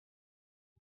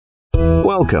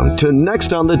Welcome to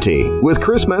Next on the Tee with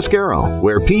Chris Mascaro,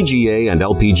 where PGA and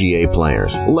LPGA players,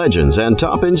 legends, and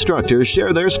top instructors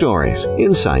share their stories,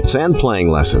 insights, and playing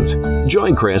lessons.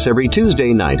 Join Chris every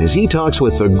Tuesday night as he talks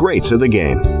with the greats of the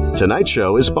game. Tonight's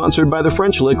show is sponsored by the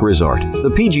French Lick Resort,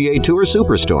 the PGA Tour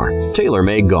Superstore,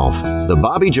 TaylorMade Golf, the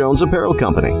Bobby Jones Apparel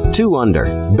Company,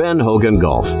 Undr, Ben Hogan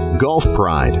Golf, Golf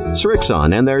Pride,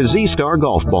 Srixon and their Z-Star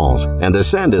Golf Balls, and the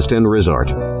Sandiston Resort.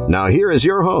 Now here is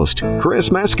your host, Chris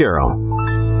Mascaro.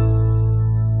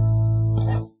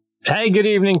 Hey, good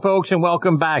evening, folks, and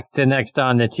welcome back to Next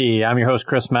on the Tee. I'm your host,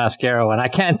 Chris Mascaro, and I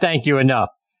can't thank you enough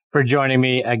for joining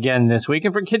me again this week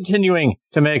and for continuing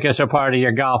to make us a part of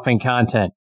your golfing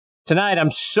content. Tonight,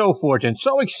 I'm so fortunate,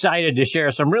 so excited to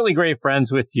share some really great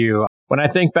friends with you. When I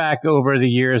think back over the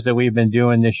years that we've been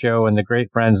doing this show and the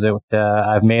great friends that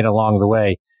I've made along the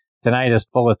way, tonight is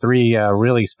full of three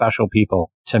really special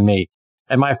people to me.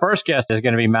 And my first guest is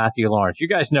going to be Matthew Laurance. You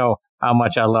guys know how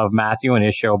much I love Matthew and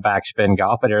his show Backspin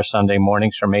Golf. It airs Sunday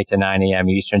mornings from 8 to 9 a.m.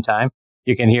 Eastern Time.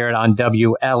 You can hear it on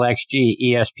WLXG,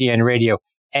 ESPN Radio,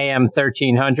 AM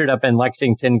 1300 up in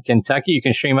Lexington, Kentucky. You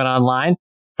can stream it online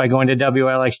by going to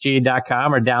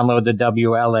WLXG.com or download the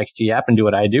WLXG app and do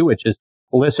what I do, which is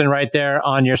listen right there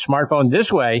on your smartphone. This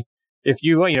way, if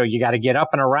you got to get up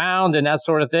and around and that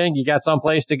sort of thing, you got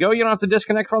someplace to go, you don't have to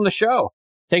disconnect from the show.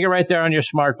 Take it right there on your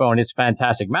smartphone. It's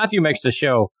fantastic. Matthew makes the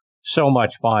show so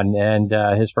much fun, and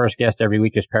his first guest every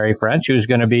week is Perry French, who's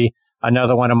going to be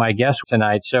another one of my guests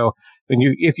tonight. So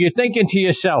if you're thinking to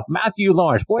yourself, Matthew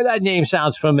Laurance, boy, that name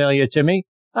sounds familiar to me,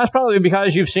 that's probably because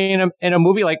you've seen him in a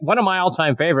movie, like one of my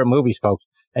all-time favorite movies, folks,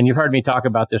 and you've heard me talk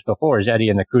about this before, is Eddie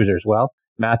and the Cruisers. Well,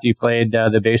 Matthew played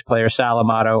the bass player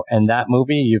Salamato in that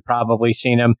movie. You've probably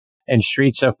seen him in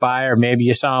Streets of Fire. Maybe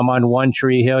you saw him on One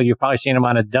Tree Hill. You've probably seen him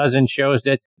on a dozen shows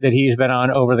that he's been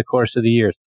on over the course of the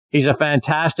years. He's a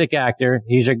fantastic actor.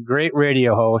 He's a great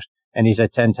radio host, and he's a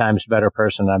 10 times better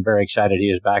person. I'm very excited he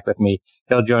is back with me.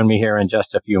 He'll join me here in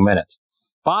just a few minutes.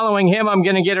 Following him, I'm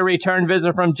going to get a return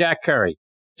visit from Jack Curry.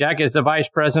 Jack is the Vice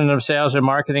President of Sales and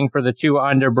Marketing for the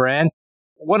Undr brand.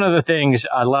 One of the things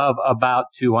I love about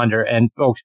Undr, and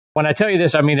folks, when I tell you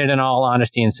this, I mean it in all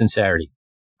honesty and sincerity.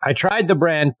 I tried the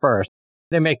brand first.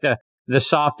 They make the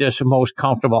softest, most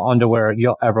comfortable underwear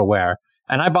you'll ever wear.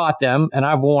 And I bought them, and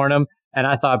I've worn them, and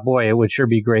I thought, boy, it would sure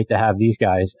be great to have these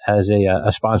guys as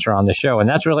a sponsor on the show. And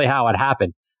that's really how it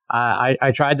happened.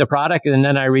 I tried the product, and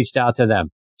then I reached out to them.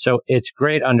 So it's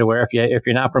great underwear. If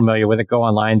you're not familiar with it, go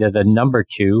online to the number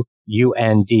 2,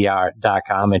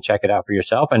 UNDR.com, and check it out for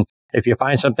yourself. And if you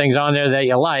find some things on there that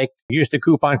you like, use the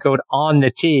coupon code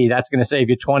ONTHETEE. That's going to save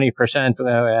you 20%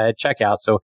 at checkout.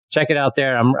 So check it out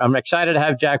there. I'm excited to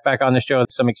have Jack back on the show.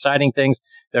 Some exciting things.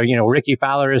 There, Rickie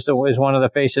Fowler is one of the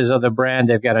faces of the brand.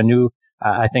 They've got a new,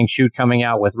 I think, shoot coming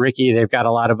out with Rickie. They've got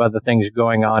a lot of other things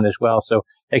going on as well. So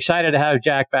excited to have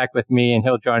Jack back with me, and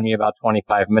he'll join me about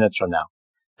 25 minutes from now.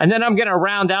 And then I'm going to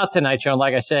round out tonight's show. And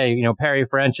like I say, Perry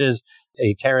French is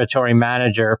a territory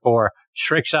manager for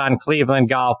Srixon, Cleveland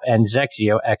Golf, and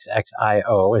XXIO,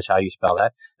 XXIO is how you spell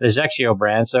that, the XXIO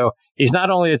brand. So he's not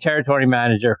only a territory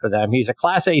manager for them, he's a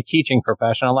Class A teaching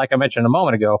professional. Like I mentioned a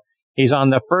moment ago, he's on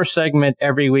the first segment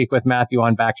every week with Matthew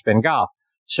on Backspin Golf.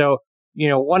 So,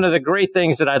 one of the great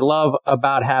things that I love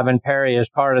about having Perry as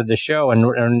part of the show, and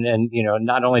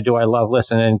not only do I love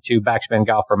listening to Backspin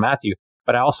Golf for Matthew,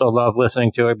 but I also love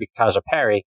listening to it because of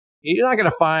Perry. You're not going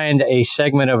to find a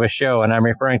segment of a show, and I'm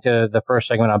referring to the first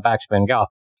segment on Backspin Golf.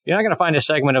 You're not going to find a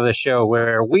segment of the show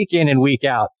where week in and week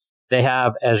out, they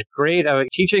have as great of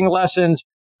teaching lessons,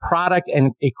 product,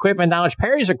 and equipment knowledge.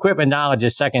 Perry's equipment knowledge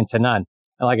is second to none.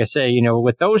 And like I say,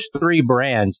 with those three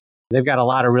brands, they've got a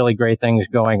lot of really great things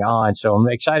going on. So I'm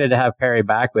excited to have Perry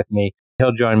back with me.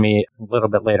 He'll join me a little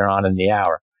bit later on in the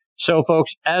hour. So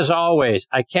folks, as always,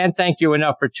 I can't thank you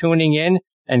enough for tuning in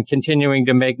and continuing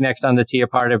to make Next on the Tee a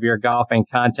part of your golfing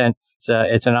content.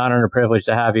 It's an honor and a privilege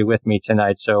to have you with me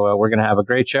tonight. So we're going to have a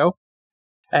great show.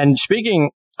 And speaking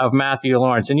of Matthew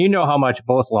Laurance, and you know how much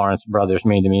both Laurance brothers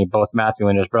mean to me, both Matthew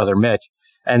and his brother Mitch.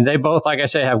 And they both, like I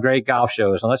say, have great golf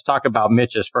shows. And let's talk about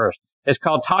Mitch's first. It's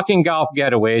called Talking Golf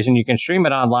Getaways, and you can stream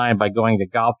it online by going to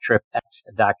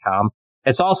golftripx.com.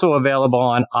 It's also available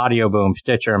on Audio Boom,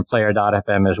 Stitcher, and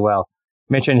Player.fm as well.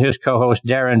 Mitch and his co-host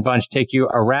Darren Bunch take you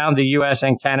around the U.S.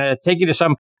 and Canada, take you to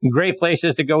some great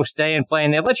places to go stay and play,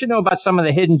 and they let you know about some of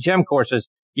the hidden gem courses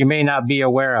you may not be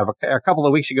aware of. A couple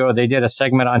of weeks ago, they did a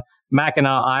segment on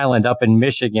Mackinac Island up in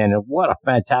Michigan, and what a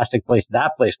fantastic place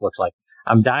that place looks like.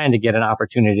 I'm dying to get an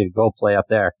opportunity to go play up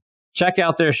there. Check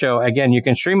out their show. Again, you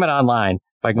can stream it online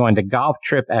by going to Golf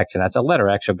Trip X, and that's a letter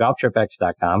X, so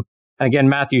golftripx.com. Again,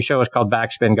 Matthew's show is called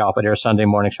Backspin Golf. It airs Sunday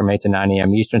mornings from 8 to 9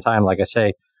 a.m. Eastern Time, like I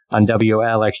say, on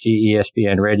WLXG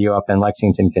ESPN Radio up in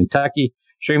Lexington, Kentucky.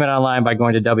 Stream it online by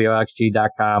going to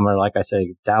WLXG.com or, like I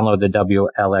say, download the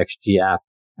WLXG app.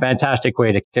 Fantastic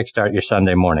way to kickstart your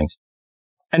Sunday mornings.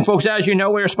 And folks, as you know,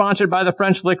 we are sponsored by the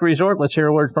French Lick Resort. Let's hear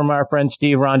a word from our friend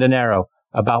Steve Rondinero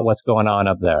about what's going on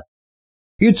up there.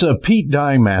 It's a Pete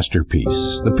Dye masterpiece,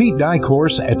 the Pete Dye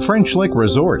course at French Lick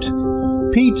Resort.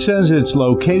 Pete says its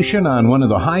location on one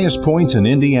of the highest points in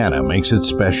Indiana makes it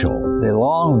special. The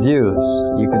long views,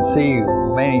 you can see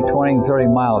maybe 20 and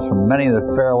 30 miles from many of the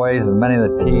fairways and many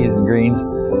of the tees and greens,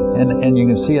 and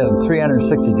you can see it in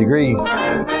 360 degrees.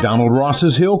 Donald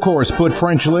Ross's Hill Course put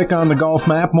French Lick on the golf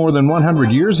map more than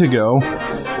 100 years ago.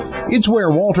 It's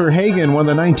where Walter Hagen won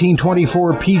the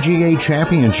 1924 PGA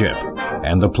Championship,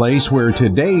 and the place where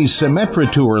today's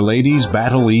Symetra Tour ladies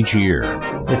battle each year.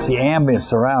 It's the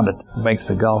ambience around it that makes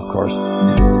the golf course.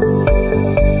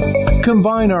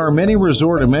 Combine our many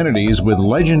resort amenities with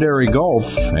legendary golf,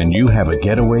 and you have a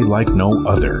getaway like no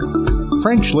other.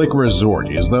 French Lick Resort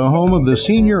is the home of the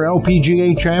Senior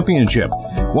LPGA Championship,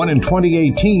 won in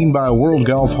 2018 by World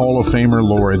Golf Hall of Famer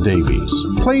Laura Davies.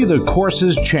 Play the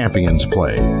courses champions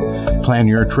play. Plan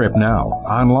your trip now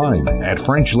online at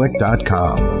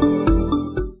FrenchLick.com.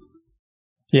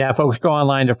 Yeah, folks, go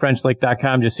online to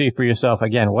FrenchLick.com to see for yourself.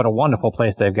 Again, what a wonderful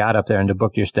place they've got up there, and to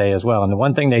book your stay as well. And the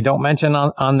one thing they don't mention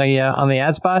on the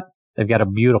ad spot, they've got a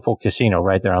beautiful casino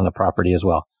right there on the property as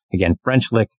well. Again,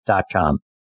 FrenchLick.com.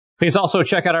 Please also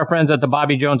check out our friends at the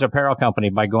Bobby Jones Apparel Company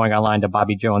by going online to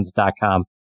BobbyJones.com.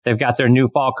 They've got their new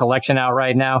fall collection out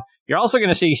right now. You're also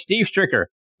going to see Steve Stricker,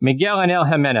 Miguel Angel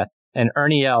Jimenez, and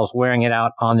Ernie Els wearing it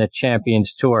out on the Champions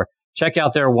Tour. Check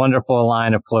out their wonderful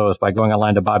line of clothes by going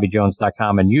online to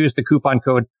BobbyJones.com and use the coupon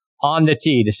code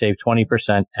ONTHETEE to save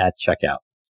 20% at checkout.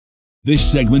 This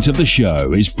segment of the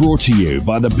show is brought to you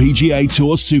by the PGA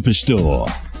Tour Superstore.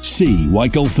 See why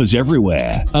golfers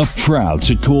everywhere are proud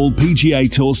to call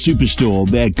PGA Tour Superstore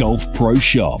their golf pro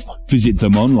shop. Visit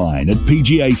them online at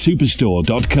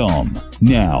pgasuperstore.com.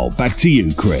 Now, back to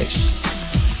you, Chris.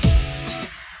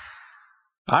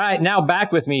 All right, now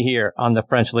back with me here on the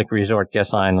French Lick Resort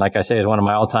guest line. Like I say, is one of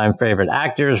my all-time favorite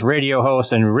actors, radio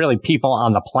hosts, and really people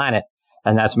on the planet,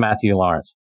 and that's Matthew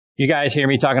Laurance. You guys hear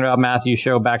me talking about Matthew's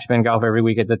show, Backspin Golf, every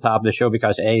week at the top of the show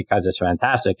because A, because it's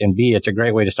fantastic, and B, it's a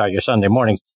great way to start your Sunday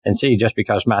mornings, and C, just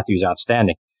because Matthew's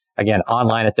outstanding. Again,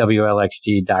 online at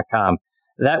WLXG.com.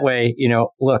 That way,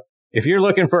 look, if you're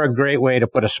looking for a great way to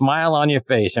put a smile on your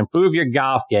face, improve your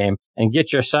golf game, and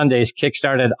get your Sundays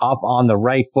kick-started up on the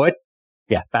right foot,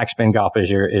 yeah, Backspin Golf is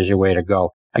your way to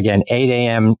go. Again,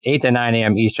 8 to 9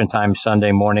 a.m. Eastern Time,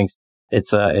 Sunday mornings. It's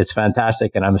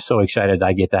fantastic, and I'm so excited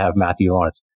I get to have Matthew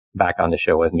Laurance back on the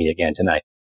show with me again tonight.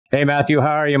 Hey, Matthew, how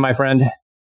are you, my friend?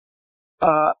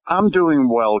 I'm doing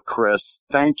well, Chris.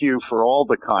 Thank you for all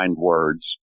the kind words.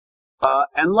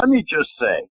 And let me just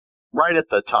say, right at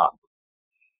the top,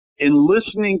 in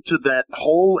listening to that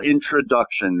whole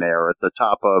introduction there at the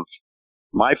top of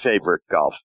my favorite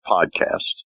golf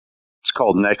podcast, it's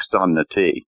called Next on the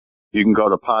Tee. You can go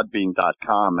to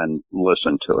podbean.com and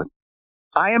listen to it.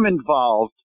 I am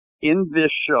involved in this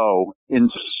show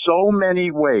in so many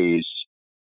ways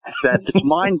that it's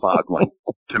mind-boggling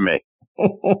to me.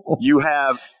 You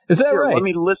have... Is that right? Let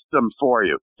me list them for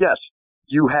you. Yes.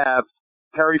 You have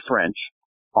Perry French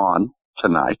on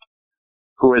tonight,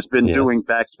 who has been doing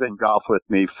Backspin Golf with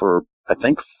me for, I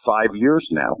think, 5 years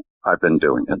now. I've been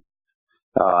doing it.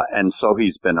 And so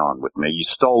he's been on with me. You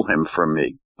stole him from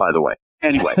me, by the way.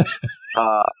 Anyway,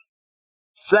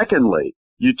 secondly,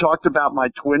 you talked about my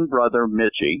twin brother,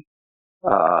 Mitchie,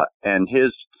 and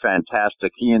his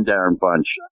fantastic, he and Darren Bunch,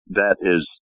 that is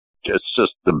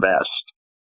just the best.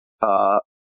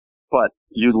 But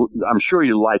I'm sure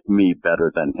you like me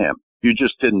better than him. You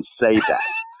just didn't say that.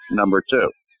 Number two.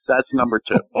 That's number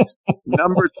two.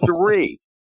 Number three,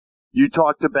 you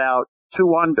talked about 2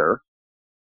 Undr.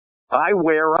 I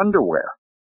wear underwear.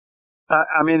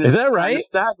 I mean, is that right? It's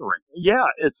staggering. Yeah,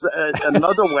 it's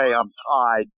another way I'm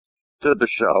tied to the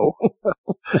show.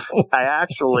 I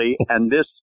actually, and this,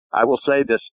 I will say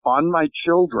this on my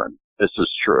children, this is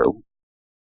true.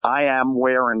 I am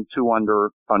wearing 2 Undr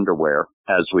underwear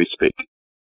as we speak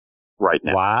right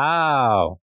now.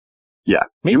 Wow. Yeah.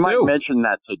 Me you too. might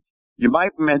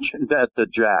mention that to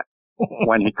Jack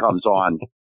when he comes on,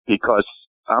 because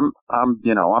I'm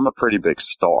a pretty big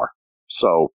star.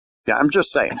 So, yeah, I'm just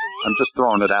saying. I'm just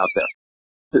throwing it out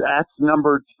there. That's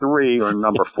number 3 or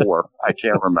number 4. I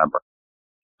can't remember.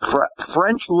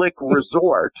 French Lick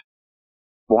Resort,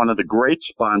 one of the great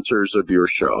sponsors of your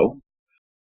show.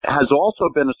 has also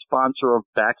been a sponsor of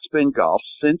Backspin Golf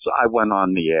since I went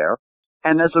on the air.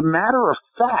 And as a matter of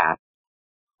fact,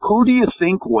 who do you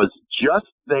think was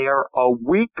just there a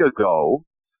week ago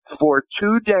for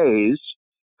 2 days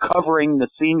covering the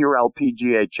Senior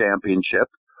LPGA Championship,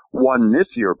 won this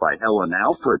year by Helen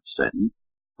Alfredson?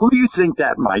 Who do you think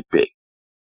that might be?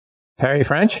 Perry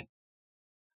French?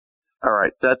 All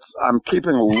right, I'm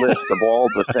keeping a list of all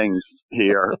the things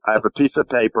here. I have a piece of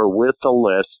paper with a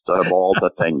list of all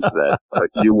the things that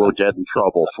you will get in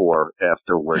trouble for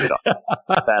after we're done.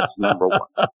 That's number one.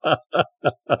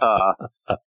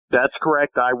 That's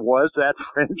correct. I was at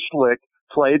French Lick,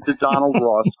 played the Donald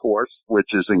Ross course,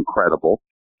 which is incredible.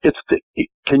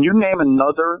 Can you name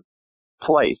another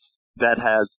place that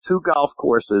has 2 golf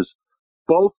courses,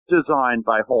 both designed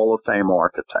by Hall of Fame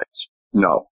architects?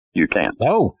 No, you can't.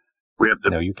 No. We have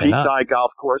the Pete Dye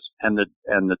Golf Course and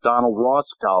the Donald Ross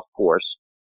Golf Course,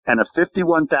 and a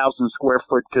 51,000 square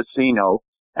foot casino,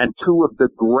 and 2 of the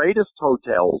greatest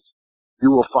hotels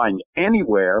you will find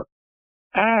anywhere,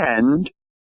 and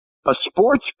a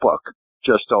sports book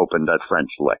just opened at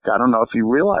French Lick. I don't know if you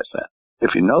realize that,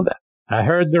 if you know that. I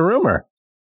heard the rumor.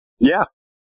 Yeah,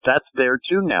 that's there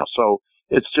too now. So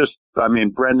it's just,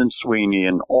 Brendan Sweeney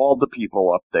and all the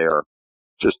people up there,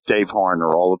 just Dave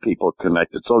Harner, all the people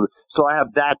connected. So I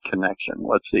have that connection.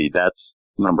 Let's see, that's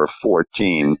number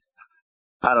 14.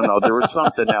 I don't know. There was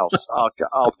something else.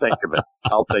 I'll think of it.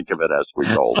 I'll think of it as we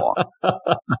go along. The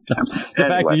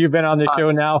fact that you've been on the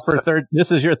show now for this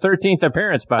is your 13th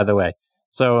appearance, by the way.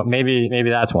 So maybe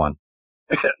that's one.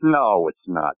 No, it's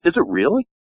not. Is it really?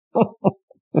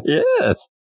 Yes.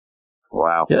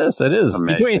 Wow. Yes, it is.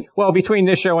 Amazing. Between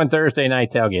this show and Thursday night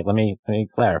tailgate. Let me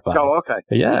clarify. Oh, okay.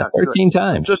 But yeah, 13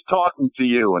 times. Just talking to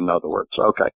you, in other words.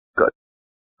 Okay, good.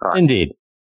 All right. Indeed.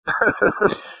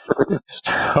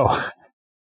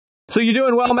 So you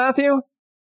doing well, Matthew?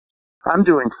 I'm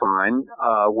doing fine.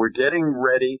 We're getting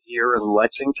ready here in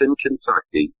Lexington,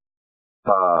 Kentucky.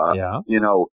 You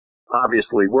know,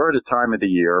 obviously we're at a time of the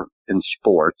year in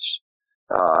sports.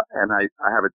 And I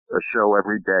have a show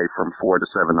every day from 4 to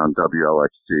 7 on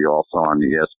WLXG, also on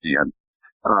ESPN.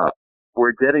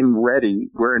 We're getting ready.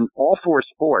 We're in all 4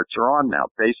 sports are on now: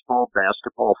 baseball,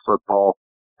 basketball, football,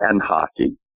 and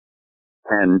hockey.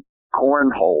 And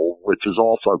cornhole, which is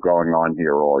also going on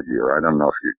here all year. I don't know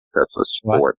if that's a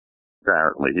sport,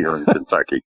 apparently, here in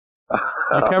Kentucky.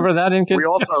 You cover that in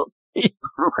Kentucky?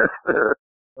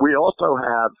 We also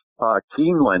have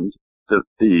Keeneland.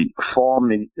 The fall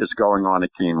meet is going on at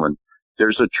Keeneland.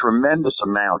 There's a tremendous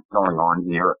amount going on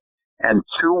here. And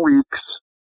 2 weeks,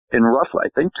 in roughly, I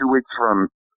think 2 weeks from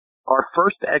our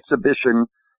first exhibition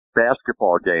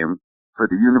basketball game for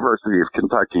the University of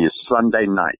Kentucky is Sunday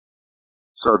night.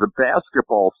 So the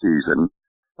basketball season,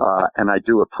 and I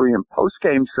do a pre and post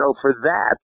game show for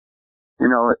that. You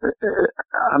know,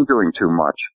 I'm doing too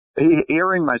much.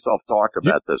 Hearing myself talk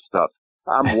about this stuff,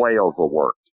 I'm way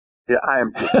overworked. Yeah, I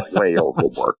am way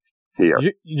overworked here.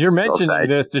 You're mentioning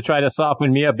this to try to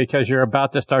soften me up because you're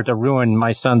about to start to ruin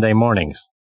my Sunday mornings,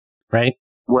 right?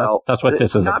 Well, that's what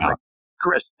this is about.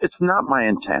 Chris, it's not my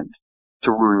intent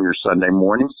to ruin your Sunday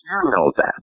mornings. You know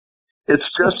that. It's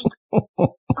just,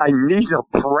 I need a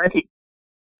break.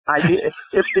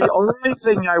 If the only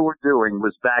thing I were doing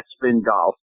was Backspin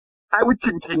Golf, I would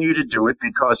continue to do it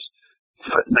because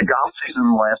the golf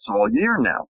season lasts all year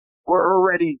now. We're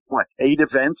already, 8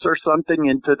 events or something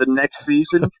into the next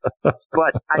season?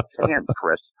 But I can't,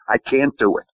 Chris. I can't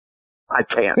do it. I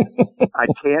can't. I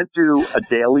can't do a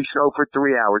daily show for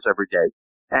 3 hours every day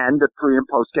and a pre- and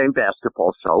post-game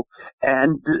basketball show.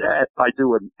 And I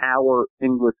do an hour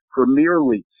English Premier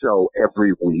League show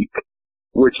every week,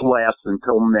 which lasts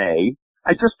until May.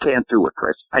 I just can't do it,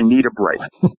 Chris. I need a break.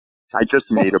 I just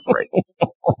need a break.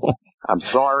 I'm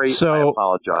sorry. I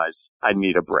apologize. I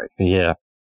need a break. Yeah.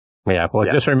 Yeah, well,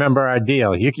 just remember our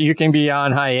deal. You can be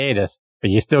on hiatus,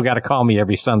 but you still got to call me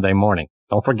every Sunday morning.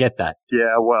 Don't forget that.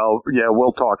 Yeah, well,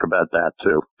 we'll talk about that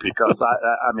too, because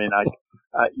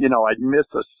I'd miss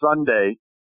a Sunday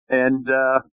and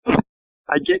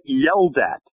I get yelled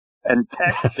at and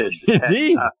texted.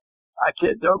 Indeed. I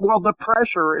can't. Well, the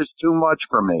pressure is too much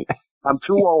for me. I'm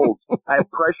too old. I have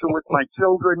pressure with my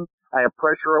children. I have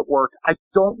pressure at work. I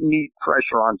don't need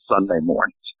pressure on Sunday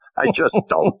mornings. I just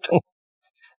don't.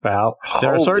 Well,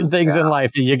 there are certain things in life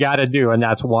that you got to do, and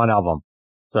that's one of them.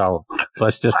 So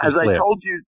let's just be clear.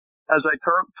 As I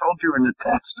told you in the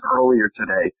text earlier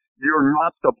today, you're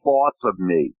not the boss of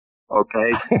me,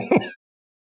 okay?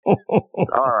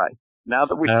 All right. Now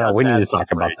that we need to talk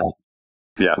about that.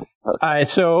 Yeah. All right.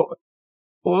 So,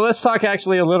 let's talk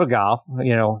actually a little golf. On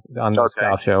this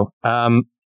golf show.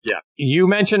 Yeah. You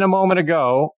mentioned a moment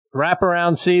ago,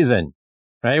 wraparound season,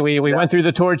 right? We went through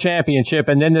the Tour Championship,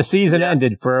 and then the season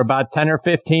ended for about 10 or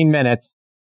 15 minutes,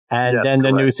 and then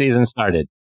the new season started.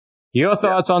 Your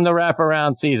thoughts on the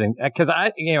wraparound season? Because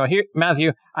here,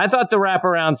 Matthew, I thought the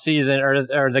wraparound season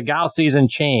or the golf season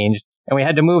changed, and we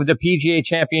had to move the PGA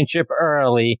Championship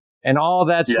early and all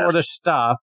that sort of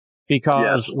stuff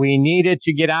because we needed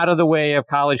to get out of the way of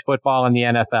college football and the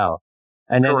NFL.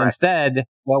 And then instead,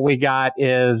 what we got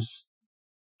is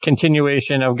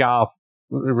continuation of golf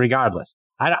regardless.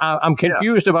 I'm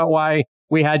confused about why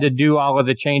we had to do all of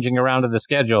the changing around of the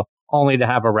schedule only to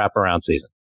have a wraparound season.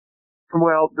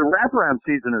 Well, the wraparound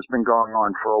season has been going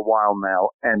on for a while now,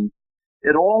 and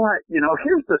it all,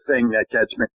 here's the thing that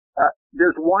gets me.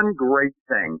 There's one great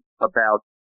thing about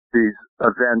these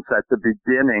events at the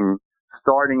beginning,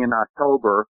 starting in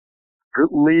October,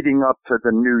 leading up to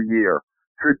the new year.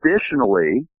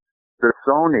 Traditionally, the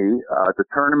Sony, the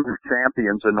Tournament of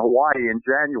Champions in Hawaii in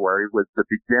January was the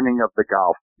beginning of the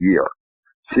golf year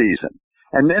season.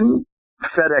 And then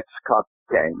FedEx Cup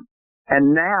came.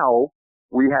 And now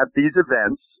we have these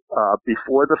events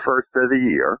before the first of the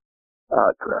year,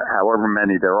 however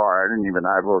many there are.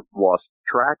 I've lost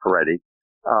track already.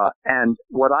 And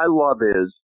what I love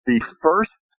is the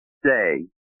first day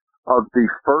of the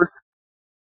first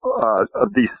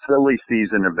of these silly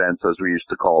season events, as we used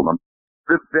to call them,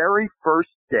 the very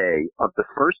first day of the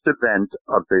first event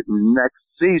of the next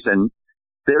season,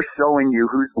 they're showing you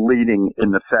who's leading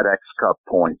in the FedEx Cup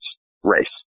points race.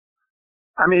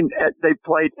 I mean, they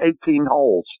played 18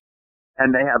 holes,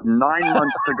 and they have 9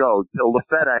 months to go till the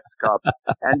FedEx Cup,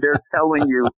 and they're telling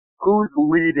you who's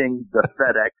leading the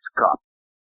FedEx Cup.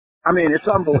 I mean,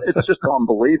 it's just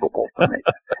unbelievable to me.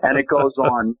 And it goes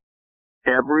on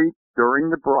during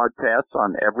the broadcast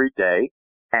on every day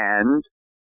and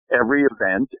every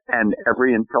event and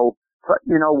but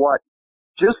you know what?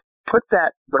 Just put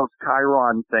those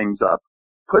Chiron things up.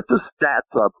 Put the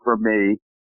stats up for me.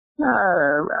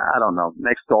 I don't know,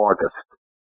 next August.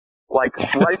 Like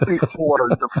right before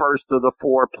the first of the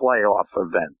 4 playoff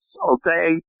events.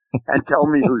 Okay? And tell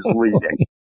me who's leading.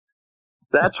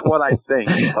 That's what I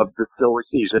think of the silly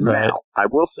season now. I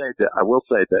will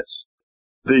say this.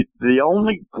 The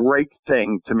only great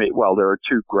thing to me, well, there are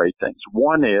 2 great things.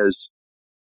 One is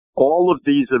all of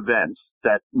these events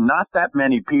that not that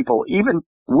many people, even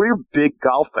we're big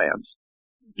golf fans,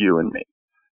 you and me.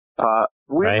 I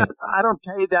don't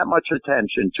pay that much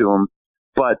attention to them,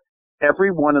 but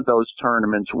every one of those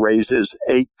tournaments raises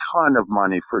a ton of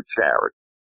money for charity.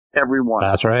 Every one.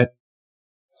 That's right.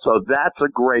 So that's a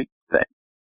great thing.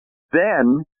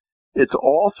 Then it's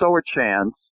also a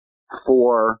chance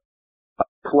for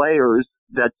players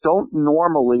that don't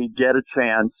normally get a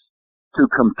chance to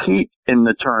compete in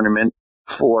the tournament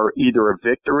for either a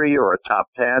victory or a top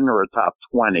 10 or a top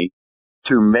 20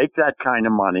 to make that kind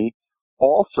of money.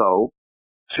 Also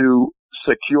to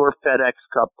secure FedEx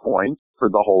Cup points for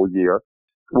the whole year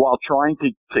while trying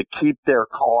to keep their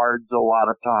cards a lot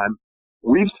of time.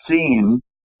 We've seen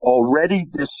already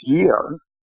this year,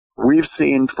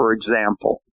 for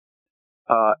example,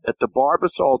 at the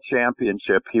Barbasol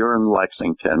Championship here in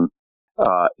Lexington,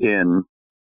 in,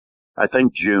 I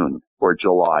think, June or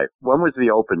July. When was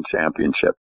the Open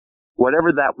Championship?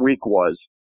 Whatever that week was,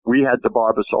 we had the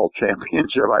Barbasol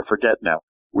Championship. I forget now.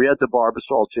 We had the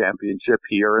Barbasol Championship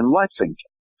here in Lexington.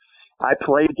 I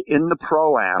played in the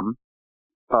Pro-Am,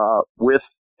 with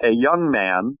a young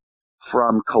man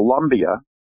from Columbia,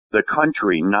 the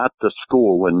country, not the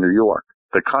school in New York,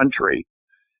 the country,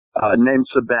 named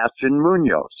Sebastian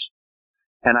Munoz.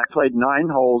 And I played 9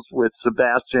 holes with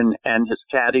Sebastian and his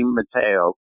caddy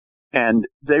Mateo, and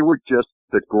they were just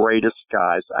the greatest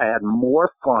guys. I had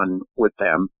more fun with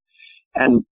them.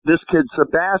 And this kid,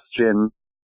 Sebastian,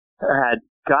 had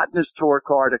gotten his tour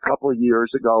card a couple of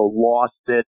years ago, lost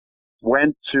it,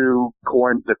 went to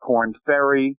the Corn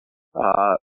Ferry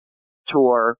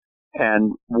tour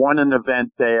and won an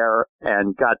event there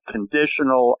and got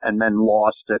conditional and then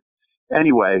lost it.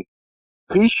 Anyway,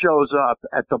 he shows up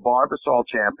at the Barbasol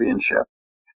Championship.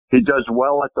 He does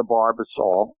well at the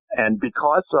Barbasol, and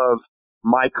because of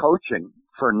my coaching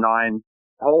for 9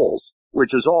 holes,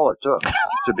 which is all it took,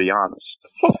 to be honest,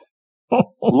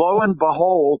 lo and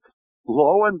behold,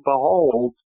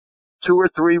 2 or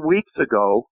 3 weeks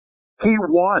ago, he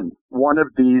won one of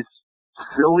these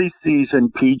silly season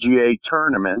PGA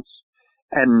tournaments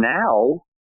and now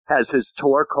has his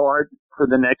tour card for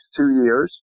the next 2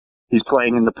 years. He's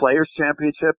playing in the Players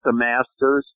Championship, the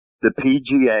Masters, the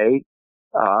PGA,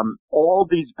 all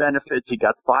these benefits. He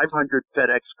got 500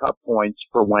 FedEx Cup points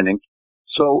for winning.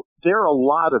 So there are a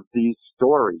lot of these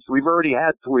stories. We've already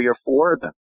had 3 or 4 of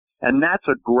them. And that's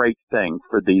a great thing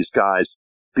for these guys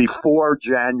before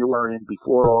January and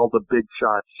before all the big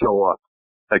shots show up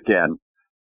again.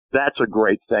 That's a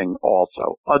great thing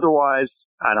also. Otherwise,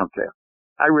 I don't care.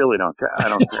 I really don't care. I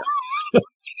don't care.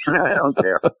 I don't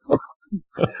care.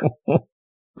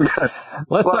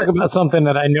 Let's talk about something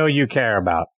that I know you care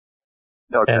about.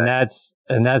 Okay.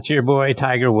 And that's your boy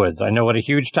Tiger Woods. I know what a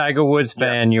huge Tiger Woods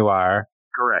fan you are.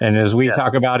 Correct. And as we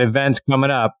talk about events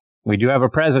coming up, we do have a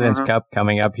President's Cup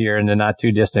coming up here in the not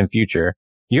too distant future.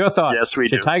 Your thoughts? Yes, we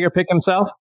do. Should Tiger pick himself?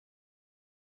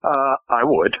 I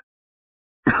would.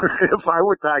 If I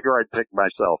were Tiger, I'd pick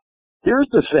myself. Here's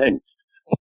the thing.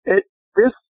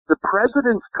 The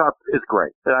President's Cup is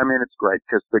great. I mean, it's great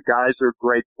because the guys are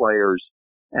great players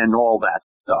and all that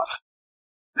stuff.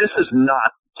 This is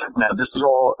not, now this is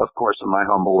all, of course, in my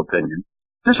humble opinion,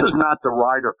 this is not the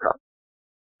Ryder Cup.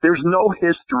 There's no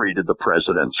history to the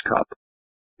President's Cup,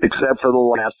 except for the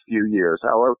last few years.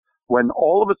 However, when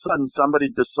all of a sudden somebody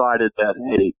decided that,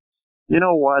 hey, you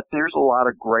know what, there's a lot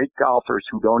of great golfers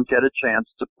who don't get a chance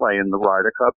to play in the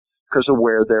Ryder Cup because of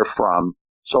where they're from.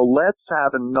 So let's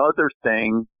have another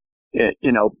thing,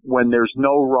 you know, when there's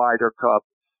no Ryder Cup.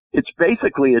 It's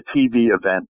basically a TV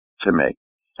event to me.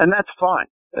 And that's fine.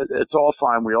 It's all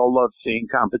fine. We all love seeing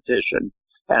competition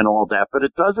and all that, but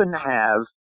it doesn't have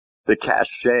the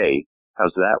cachet,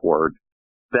 how's that word,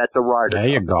 that the Ryder Cup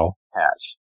you go.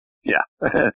 has. Yeah.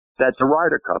 That the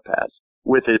Ryder Cup has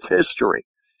with its history.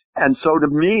 And so to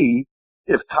me,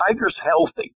 if Tiger's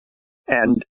healthy,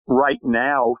 and right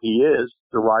now he is,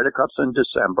 the Ryder Cup's in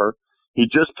December, he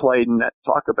just played in that,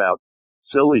 talk about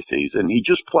silly season, he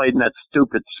just played in that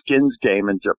stupid skins game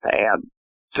in Japan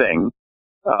thing.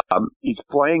 He's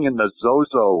playing in the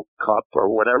Zozo Cup or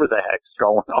whatever the heck's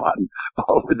going on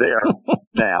over there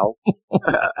now.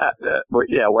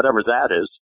 Yeah, whatever that is.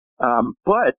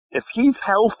 But if he's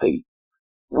healthy,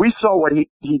 we saw what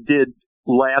he did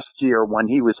last year when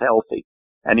he was healthy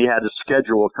and he had his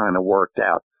schedule kind of worked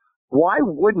out. Why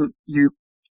wouldn't you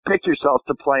pick yourself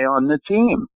to play on the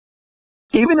team?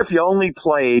 Even if you only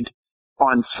played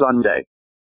on Sunday,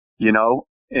 you know,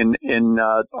 in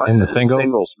the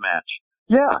singles match.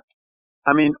 Yeah.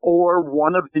 I mean, or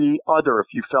one of the other, if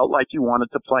you felt like you wanted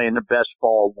to play in the best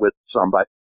ball with somebody.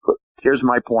 Here's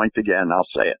my point again. I'll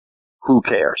say it. Who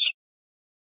cares?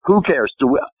 Who cares?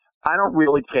 I don't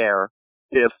really care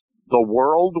if the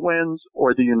world wins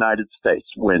or the United States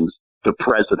wins the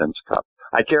President's Cup.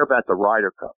 I care about the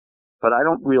Ryder Cup, but I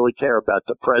don't really care about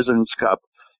the President's Cup.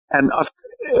 And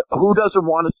who doesn't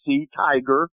want to see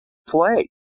Tiger play?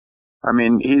 I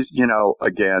mean, he's, you know,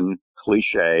 again,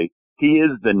 cliche, he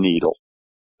is the needle.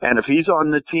 And if he's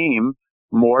on the team,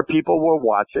 more people will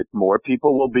watch it, more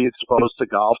people will be exposed to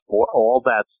golf, all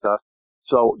that stuff.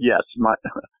 So, yes,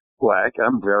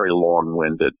 I'm very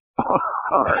long-winded.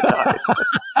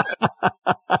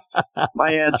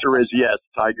 My answer is yes,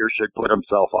 Tiger should put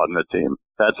himself on the team.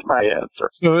 That's my answer.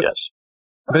 So, yes.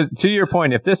 But to your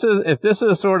point, if this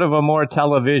is sort of a more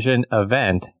television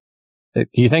event, do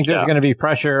you think there's going to be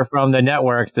pressure from the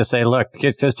networks to say, look,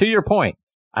 because to your point,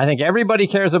 I think everybody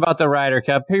cares about the Ryder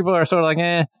Cup. People are sort of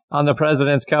like, on the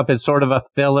President's Cup, it's sort of a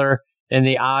filler in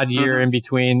the odd year in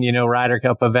between, you know, Ryder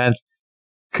Cup events.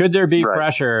 Could there be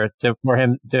pressure for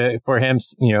him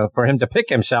to pick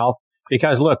himself?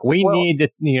 Because look, we need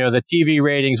the TV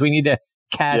ratings, we need the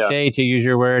cachet to use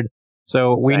your word.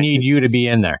 So we need you to be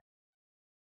in there.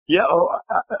 Yeah,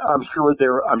 I'm sure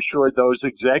those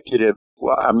executives.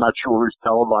 Well, I'm not sure who's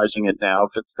televising it now.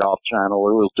 If it's Golf Channel,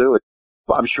 who will do it.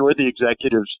 But I'm sure the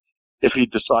executives, if he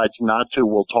decides not to,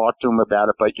 will talk to him about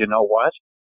it. But you know what?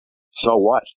 So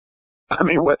what? I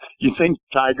mean, what you think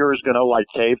Tiger is going to like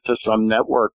cave to some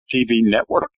TV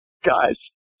network guys?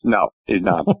 No, he's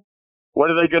not. What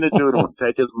are they going to do to him?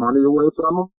 Take his money away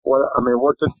from him? What? I mean,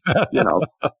 what's it? You know?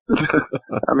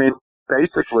 I mean,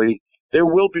 basically, there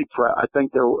will be. I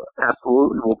think there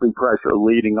absolutely will be pressure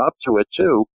leading up to it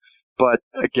too. But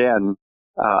again,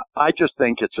 I just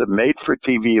think it's a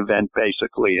made-for-TV event,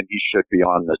 basically, and he should be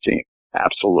on the team.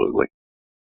 Absolutely.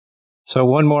 So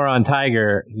one more on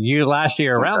Tiger. You last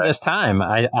year around this time,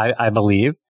 I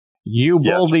believe, you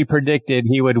boldly predicted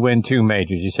he would win 2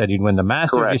 majors. You said he'd win the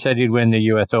Masters. Correct. You said he'd win the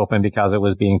U.S. Open because it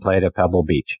was being played at Pebble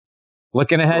Beach.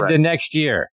 Looking ahead to next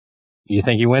year, do you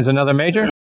think he wins another major?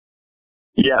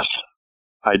 Yes,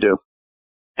 I do.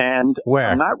 And where?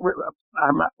 I'm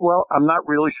not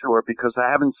really sure because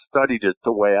I haven't studied it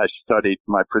the way I studied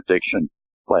my prediction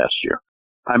last year.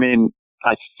 I mean,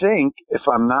 I think, if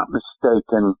I'm not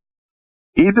mistaken,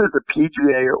 either the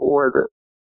PGA or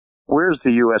where's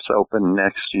the U.S. Open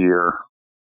next year?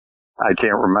 I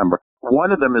can't remember.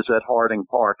 One of them is at Harding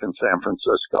Park in San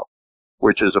Francisco.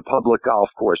 which is a public golf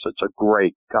course. It's a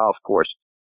great golf course.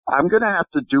 I'm going to have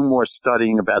to do more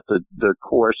studying about the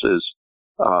courses,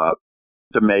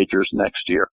 the majors next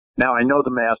year. Now, I know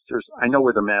the Masters. I know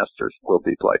where the Masters will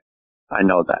be played. I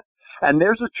know that. And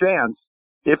there's a chance,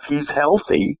 if he's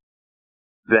healthy,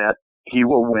 that he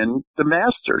will win the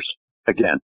Masters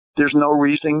again. There's no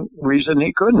reason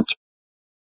he couldn't.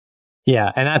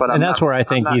 Yeah, and that's where I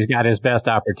think he's got his best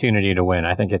opportunity to win.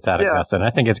 I think it's at Augusta, and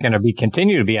I think it's going to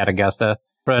continue to be at Augusta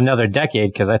for another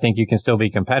decade, because I think you can still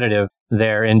be competitive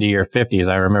there into your 50s.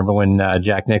 I remember when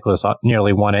Jack Nicklaus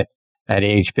nearly won it at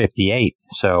age 58.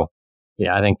 So,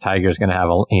 yeah, I think Tiger's going to have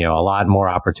a lot more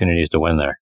opportunities to win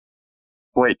there.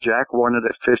 Wait, Jack won it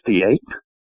at 58?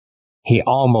 He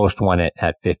almost won it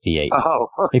at 58. Oh,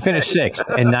 okay. He finished sixth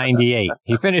in 98.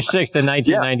 He finished sixth in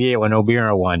 1998 when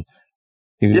O'Beirne won.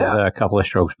 He was a couple of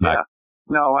strokes back.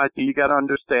 Yeah. No, you got to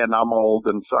understand, I'm old,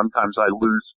 and sometimes I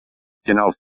lose,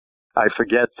 I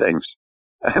forget things.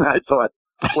 And I thought,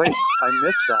 wait, I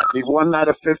missed that. He won that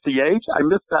at 58? I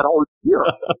missed that whole year.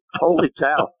 Holy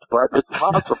cow. But it's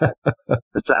possible.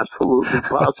 It's absolutely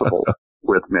possible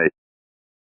with me.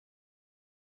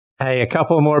 Hey, a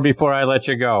couple more before I let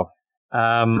you go.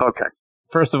 Okay.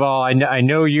 First of all, I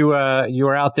know you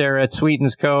were out there at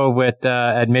Sweetens Cove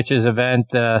at Mitch's event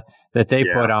that they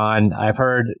put on. I've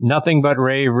heard nothing but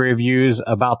rave reviews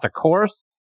about the course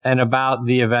and about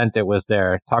the event that was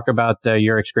there. Talk about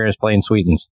your experience playing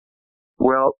Sweetens.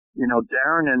 Well,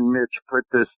 Darren and Mitch put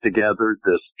this together,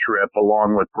 this trip,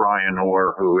 along with Brian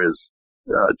Orr, who is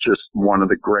just one of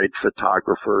the great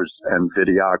photographers and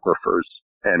videographers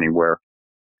anywhere.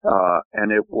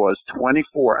 And it was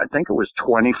 24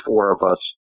 of us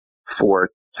for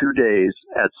 2 days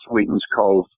at Sweetens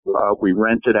Cove. We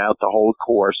rented out the whole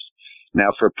course.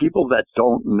 Now, for people that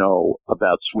don't know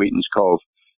about Sweetens Cove,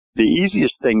 the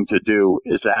easiest thing to do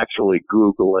is actually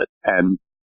Google it and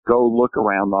go look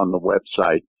around on the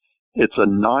website. It's a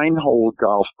 9-hole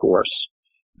golf course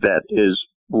that is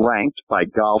ranked by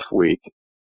Golf Week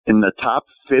in the top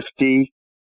 50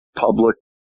 public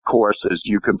courses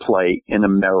you can play in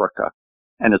America.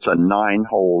 And it's a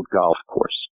 9-hole golf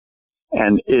course.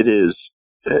 And it is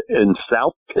in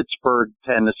South Pittsburgh,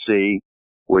 Tennessee,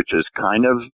 which is kind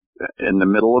of in the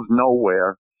middle of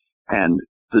nowhere. And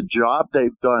the job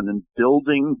they've done in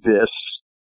building this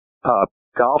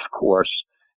golf course,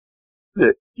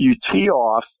 that you tee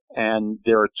off and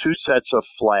there are 2 sets of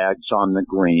flags on the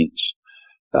greens.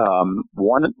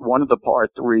 One of the par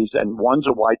 3s, and one's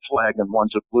a white flag and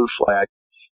one's a blue flag.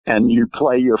 And you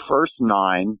play your first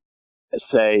 9,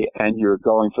 say, and you're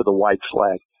going for the white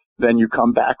flag. Then you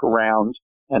come back around,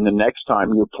 and the next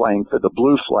time you're playing for the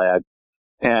blue flag.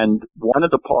 And one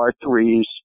of the par 3s,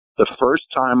 the first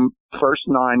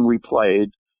 9 we played,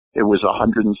 it was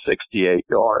 168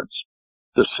 yards.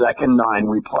 The second 9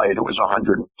 we played, it was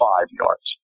 105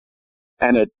 yards.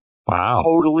 And it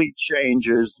totally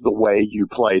changes the way you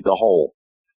play the hole.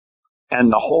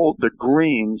 And the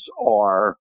greens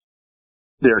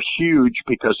they're huge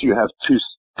because you have 2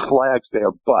 flags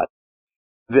there, but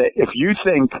if you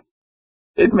think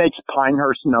it makes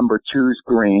Pinehurst number 2's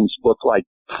greens look like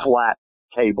flat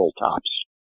tabletops.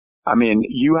 I mean,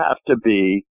 you have to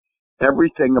be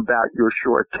everything about your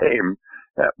short game,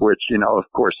 which, of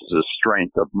course, is a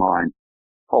strength of mine.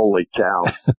 Holy cow.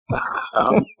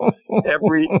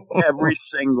 Every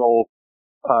single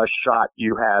shot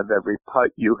you have, every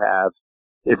putt you have,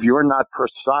 if you're not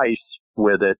precise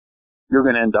with it, you're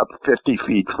going to end up 50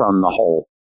 feet from the hole.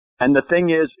 And the thing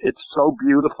is, it's so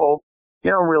beautiful,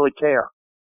 you don't really care.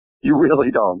 You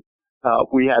really don't.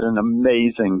 We had an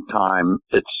amazing time.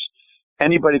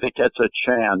 Anybody that gets a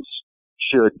chance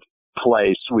should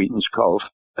play Sweetens Cove.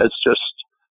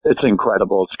 It's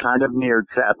incredible. It's kind of near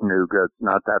Chattanooga. It's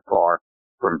not that far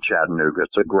from Chattanooga.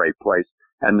 It's a great place.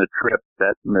 And the trip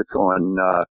that Mitchell and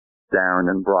Darren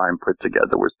and Brian put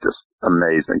together was just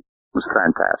amazing. It was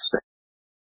fantastic.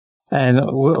 And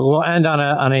we'll end on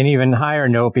an even higher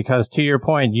note, because to your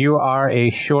point, you are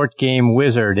a short game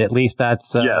wizard. At least that's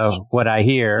what I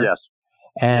hear. Yes.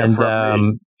 And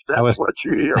that's what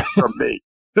you hear from me.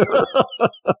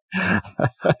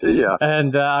 Yeah.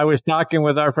 And I was talking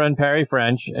with our friend Perry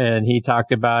French, and he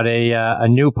talked about a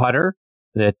new putter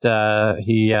that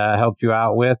he helped you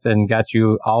out with and got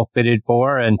you all fitted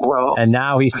for. And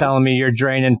now he's telling me you're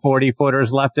draining 40-footers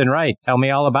left and right. Tell me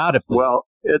all about it, please. Well,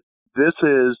 this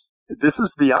is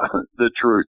the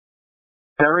truth.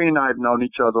 Perry and I have known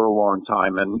each other a long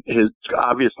time, and his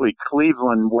obviously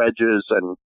Cleveland wedges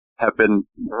and have been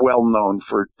well known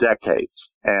for decades.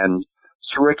 And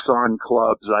Srixon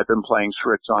clubs, I've been playing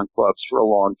Srixon clubs for a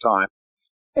long time.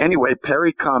 Anyway,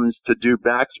 Perry comes to do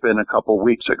backspin a couple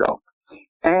weeks ago,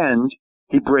 And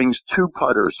he brings 2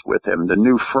 putters with him, the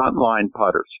new Frontline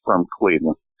putters from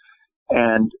Cleveland.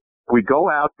 And we go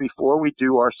out before we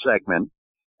do our segment,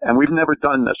 and we've never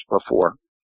done this before.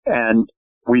 And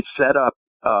we set up,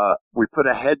 we put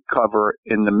a head cover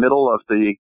in the middle of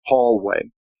the hallway,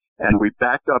 and we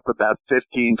backed up about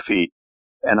 15 feet,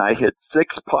 and I hit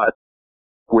 6 putts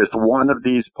with one of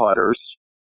these putters.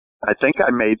 I think I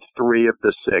made 3 of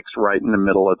the 6 right in the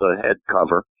middle of the head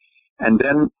cover. And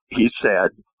then he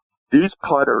said, these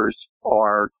putters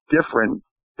are different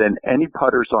than any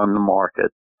putters on the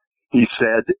market. He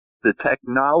said, the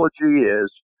technology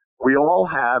is we all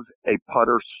have a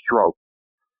putter stroke.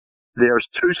 There's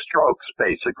 2 strokes,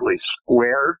 basically,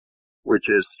 square, which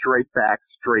is straight back,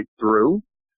 straight through,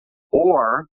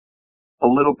 or a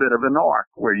little bit of an arc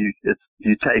where you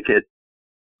take it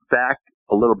back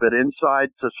a little bit inside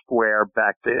to square,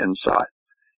 back to inside.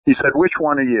 He said, which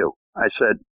one are you? I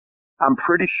said, I'm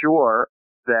pretty sure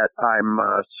that I'm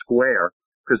square,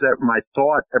 because my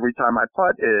thought every time I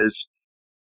putt is,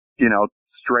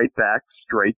 straight back,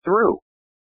 straight through.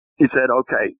 He said,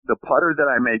 okay, the putter that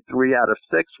I made 3 out of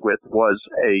 6 with was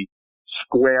a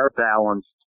square balanced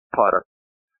putter.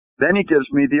 Then he gives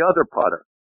me the other putter,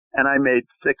 and I made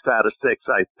 6 out of 6,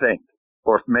 I think,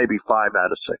 or maybe 5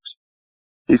 out of 6.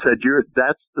 He said,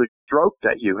 that's the stroke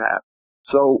that you have.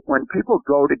 So when people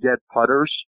go to get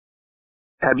putters,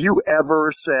 have you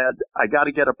ever said, I got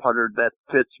to get a putter that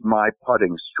fits my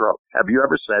putting stroke? Have you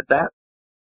ever said that?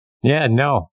 Yeah,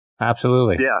 no,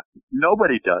 absolutely. Yeah,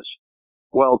 nobody does.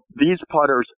 Well, these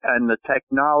putters and the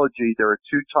technology, there are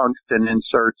 2 tungsten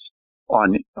inserts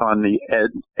on the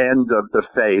end of the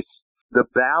face. The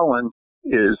balance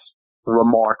is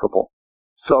remarkable.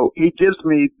 So he gives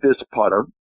me this putter,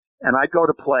 and I go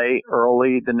to play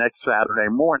early the next Saturday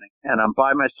morning, and I'm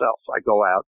by myself. I go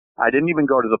out. I didn't even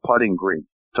go to the putting green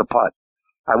to putt.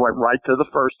 I went right to the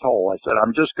first hole. I said,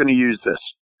 I'm just going to use this.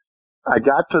 I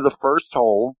got to the first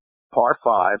hole, par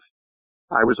 5.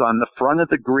 I was on the front of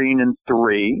the green in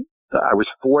 3. I was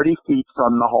 40 feet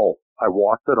from the hole. I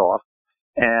walked it off,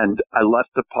 and I left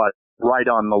the putt right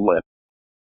on the lip,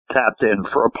 tapped in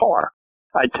for a par.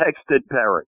 I texted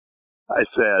Perry. I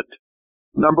said,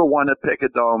 number 1 at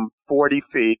Picadome, 40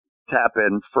 feet, tap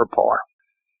in for par.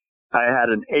 I had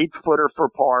an 8-footer for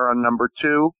par on number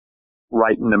 2,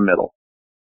 right in the middle.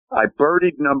 I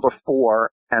birdied number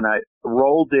 4, and I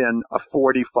rolled in a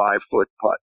 45-foot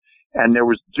putt. And there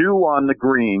was dew on the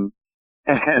green,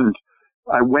 and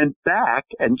I went back,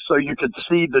 and so you could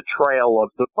see the trail of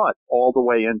the putt all the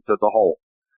way into the hole.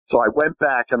 So I went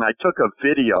back, and I took a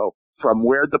video from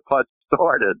where the putt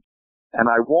started, and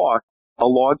I walked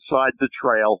alongside the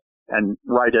trail and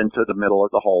right into the middle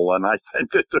of the hole, and I sent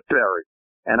it to Perry.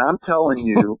 And I'm telling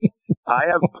you, I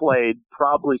have played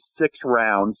probably 6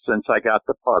 rounds since I got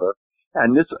the putter,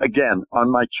 and this, again,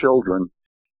 on my children.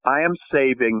 I am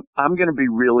saving, I'm going to be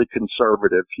really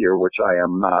conservative here, which I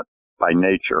am not by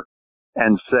nature,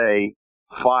 and say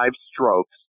 5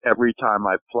 strokes every time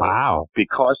I play. Wow.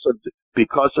 Because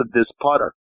of this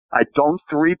putter. I don't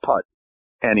 3-putt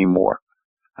anymore.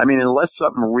 I mean, unless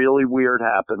something really weird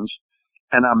happens,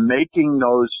 and I'm making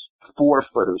those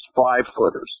 4-footers,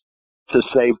 5-footers to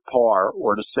save par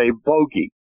or to save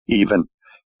bogey even.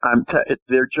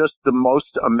 They're just the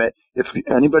most amazing. If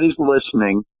anybody's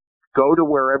listening, go to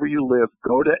wherever you live.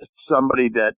 Go to somebody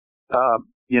that,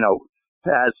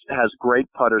 has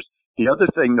great putters. The other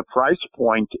thing, the price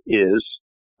point is,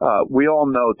 we all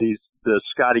know the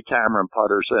Scotty Cameron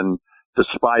putters and the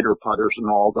Spider putters and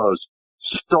all those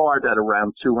start at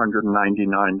around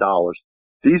 $299.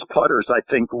 These putters, I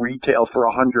think, retail for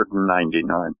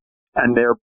 $199, and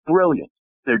they're brilliant.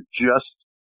 They're just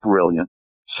brilliant.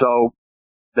 So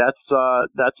that's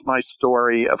my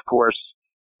story. Of course,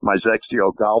 my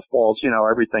XXIO golf balls,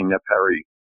 everything that Perry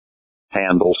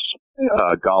handles,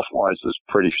 golf-wise is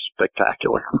pretty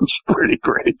spectacular. It's pretty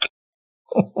great.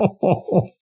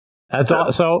 That's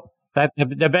all. So that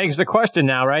begs the question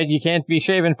now, right? You can't be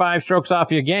shaving 5 strokes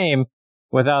off your game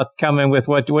without coming with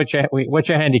what's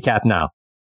your handicap now?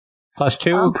 +2,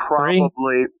 I'm 3?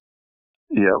 Probably,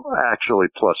 actually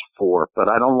 +4, but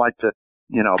I don't like to,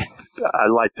 I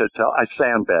like to I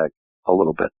sandbag a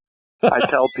little bit. I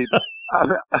tell people,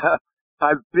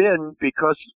 I've been,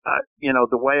 because,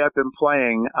 the way I've been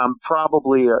playing, I'm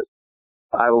probably,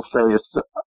 I will say,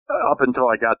 up until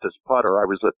I got this putter, I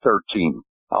was at 13,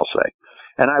 I'll say.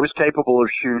 And I was capable of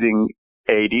shooting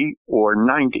 80 or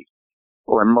 90,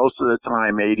 or most of the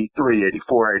time 83,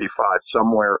 84, 85,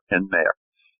 somewhere in there.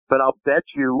 But I'll bet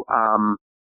you I'm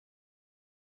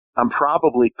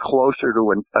probably closer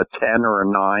to a 10 or a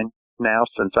 9 now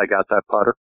since I got that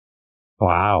putter.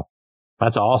 Wow.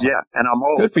 That's awesome. Yeah, and I'm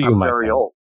old. Good for you, I'm my very friend.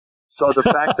 old. So the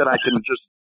fact that I can just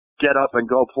get up and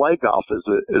go play golf is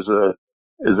a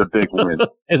big win.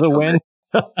 Is a win?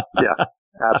 Yeah,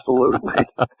 absolutely.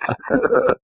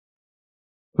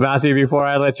 Matthew, before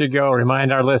I let you go,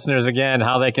 remind our listeners again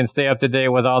how they can stay up to date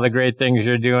with all the great things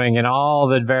you're doing and all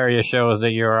the various shows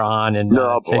that you're on, and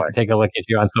take a look at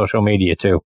you on social media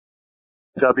too.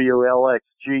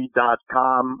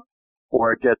 WLXG.com,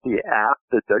 or get the app.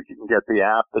 You can get the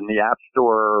app in the App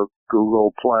Store,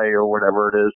 Google Play, or whatever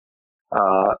it is.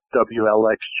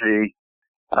 WLXG.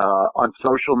 On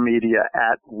social media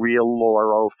at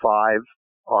RealLauro5,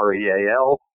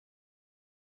 REAL.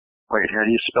 Wait, how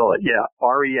do you spell it? Yeah,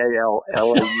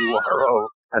 REALLAURO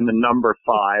and the number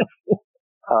 5.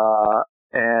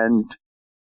 And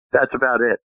that's about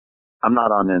it. I'm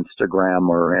not on Instagram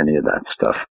or any of that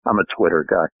stuff. I'm a Twitter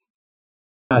guy.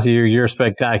 Matthew, you're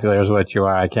spectacular is what you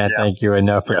are. I can't thank you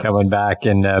enough for coming back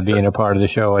and being a part of the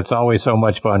show. It's always so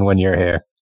much fun when you're here.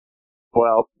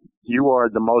 Well, you are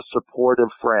the most supportive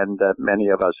friend that many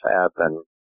of us have, and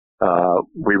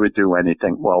we would do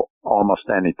anything, well, almost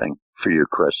anything for you,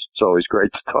 Chris. It's always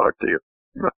great to talk to you.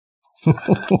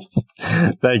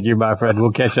 Thank you, my friend.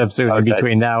 We'll catch up soon. In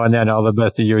between now and then, all the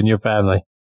best to you and your family.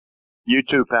 You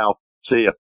too, pal. See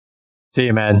you. See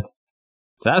you, man.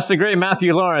 That's the great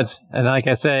Matthew Laurance. And like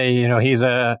I say, you know, he's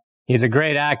a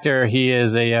great actor. He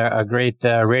is a great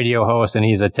radio host, and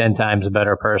he's a 10 times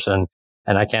better person.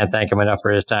 And I can't thank him enough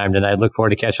for his time tonight. I look forward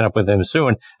to catching up with him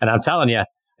soon. And I'm telling you,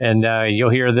 and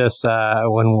you'll hear this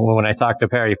when I talk to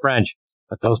Perry French,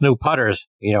 but those new putters,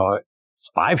 you know,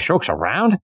 5 strokes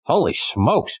around? Holy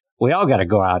smokes. We all got to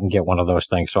go out and get one of those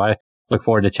things. So I look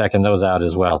forward to checking those out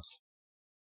as well.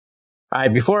 All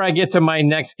right, before I get to my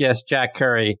next guest, Jack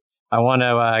Curry, I want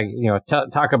to,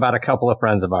 talk about a couple of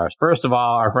friends of ours. First of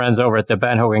all, our friends over at the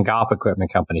Ben Hogan Golf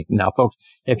Equipment Company. Now, folks,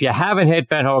 if you haven't hit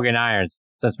Ben Hogan irons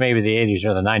since maybe the 80s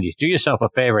or the 90s, do yourself a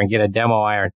favor and get a demo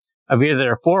iron of either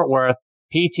their Fort Worth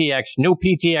PTX, new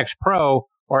PTX Pro,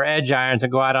 or Edge irons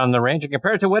and go out on the range and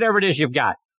compare it to whatever it is you've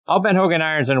got. All Ben Hogan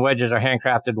irons and wedges are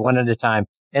handcrafted one at a time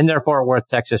in their Fort Worth,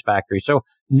 Texas factory. So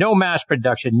no mass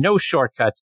production, no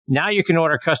shortcuts. Now you can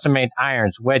order custom-made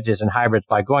irons, wedges, and hybrids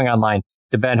by going online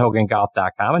to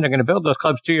benhogangolf.com, and they're going to build those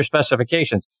clubs to your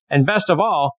specifications. And best of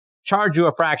all, charge you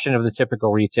a fraction of the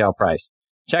typical retail price.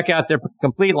 Check out their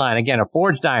complete line, again, of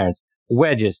forged irons,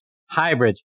 wedges,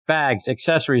 hybrids, bags,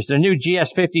 accessories, the new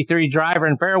GS53 driver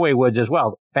and fairway woods as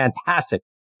well. Fantastic.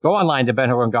 Go online to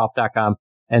benhogangolf.com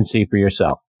and see for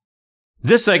yourself.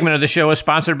 This segment of the show is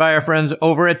sponsored by our friends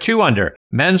over at 2Undr,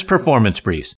 men's performance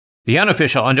briefs, the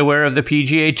unofficial underwear of the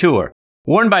PGA Tour,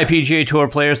 worn by PGA Tour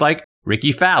players like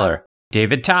Rickie Fowler,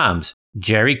 David Toms,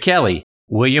 Jerry Kelly,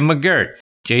 William McGirt,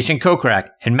 Jason Kokrak,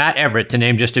 and Matt Everett, to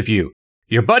name just a few.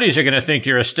 Your buddies are going to think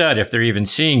you're a stud if they're even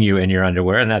seeing you in your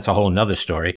underwear, and that's a whole nother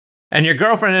story. And your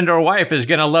girlfriend and or wife is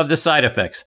going to love the side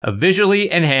effects, a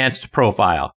visually enhanced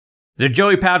profile. The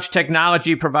Joey Pouch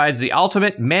technology provides the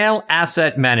ultimate male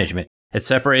asset management. It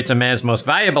separates a man's most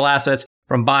valuable assets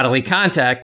from bodily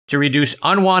contact to reduce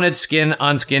unwanted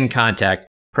skin-on-skin contact,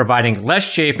 providing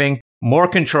less chafing, more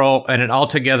control, and an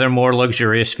altogether more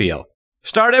luxurious feel.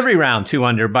 Start every round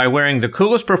 2Undr by wearing the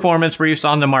coolest performance briefs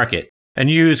on the market and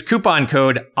use coupon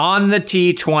code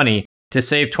ONTHET20 to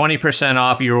save 20%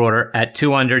 off your order at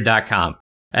 2undr.com.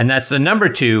 And that's the number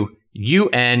 2,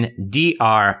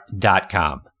 UNDR.com.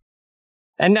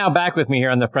 And now back with me here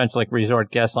on the French Lick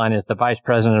Resort guest line is the Vice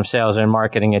President of Sales and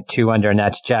Marketing at 2Undr, and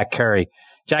that's Jack Curry.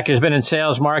 Jack has been in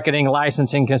sales, marketing,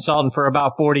 licensing consultant for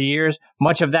about 40 years,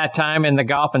 much of that time in the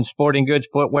golf and sporting goods,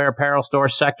 footwear, apparel store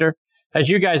sector. As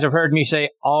you guys have heard me say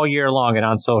all year long and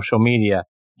on social media,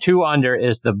 2Undr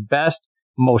is the best,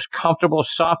 most comfortable,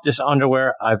 softest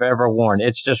underwear I've ever worn.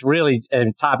 It's just really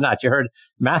top notch. You heard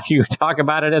Matthew talk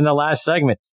about it in the last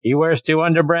segment. He wears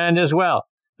 2Undr brand as well.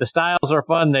 The styles are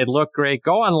fun. They look great.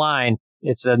 Go online.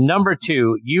 It's the number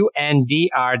 2,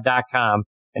 UNDR.com,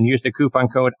 and use the coupon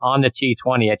code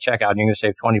ONTHET20 at checkout, and you're going to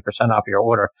save 20% off your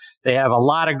order. They have a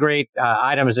lot of great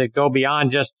items that go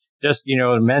beyond just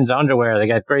men's underwear. They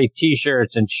got great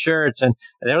T-shirts and shirts, and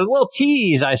there was little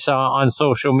teas I saw on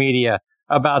social media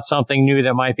about something new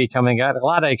that might be coming out. A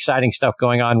lot of exciting stuff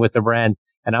going on with the brand,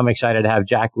 and I'm excited to have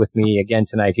Jack with me again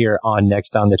tonight here on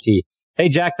Next on the Tee. Hey,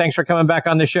 Jack, thanks for coming back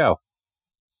on the show.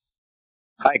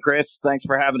 Hi, Chris. Thanks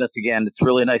for having us again. It's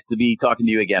really nice to be talking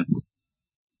to you again.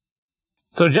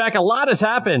 So, Jack, a lot has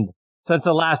happened since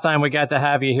the last time we got to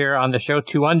have you here on the show.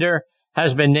 2Undr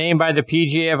has been named by the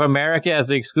PGA of America as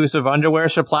the exclusive underwear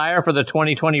supplier for the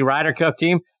 2020 Ryder Cup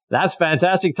team. That's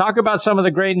fantastic. Talk about some of the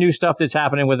great new stuff that's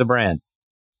happening with the brand.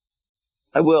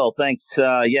 I will. Thanks.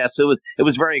 Yes, it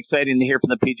was very exciting to hear from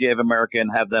the PGA of America and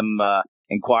have them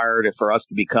inquire for us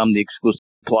to become the exclusive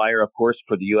supplier, of course,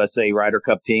 for the USA Ryder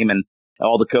Cup team and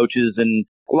all the coaches. And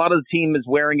a lot of the team is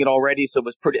wearing it already, so it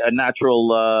was a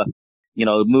natural,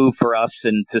 move for us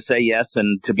and to say yes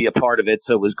and to be a part of it.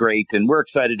 So it was great, and we're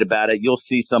excited about it. You'll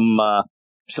see some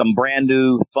brand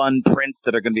new fun prints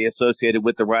that are going to be associated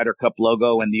with the Ryder Cup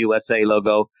logo and the USA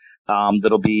logo.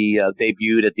 That'll be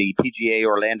debuted at the PGA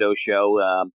Orlando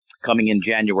show coming in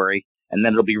January, and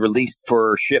then it'll be released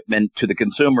for shipment to the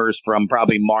consumers from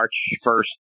probably March 1st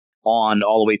on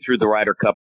all the way through the Ryder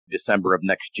Cup December of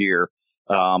next year.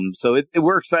 So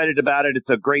we're excited about it. It's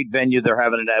a great venue. They're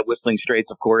having it at Whistling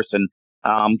Straits, of course, and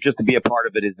just to be a part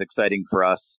of it is exciting for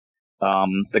us.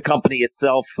 The company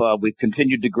itself, we've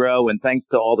continued to grow, and thanks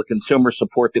to all the consumer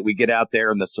support that we get out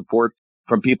there and the support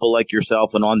from people like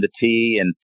yourself and On the Tee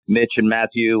and Mitch and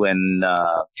Matthew and,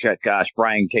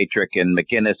 Brian Katrick and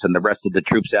McGinnis and the rest of the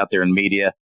troops out there in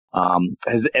media,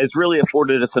 has really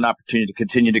afforded us an opportunity to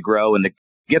continue to grow and to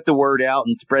get the word out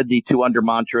and spread the 2 Under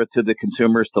mantra to the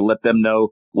consumers to let them know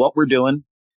what we're doing.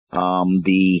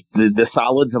 The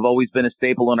solids have always been a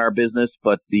staple in our business,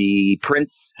 but the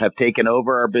prints have taken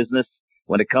over our business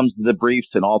when it comes to the briefs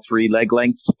in all 3 leg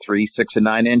lengths, 3, 6, and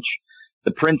 9 inch.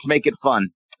 The prints make it fun.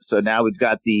 So now we've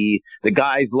got the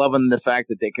guys loving the fact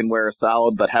that they can wear a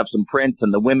solid but have some prints,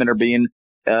 and the women are being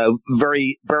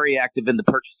very, very active in the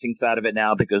purchasing side of it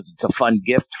now because it's a fun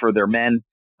gift for their men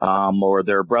or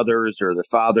their brothers or their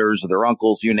fathers or their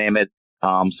uncles, you name it.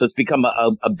 So it's become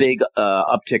a big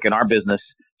uptick in our business,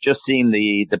 just seeing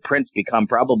the prints become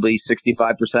probably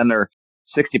 65% or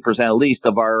 60% at least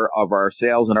of our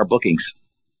sales and our bookings.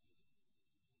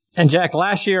 And Jack,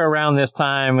 last year around this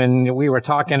time, when we were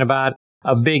talking about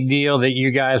a big deal that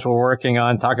you guys were working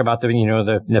on, talk about the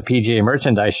PGA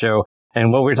merchandise show.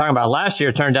 And what we were talking about last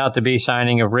year turned out to be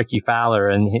signing of Rickie Fowler.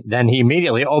 And then he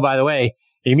immediately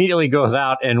goes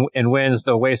out and wins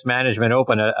the Waste Management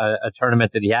Open, a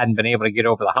tournament that he hadn't been able to get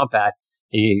over the hump at.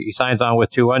 He signs on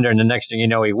with 2 Under, and the next thing you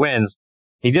know, he wins.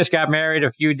 He just got married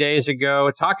a few days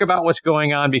ago. Talk about what's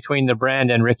going on between the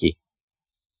brand and Rickie.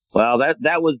 Well,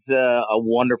 that was a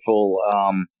wonderful,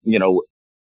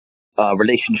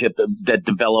 relationship that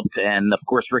developed. And of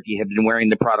course, Rickie had been wearing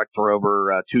the product for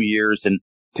over 2 years, and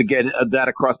to get that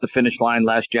across the finish line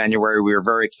last January, we were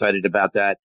very excited about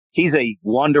that. He's a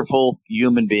wonderful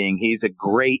human being. He's a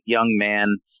great young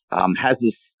man, has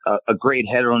a great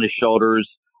head on his shoulders,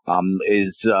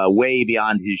 is way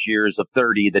beyond his years of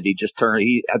 30 that he just turned.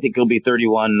 I think he'll be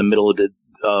 31 in the middle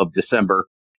of December.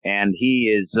 And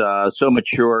he is so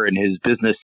mature in his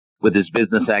business, with his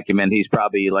business acumen. He's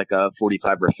probably like a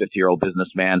 45 or 50-year-old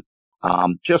businessman.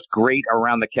 Just great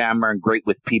around the camera and great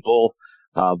with people.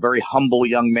 Very humble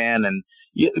young man, and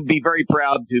you'd be very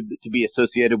proud to be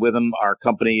associated with him. Our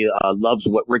company loves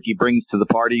what Rickie brings to the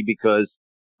party because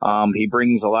he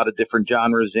brings a lot of different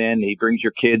genres in. He brings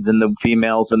your kids and the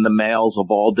females and the males of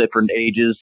all different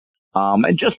ages.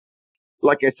 And just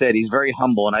like I said, he's very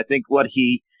humble. And I think what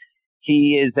he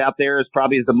is out there is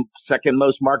probably the second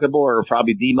most marketable, or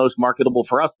probably the most marketable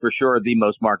for us, for sure, the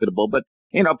most marketable, but,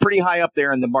 pretty high up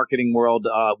there in the marketing world,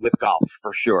 with golf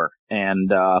for sure. And,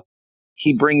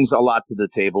 he brings a lot to the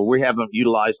table. We haven't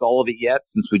utilized all of it yet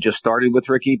since we just started with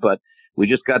Rickie, but we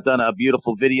just got done a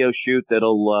beautiful video shoot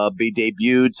that'll, be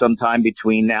debuted sometime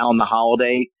between now and the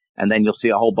holiday. And then you'll see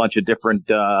a whole bunch of different,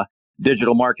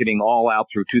 digital marketing all out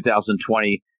through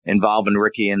 2020 involving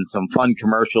Rickie, and some fun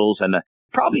commercials and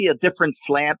probably a different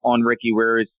slant on Rickie,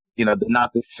 where it's,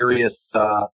 not the serious,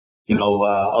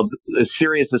 as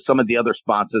serious as some of the other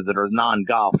sponsors that are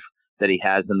non-golf that he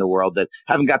has in the world that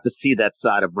haven't got to see that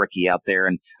side of Rickie out there.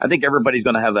 And I think everybody's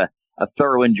going to have a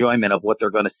thorough enjoyment of what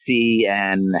they're going to see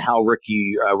and how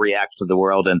Rickie reacts to the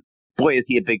world. And boy, is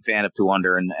he a big fan of 2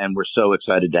 Under, and we're so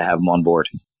excited to have him on board.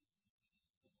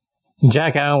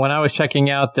 Jack, when I was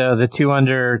checking out the 2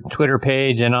 Under Twitter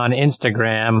page and on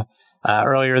Instagram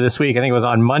earlier this week, I think it was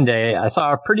on Monday, I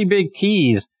saw a pretty big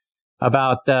tease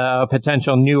about a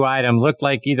potential new item. Looked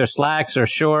like either slacks or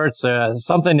shorts,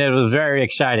 something that was very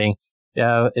exciting.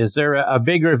 Is there a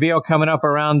big reveal coming up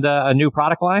around a new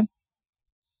product line?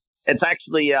 It's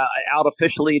actually out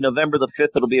officially November the 5th.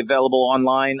 It'll be available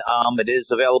online. It is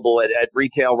available at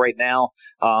retail right now.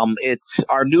 It's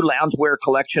our new loungewear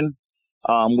collection.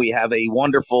 We have a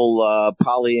wonderful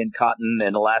poly and cotton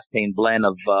and elastane blend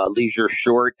of leisure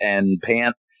short and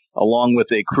pant, along with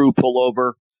a crew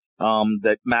pullover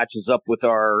that matches up with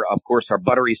our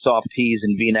buttery soft tees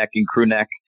and V-neck and crew neck.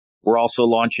 We're also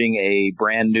launching a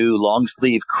brand new long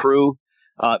sleeve crew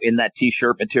in that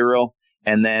t-shirt material.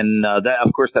 And then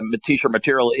that t-shirt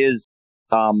material is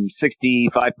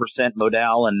 65%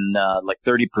 modal and like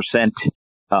 30%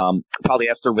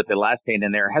 polyester with elastane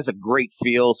in there. It has a great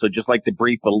feel, so just like the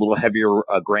brief, but a little heavier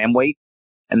gram weight.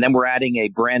 And then we're adding a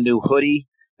brand new hoodie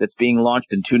that's being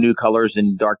launched in 2 new colors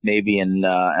in dark navy and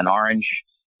orange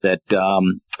that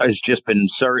has just been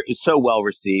so well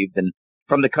received. And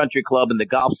from the country club and the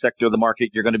golf sector of the market,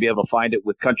 you're going to be able to find it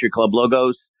with country club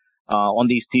logos on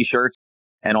these T-shirts.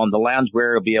 And on the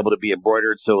loungewear, it'll be able to be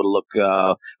embroidered, so it'll look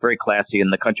very classy.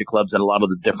 In the country clubs and a lot of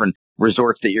the different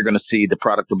resorts that you're going to see, the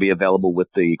product will be available with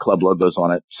the club logos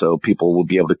on it. So people will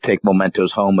be able to take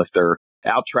mementos home. If they're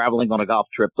out traveling on a golf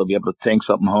trip, they'll be able to take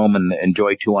something home and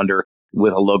enjoy 2 Undr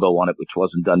with a logo on it, which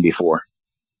wasn't done before.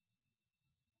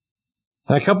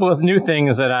 A couple of new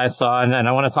things that I saw, and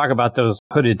I want to talk about those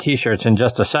hooded T-shirts in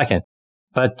just a second.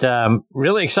 But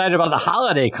really excited about the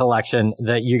holiday collection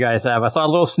that you guys have. I saw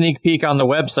a little sneak peek on the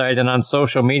website and on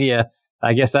social media.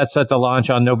 I guess that's set to launch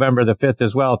on November the 5th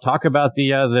as well. Talk about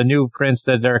the new prints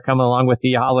that are coming along with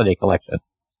the holiday collection.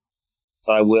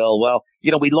 I will. Well,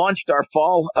 we launched our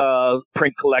fall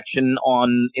print collection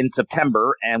in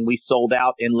September, and we sold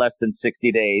out in less than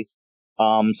 60 days.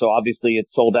 So obviously it's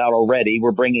sold out already.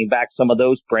 We're bringing back some of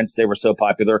those prints. They were so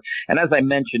popular. And as I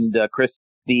mentioned, Chris,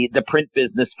 the print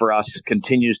business for us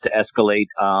continues to escalate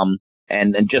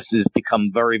and just has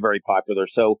become very, very popular.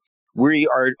 So we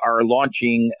are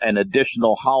launching an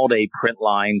additional holiday print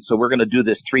line. So we're going to do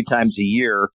this 3 times a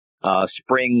year,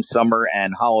 spring, summer,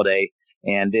 and holiday.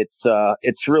 And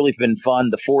it's really been fun.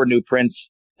 The 4 new prints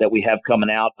that we have coming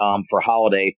out for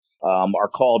holiday are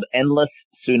called Endless,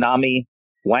 Tsunami,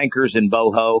 Wankers, and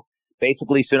Boho.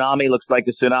 Basically, Tsunami looks like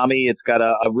a tsunami. It's got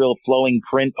a real flowing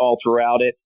print all throughout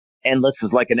it. Endless is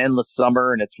like an endless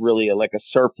summer, and it's really like a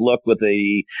surf look with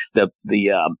the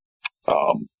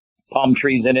palm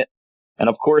trees in it. And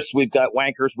of course, we've got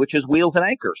Wankers, which is wheels and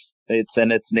anchors.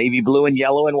 It's navy blue and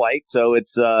yellow and white, so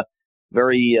it's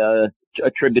very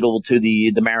attributable to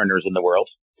the mariners in the world.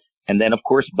 And then, of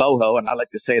course, Boho, and I like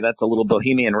to say that's a little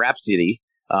Bohemian Rhapsody.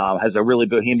 Has a really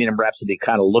Bohemian Rhapsody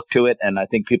kind of look to it, and I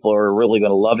think people are really going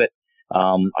to love it.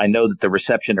 I know that the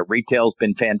reception at retail has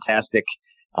been fantastic,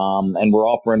 and we're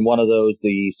offering one of those.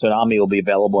 The Tsunami will be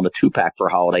available in a 2-pack for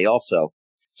holiday also.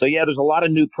 So yeah, there's a lot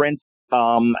of new prints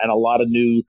and a lot of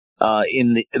new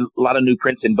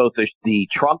prints in both the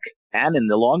trunk and in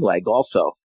the long leg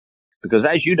also. Because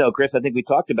as you know, Chris, I think we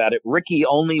talked about it. Rickie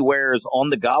only wears on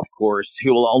the golf course. He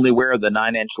will only wear the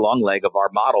 9-inch long leg of our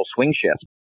model swing shift.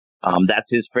 That's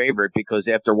his favorite because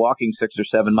after walking 6 or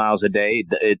 7 miles a day,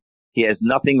 he has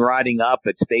nothing riding up.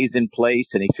 It stays in place,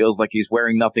 and he feels like he's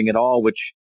wearing nothing at all, which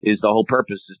is the whole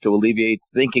purpose, is to alleviate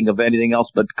thinking of anything else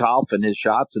but golf and his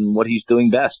shots and what he's doing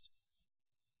best.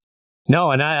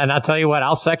 No, and I'll tell you what,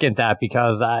 I'll second that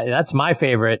because that's my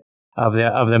favorite of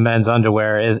the men's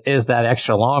underwear is that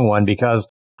extra long one because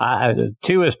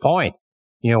to his point,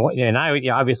 and I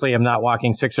obviously am not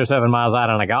walking 6 or 7 miles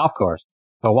out on a golf course.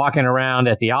 But walking around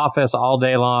at the office all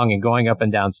day long and going up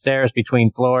and down stairs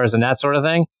between floors and that sort of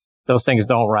thing, those things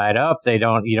don't ride up. You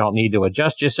don't need to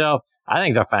adjust yourself. I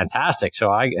think they're fantastic.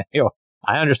 So I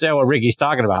understand what Rickie's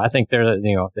talking about. I think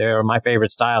they're my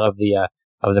favorite style of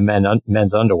the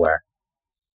men's underwear.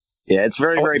 Yeah, it's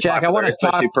very, very Jack, popular,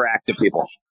 especially for active people.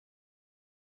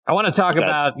 I want to talk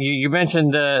about, you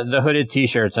mentioned the hooded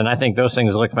T-shirts, and I think those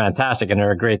things look fantastic and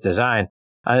they're a great design.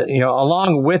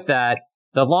 Along with that,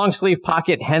 the long sleeve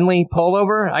pocket Henley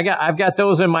pullover, I've got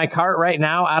those in my cart right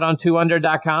now out on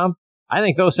 2Undr.com. I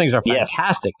think those things are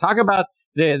fantastic. Yes. Talk about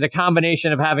the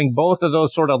combination of having both of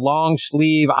those sort of long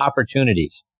sleeve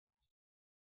opportunities.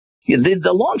 Yeah,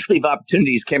 the long sleeve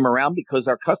opportunities came around because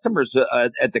our customers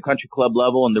at the country club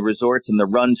level and the resorts and the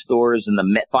run stores and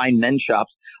the fine men's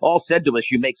shops all said to us,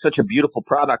 you make such a beautiful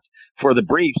product for the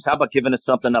briefs. How about giving us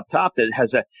something up top that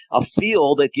has a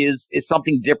feel that is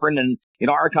something different? And,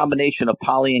 our combination of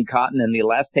poly and cotton and the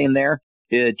elastane there,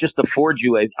 it just affords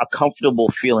you a comfortable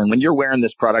feeling. When you're wearing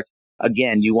this product,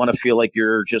 again, you want to feel like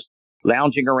you're just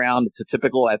lounging around. It's a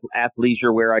typical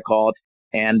athleisure wear, I call it.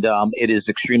 And it is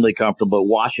extremely comfortable. It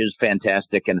washes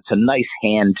fantastic, and it's a nice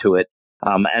hand to it.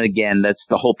 And again, that's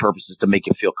the whole purpose, is to make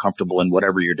you feel comfortable in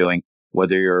whatever you're doing,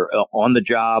 whether you're on the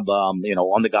job, on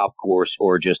the golf course,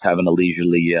 or just having a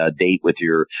leisurely date with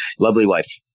your lovely wife.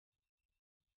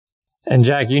 And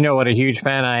Jack, you know what a huge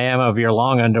fan I am of your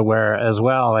long underwear as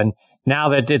well. And now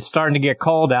that it's starting to get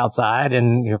cold outside,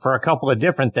 and for a couple of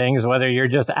different things, whether you're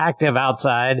just active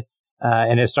outside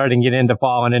and it's starting to get into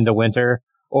fall and into winter,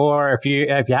 or if you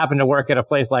happen to work at a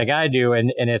place like I do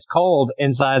and it's cold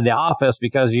inside the office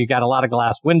because you got a lot of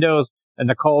glass windows and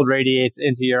the cold radiates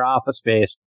into your office space,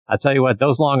 I'll tell you what,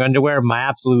 those long underwear, my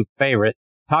absolute favorite.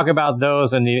 Talk about those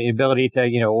and the ability to,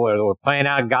 we're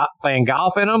playing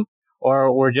golf in them,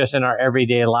 or we're just in our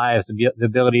everyday lives, the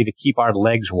ability to keep our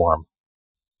legs warm.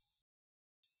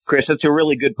 Chris, that's a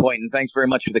really good point, and thanks very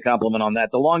much for the compliment on that.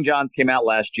 The Long Johns came out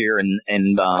last year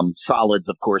in solids,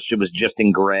 of course. It was just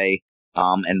in gray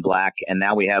and black, and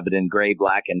now we have it in gray,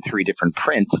 black, and 3 different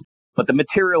prints. But the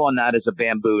material on that is a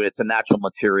bamboo. It's a natural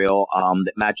material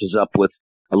that matches up with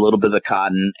a little bit of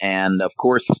cotton, and, of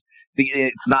course,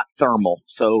 it's not thermal.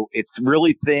 So it's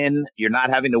really thin. You're not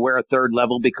having to wear a third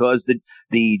level because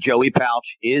the Joey pouch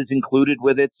is included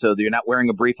with it, so you're not wearing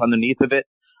a brief underneath of it.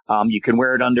 You can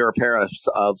wear it under a pair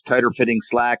of tighter fitting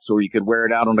slacks, or you could wear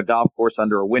it out on a golf course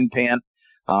under a wind pant.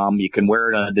 You can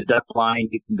wear it on the duck line.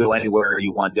 You can go anywhere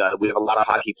you want. We have a lot of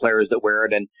hockey players that wear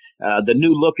it. And the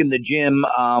new look in the gym,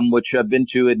 which I've been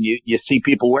to, and you see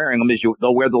people wearing them, is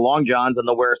they'll wear the Long Johns and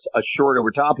they'll wear a short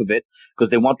over top of it because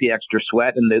they want the extra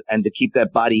sweat and to keep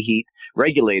that body heat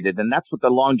regulated. And that's what the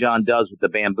Long John does with the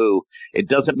bamboo. It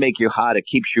doesn't make you hot. It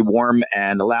keeps you warm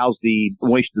and allows the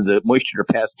moisture to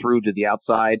pass through to the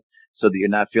outside so that you're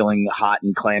not feeling hot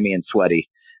and clammy and sweaty.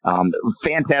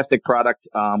 Fantastic product.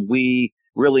 We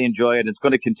really enjoy it. It's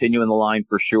going to continue in the line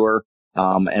for sure.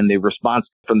 And the response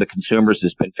from the consumers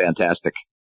has been fantastic.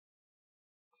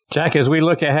 Jack, as we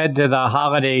look ahead to the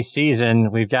holiday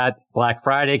season, we've got Black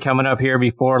Friday coming up here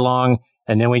before long,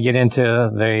 and then we get into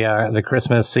the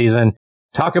Christmas season.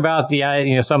 Talk about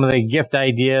some of the gift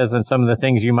ideas and some of the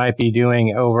things you might be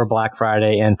doing over Black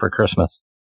Friday and for Christmas.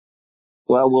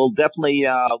 Well, we're definitely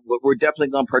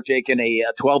going to partake in a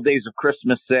 12 Days of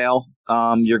Christmas sale.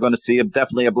 You're going to see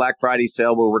definitely a Black Friday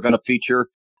sale where we're going to feature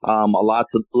a lot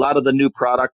of the new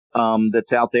product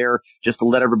that's out there, just to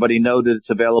let everybody know that it's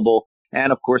available.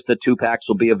 And of course, the 2-packs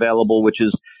will be available, which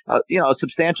is a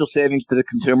substantial savings to the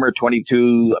consumer,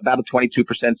 about a 22%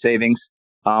 savings.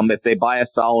 If they buy a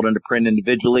solid and a print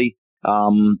individually,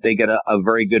 they get a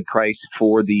very good price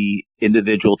for the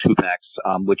individual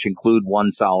 2-packs, which include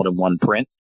 1 solid and 1 print.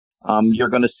 You're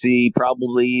going to see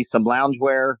probably some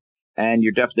loungewear, and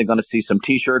you're definitely going to see some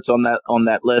T-shirts on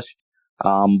that list.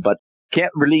 But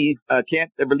can't release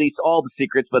all the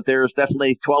secrets, but there's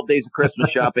definitely 12 days of Christmas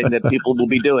shopping that people will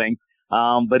be doing.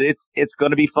 But it's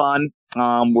going to be fun.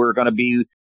 We're going to be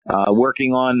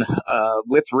working on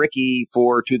with Rickie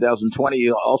for 2020.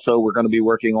 Also, we're going to be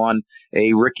working on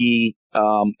a Rickie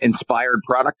inspired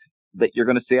product that you're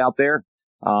going to see out there.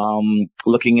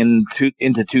 Looking into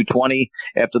 2020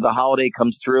 after the holiday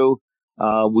comes through,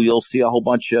 we'll see a whole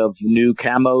bunch of new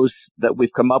camos that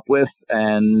we've come up with,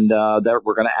 and that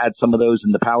we're going to add some of those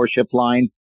in the PowerShip line.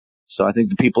 So I think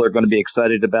the people are going to be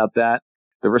excited about that.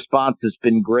 The response has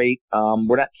been great.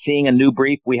 We're not seeing a new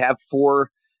brief. We have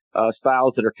 4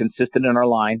 styles that are consistent in our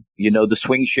line. The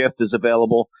Swing Shift is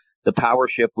available. The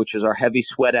PowerShip, which is our heavy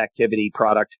sweat activity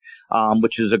product,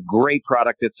 which is a great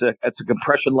product. It's a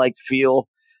compression-like feel.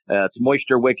 It's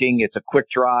moisture wicking. It's a quick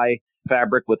dry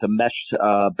fabric with a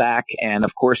mesh back. And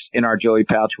of course, in our Joey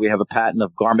pouch, we have a patent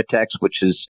of Garmitex, which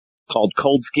is called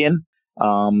Cold Skin.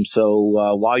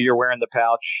 So while you're wearing the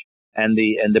pouch and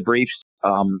the briefs,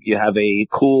 you have a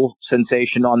cool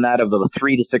sensation on that of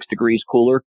 3 to 6 degrees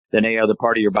cooler than any other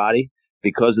part of your body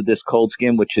because of this cold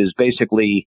skin, which is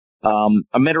basically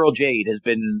a mineral jade has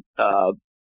been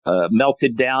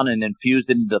melted down and infused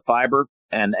into the fiber.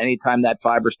 And anytime that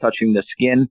fiber is touching the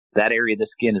skin, that area of the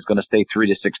skin is going to stay 3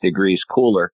 to 6 degrees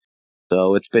cooler.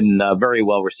 So it's been very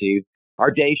well received.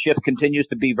 Our Day Shift continues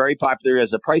to be very popular as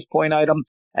a price point item,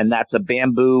 and that's a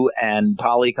bamboo and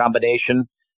poly combination.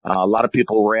 A lot of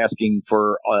people were asking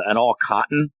for an all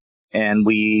cotton, and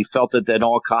we felt that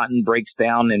all cotton breaks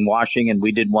down in washing, and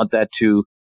we didn't want that to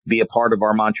be a part of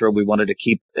our mantra. We wanted to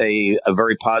keep a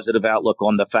very positive outlook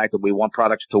on the fact that we want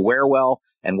products to wear well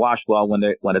and wash well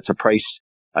when it's a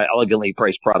elegantly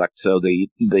priced product. So the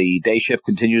Day Shift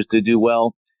continues to do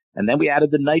well. And then we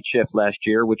added the Night Shift last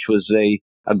year, which was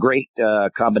a great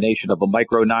combination of a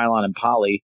micro nylon and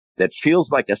poly that feels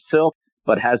like a silk,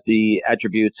 but has the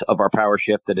attributes of our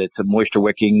PowerShip, that it's a moisture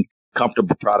wicking,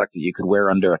 comfortable product that you could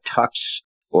wear under a tux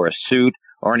or a suit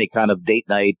or any kind of date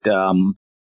night,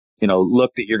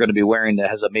 look that you're going to be wearing that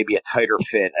has maybe a tighter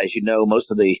fit. As you know,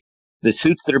 most of the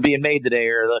suits that are being made today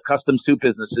are the custom suit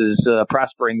businesses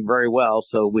prospering very well.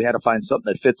 So we had to find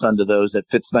something that fits under those, that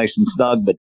fits nice and snug,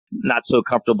 but not so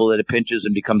comfortable that it pinches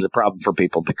and becomes a problem for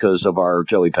people because of our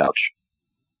Joey pouch.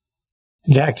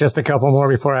 Jack, just a couple more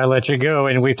before I let you go.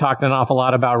 And we've talked an awful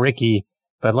lot about Rickie,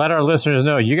 but let our listeners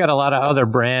know you got a lot of other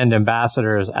brand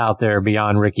ambassadors out there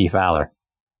beyond Rickie Fowler.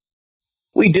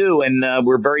 We do, and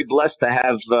we're very blessed to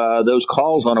have those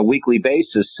calls on a weekly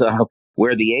basis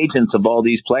where the agents of all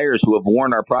these players who have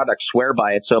worn our products swear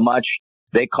by it so much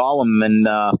they call them. And,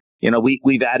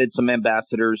 we've added some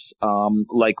ambassadors,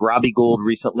 like Robbie Gould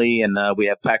recently, and we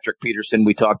have Patrick Peterson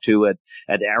we talked to at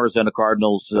Arizona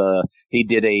Cardinals. He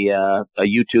did a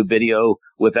YouTube video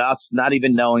with us, not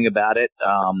even knowing about it.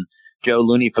 Joe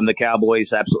Looney from the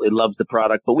Cowboys absolutely loves the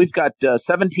product. But we've got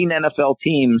 17 NFL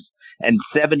teams and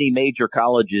 70 major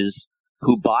colleges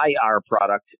who buy our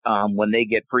product when they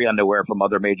get free underwear from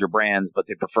other major brands, but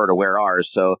they prefer to wear ours.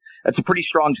 So that's a pretty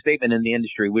strong statement in the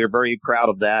industry. We're very proud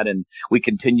of that, and we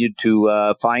continue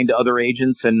to find other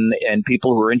agents and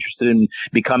people who are interested in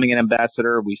becoming an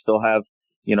ambassador. We still have,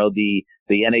 the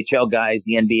NHL guys,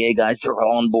 the NBA guys are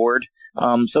all on board.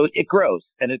 So it grows,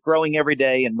 and it's growing every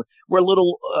day, and we're a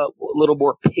little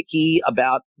more picky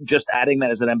about just adding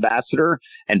that as an ambassador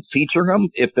and featuring them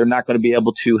if they're not going to be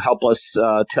able to help us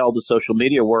tell the social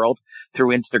media world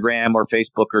through Instagram or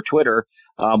Facebook or Twitter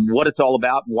what it's all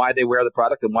about, and why they wear the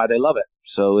product, and why they love it.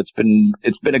 So it's been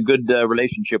a good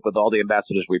relationship with all the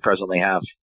ambassadors we presently have.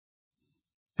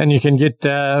 And you can get,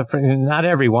 not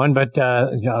everyone, but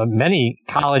many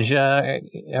college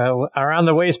around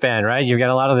the waistband, right? You've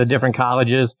got a lot of the different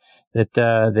colleges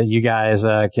that you guys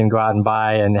can go out and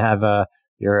buy and have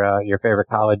your favorite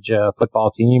college football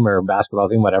team or basketball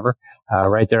team, whatever,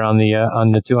 right there on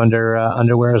the 2 Undr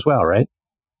underwear as well, right?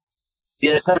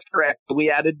 Yes, that's correct.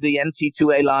 We added the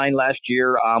NC2A line last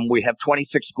year. We have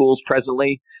 26 schools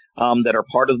presently that are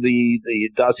part of the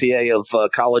dossier of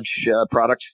college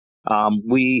products.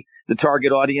 The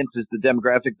target audience is the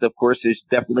demographic, of course, is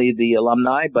definitely the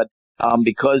alumni, but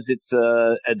because it's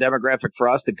a demographic for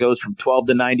us that goes from 12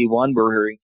 to 91,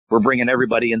 we're bringing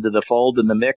everybody into the fold and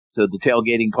the mix, so the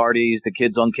tailgating parties, the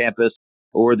kids on campus,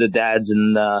 or the dads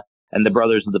and the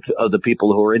brothers of the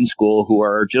people who are in school who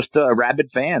are just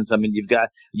rabid fans. I mean, you get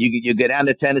down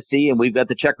to Tennessee, and we've got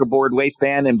the checkerboard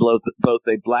waistband in both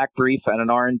a black brief and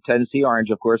an orange, Tennessee orange,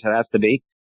 of course, it has to be.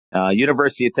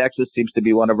 University of Texas seems to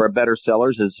be one of our better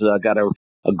sellers, has got a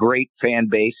great fan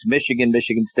base. Michigan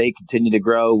State continue to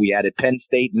grow. We added Penn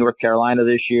State, North Carolina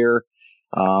this year.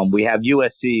 We have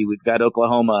USC. We've got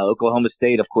Oklahoma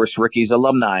State, of course, Rickie's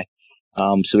alumni.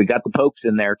 So we got the Pokes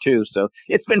in there too. So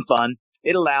it's been fun.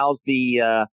 It allows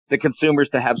the consumers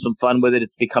to have some fun with it.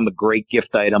 It's become a great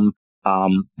gift item,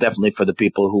 definitely for the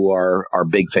people who are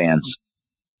big fans.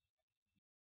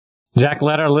 Jack,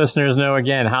 let our listeners know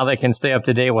again how they can stay up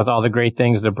to date with all the great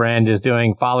things the brand is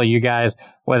doing. Follow you guys,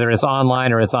 whether it's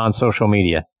online or it's on social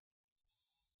media.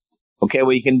 Okay,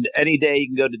 well, any day you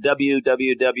can go to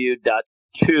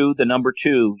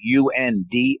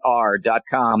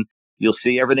www.2undr.com. You'll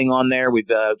see everything on there. We've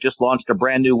just launched a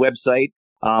brand new website.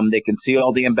 They can see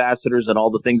all the ambassadors and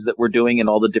all the things that we're doing and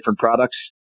all the different products.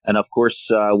 And of course,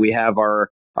 we have our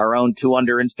own 2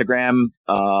 Undr Instagram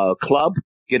club.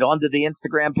 Get onto the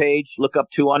Instagram page, look up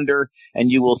 2 Undr,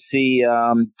 and you will see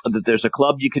that there's a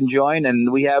club you can join. And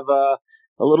we have a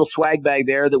little swag bag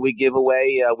there that we give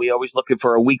away. We always looking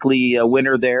for a weekly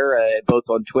winner there, both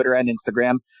on Twitter and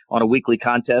Instagram, on a weekly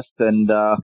contest. And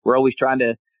we're always trying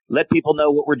to let people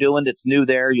know what we're doing that's new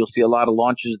there. You'll see a lot of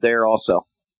launches there also.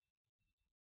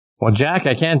 Well, Jack,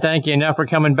 I can't thank you enough for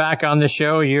coming back on the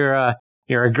show. You're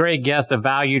a great guest, a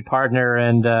valued partner,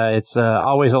 and it's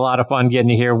always a lot of fun getting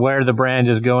to hear where the brand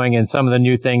is going and some of the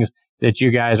new things that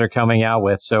you guys are coming out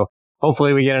with. So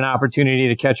hopefully we get an opportunity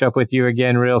to catch up with you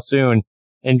again real soon.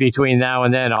 In between now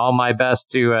and then, all my best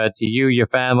to you, your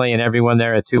family, and everyone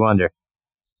there at 2 Undr.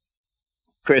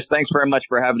 Chris, thanks very much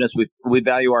for having us. We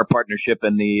value our partnership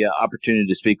and the opportunity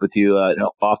to speak with you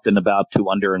often about 2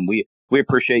 Undr, and we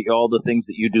appreciate all the things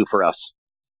that you do for us.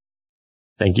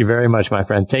 Thank you very much, my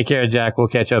friend. Take care, Jack. We'll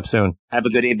catch up soon. Have a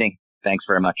good evening. Thanks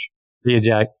very much. See you,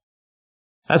 Jack.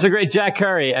 That's a great Jack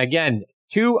Curry. Again,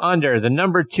 2 Undr, the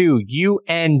number 2,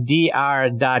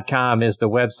 UNDR.com is the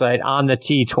website. On the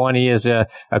T20 is a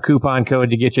coupon code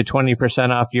to get you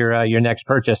 20% off your next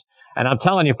purchase. And I'm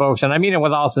telling you, folks, and I mean it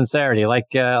with all sincerity, like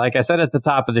I said at the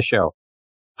top of the show,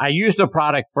 I used the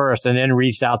product first and then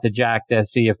reached out to Jack to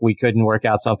see if we couldn't work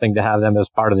out something to have them as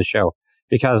part of the show.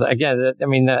 Because again, I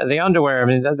mean, the underwear, I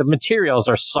mean, the materials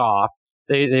are soft.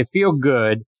 They feel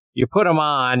good. You put them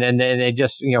on and they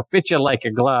just, fit you like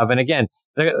a glove. And again,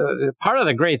 part of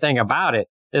the great thing about it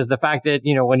is the fact that,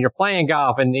 when you're playing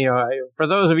golf and, for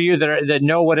those of you that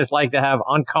know what it's like to have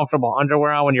uncomfortable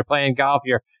underwear on when you're playing golf,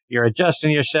 you're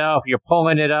adjusting yourself, you're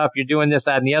pulling it up, you're doing this,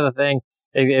 that, and the other thing.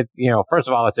 First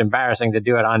of all, it's embarrassing to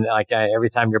do it on every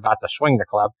time you're about to swing the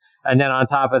club. And then on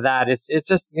top of that, it's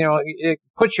just, it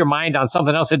puts your mind on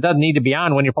something else it doesn't need to be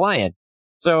on when you're playing.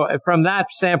 So from that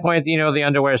standpoint, the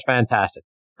underwear is fantastic.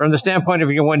 From the standpoint of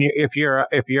if you're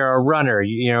a runner,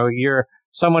 you're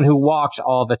someone who walks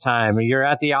all the time, or you're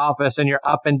at the office and you're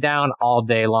up and down all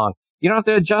day long. You don't have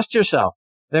to adjust yourself.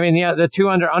 I mean, the 2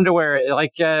 Undr underwear,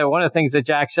 like one of the things that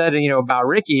Jack said, about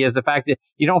Rickie is the fact that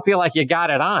you don't feel like you got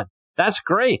it on. That's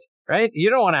great, right? You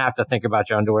don't want to have to think about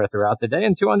your underwear throughout the day,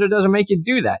 and 2 Undr doesn't make you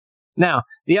do that. Now,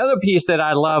 the other piece that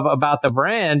I love about the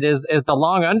brand is the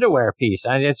long underwear piece.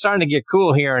 And it's starting to get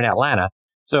cool here in Atlanta.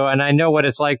 So, and I know what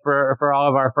it's like for all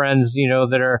of our friends,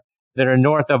 that are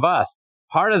north of us.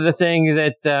 Part of the thing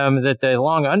that the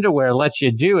long underwear lets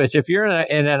you do is if you're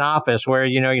in an office where,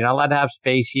 you're not allowed to have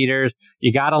space heaters,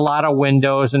 you got a lot of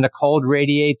windows and the cold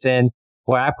radiates in,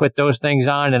 where I put those things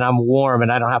on and I'm warm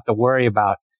and I don't have to worry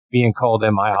about being cold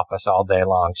in my office all day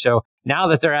long. So now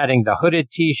that they're adding the hooded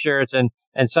t-shirts and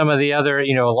some of the other,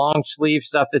 long sleeve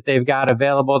stuff that they've got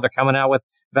available, they're coming out with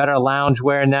better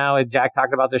loungewear now. Jack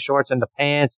talked about the shorts and the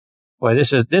pants. Boy,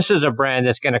 this is a brand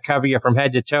that's going to cover you from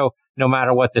head to toe, no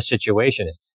matter what the situation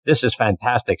is. This is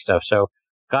fantastic stuff. So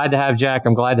glad to have Jack.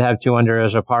 I'm glad to have 2 Undr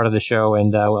as a part of the show.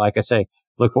 And like I say,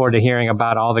 look forward to hearing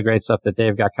about all the great stuff that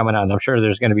they've got coming out. And I'm sure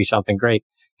there's going to be something great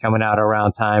coming out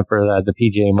around time for the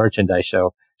PGA merchandise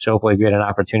show. So hopefully we get an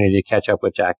opportunity to catch up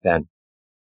with Jack then.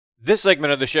 This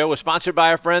segment of the show is sponsored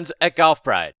by our friends at Golf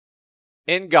Pride.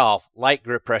 In golf, light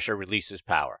grip pressure releases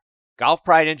power. Golf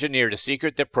Pride engineered a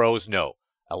secret that pros know.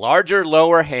 A larger,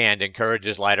 lower hand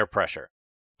encourages lighter pressure.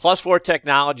 Plus 4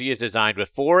 technology is designed with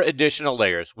 4 additional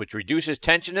layers, which reduces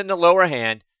tension in the lower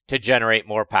hand to generate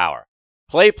more power.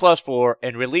 Play Plus 4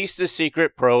 and release the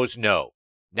secret pros know.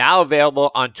 Now available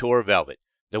on Tour Velvet,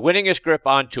 the winningest grip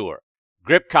on tour.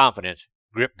 Grip confidence,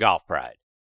 grip Golf Pride.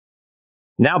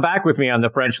 Now back with me on the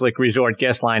French Lick Resort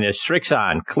guest line is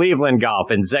Srixon, Cleveland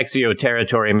Golf, and XXIO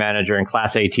Territory Manager and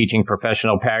Class A teaching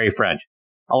professional Perry French.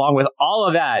 Along with all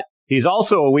of that, he's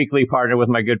also a weekly partner with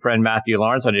my good friend Matthew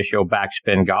Laurance on his show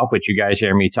Backspin Golf, which you guys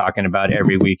hear me talking about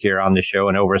every week here on the show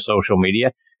and over social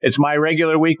media. It's my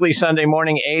regular weekly Sunday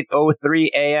morning, 8:03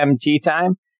 a.m. tee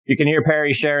time. You can hear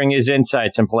Perry sharing his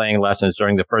insights and playing lessons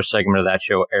during the first segment of that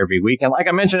show every week. And like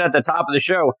I mentioned at the top of the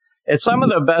show, it's some of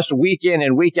the best week in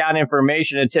and week out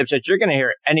information and tips that you're going to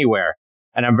hear anywhere.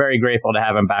 And I'm very grateful to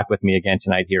have him back with me again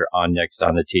tonight here on Next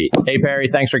on the Tee. Hey, Perry,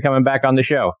 thanks for coming back on the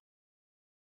show.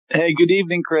 Hey, good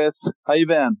evening, Chris. How you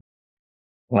been?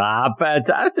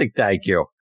 Fantastic, thank you.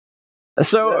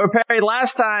 So, Perry,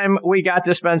 last time we got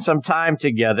to spend some time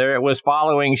together, it was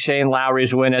following Shane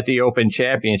Lowry's win at the Open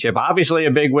Championship. Obviously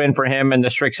a big win for him and the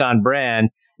Srixon brand.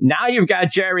 Now you've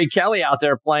got Jerry Kelly out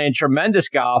there playing tremendous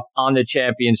golf on the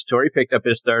Champions Tour. He picked up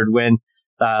his 3rd win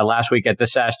last week at the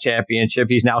SAS Championship.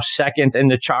 He's now 2nd in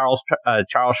the Charles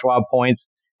Schwab points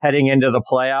heading into the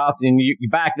playoffs. And you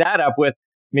back that up with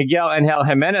Miguel Angel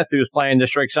Jimenez, who's playing the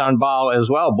Srixon ball as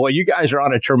well. Boy, you guys are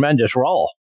on a tremendous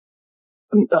roll.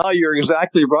 Oh, you're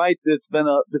exactly right. It's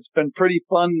been pretty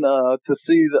fun to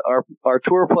see our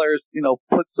tour players,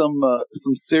 put some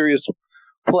serious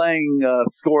playing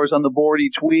scores on the board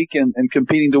each week and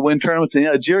competing to win tournaments. And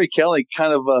Jerry Kelly,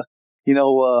 kind of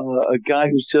a guy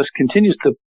who's just continues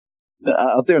to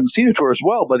out there in the senior tour as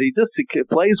well. But he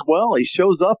plays well. He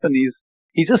shows up and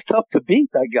he's just tough to beat,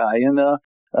 that guy.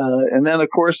 And then of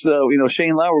course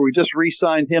Shane Lowry, we just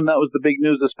re-signed him. That was the big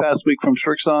news this past week from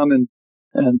Srixon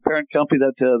and parent company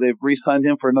that they've re-signed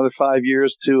him for another 5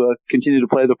 years to continue to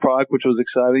play the product, which was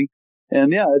exciting.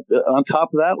 And on top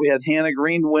of that, we had Hannah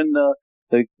Green win the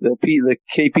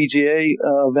KPGA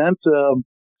event,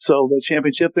 so the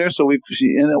championship there. So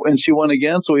and she won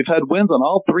again. So we've had wins on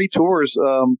all 3 tours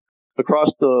across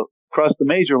the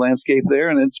major landscape there,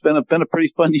 and it's been a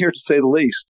pretty fun year to say the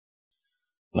least.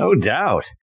 No doubt.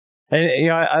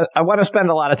 And I want to spend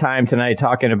a lot of time tonight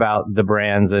talking about the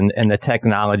brands and the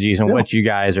technologies and what you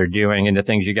guys are doing and the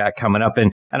things you got coming up.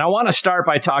 And I want to start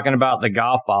by talking about the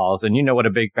golf balls. And you know what a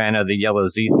big fan of the yellow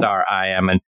Z-Star I am.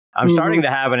 And I'm starting to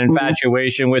have an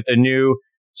infatuation with the new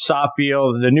soft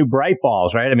feel, the new bright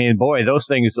balls, right? I mean, boy, those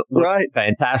things look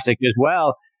fantastic as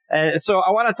well. And so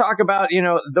I want to talk about,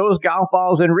 those golf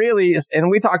balls and really, and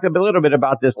we talked a little bit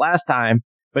about this last time,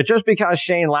 but just because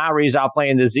Shane Lowry's out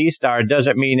playing the Z-Star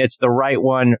doesn't mean it's the right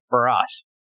one for us.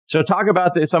 So talk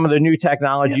about some of the new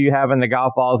technology you have in the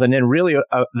golf balls and then really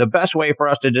the best way for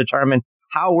us to determine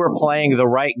how we're playing the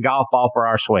right golf ball for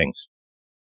our swings.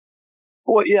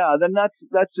 Well, yeah, then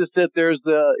that's just it. There's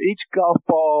each golf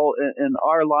ball in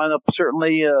our lineup,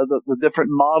 certainly the different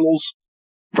models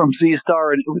from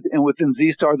Z-Star and within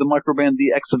Z-Star, the Microband,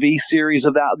 the XV series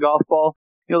of that golf ball.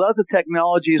 That's the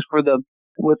technologies for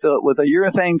with a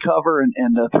urethane cover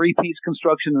and a 3-piece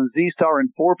construction in the Z-Star and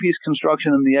 4-piece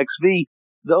construction in the XV.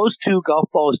 Those 2 golf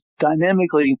balls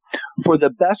dynamically, for the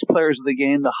best players of the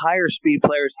game, the higher speed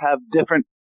players have different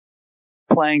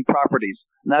playing properties.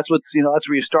 And that's what's, that's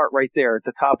where you start right there at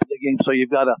the top of the game. So you've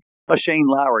got a Shane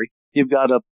Lowry, you've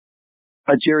got a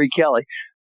Jerry Kelly.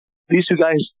 These two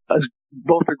guys,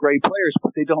 both are great players,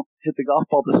 but they don't hit the golf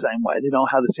ball the same way. They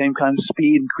don't have the same kind of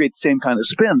speed and create the same kind of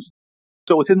spins.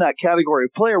 So within that category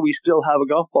of player, we still have a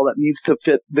golf ball that needs to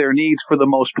fit their needs for the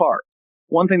most part.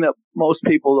 One thing that most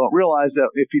people don't realize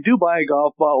that if you do buy a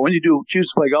golf ball, when you do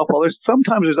choose to play golf ball, there's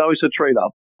always a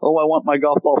trade-off. Oh, I want my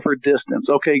golf ball for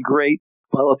distance. Okay, great.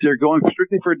 Well, if you're going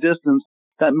strictly for distance,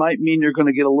 that might mean you're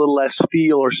going to get a little less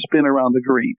feel or spin around the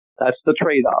green. That's the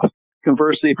trade-off.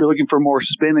 Conversely, if you're looking for more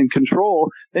spin and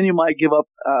control, then you might give up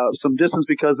some distance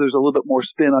because there's a little bit more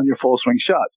spin on your full swing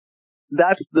shot.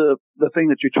 That's the thing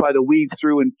that you try to weed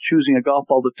through in choosing a golf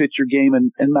ball to fit your game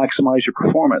and maximize your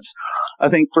performance. I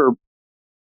think for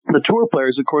the tour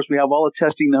players, of course, we have all the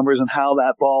testing numbers and how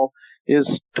that ball is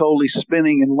totally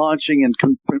spinning and launching and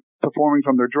performing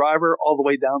from their driver all the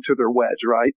way down to their wedge,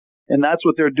 right? And that's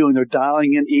what they're doing. They're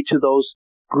dialing in each of those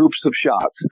groups of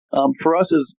shots. For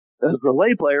us as the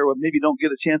lay player, we maybe don't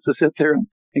get a chance to sit there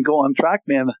and go on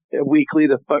TrackMan weekly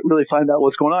to really find out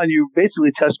what's going on. You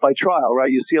basically test by trial,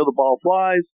 right? You see how the ball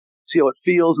flies, see how it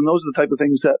feels, and those are the type of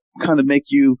things that kind of make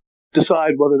you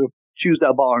decide whether to choose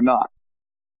that ball or not.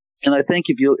 And I think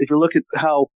if you look at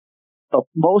how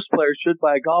most players should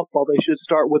buy a golf ball, they should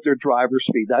start with their driver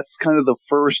speed. That's kind of the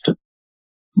first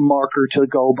marker to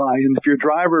go by. And if your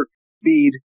driver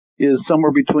speed is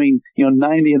somewhere between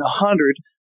 90 and 100,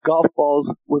 golf balls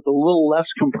with a little less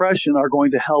compression are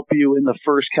going to help you in the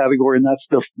first category, and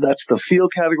that's the feel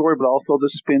category, but also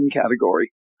the spin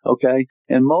category. Okay,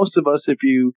 and most of us, if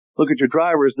you look at your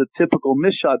drivers, the typical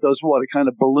miss shot does what? It kind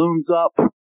of balloons up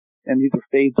and either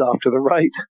fades off to the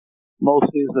right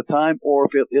mostly of the time, or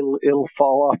if it'll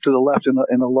fall off to the left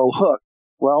in a low hook.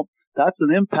 Well, that's an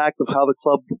impact of how the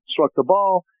club struck the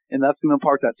ball, and that's going to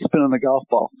impart that spin on the golf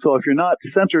ball. So if you're not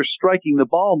center striking the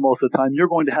ball most of the time,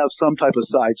 you're going to have some type of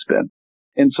side spin.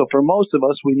 And so for most of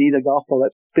us, we need a golf ball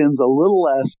that spins a little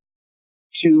less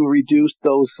to reduce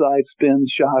those side spin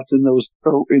shots and those,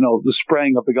 the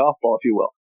spraying of the golf ball, if you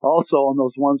will. Also, on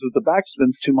those ones with the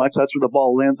backspins too much, that's where the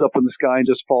ball lands up in the sky and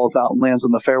just falls out and lands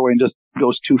on the fairway and just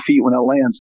goes 2 feet when it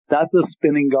lands. That's a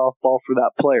spinning golf ball for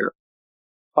that player.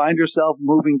 Find yourself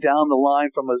moving down the line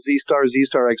from a Z-Star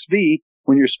XV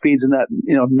when your speed's in that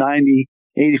 90,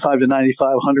 85 to 95,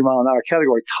 100 mile an hour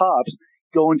category tops,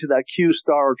 go into that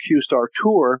Q-Star or Q-Star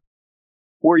Tour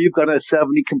where you've got a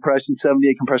 70 compression,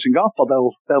 78 compression golf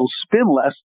ball that'll spin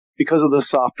less because of the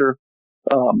softer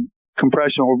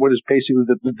compression, or what is basically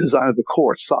the design of the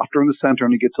course, softer in the center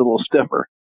and it gets a little stiffer.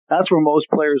 That's where most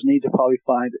players need to probably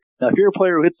find it. Now, if you're a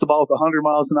player who hits the ball with 100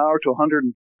 miles an hour to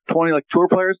 120 like tour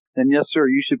players, then yes, sir,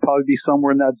 you should probably be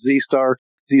somewhere in that Z-Star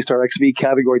XV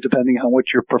category, depending on what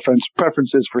your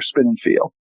preference is for spin and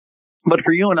feel. But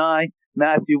for you and I,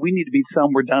 Matthew, we need to be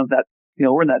somewhere down that,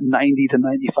 we're in that 90 to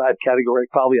 95 category,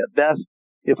 probably at best.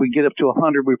 If we get up to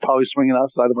 100, we're probably swinging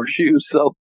outside of our shoes.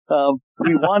 So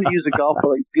we want to use a golf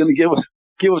ball that's going to give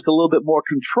us a little bit more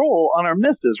control on our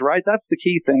misses, right? That's the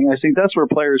key thing. I think that's where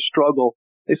players struggle.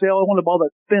 They say, oh, I want a ball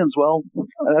that spins. Well,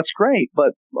 that's great.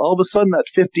 But all of a sudden, that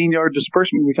 15-yard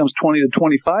disbursement becomes 20 to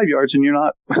 25 yards, and you're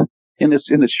not and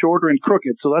it's shorter and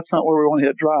crooked. So that's not where we want to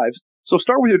hit drives. So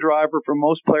start with your driver. For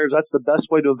most players, that's the best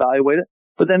way to evaluate it.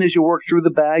 But then as you work through the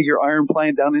bag, your iron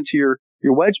playing down into your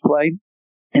wedge play,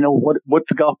 what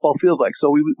the golf ball feels like.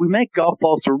 So we make golf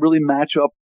balls to really match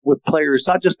up with players,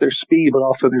 not just their speed, but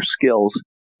also their skills.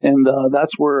 And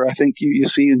that's where I think you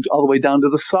see all the way down to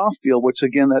the soft feel, which,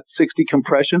 again, that 60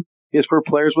 compression is for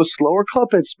players with slower club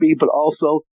head speed, but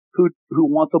also who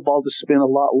want the ball to spin a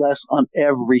lot less on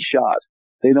every shot.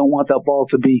 They don't want that ball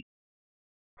to be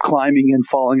climbing and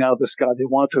falling out of the sky. They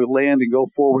want it to land and go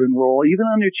forward and roll. Even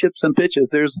on your chips and pitches,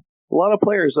 there's a lot of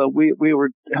players. We were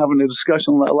having a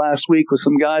discussion last week with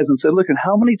some guys and said, look, at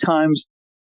how many times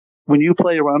when you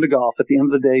play a round of golf, at the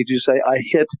end of the day, do you say, I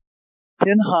hit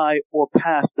pin high or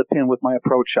past the pin with my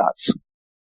approach shots?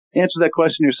 Answer that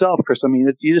question yourself, Chris. I mean,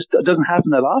 it doesn't happen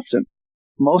that often.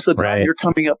 Most of the time, you're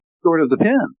coming up short of the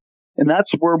pin. And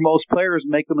that's where most players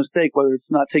make the mistake, whether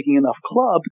it's not taking enough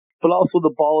club, but also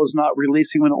the ball is not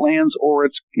releasing when it lands, or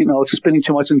it's spinning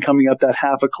too much and coming up that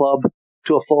half a club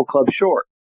to a full club short.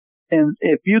 And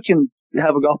if you can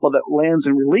have a golf ball that lands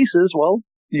and releases, well,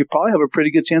 you probably have a pretty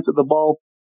good chance of the ball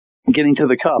getting to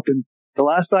the cup. And the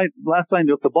last I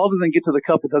knew, if the ball doesn't get to the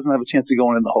cup, it doesn't have a chance of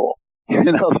going in the hole.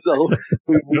 So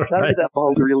we studied that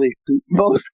ball to release.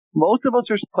 Most of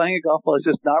us are playing a golf ball that's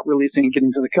just not releasing and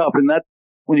getting to the cup. And that's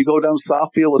when you go down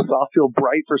soft field with soft field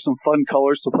bright for some fun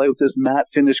colors to play with this matte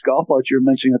finish golf ball that you were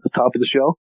mentioning at the top of the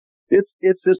show. It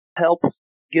just helps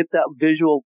get that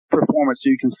visual performance so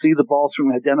you can see the ball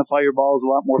swing, identify your ball is a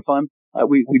lot more fun.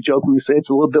 We jokingly say it's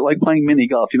a little bit like playing mini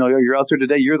golf. You know, you're out there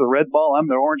today, you're the red ball, I'm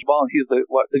the orange ball, and he's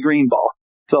the green ball.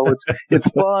 So it's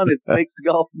fun. It makes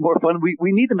golf more fun.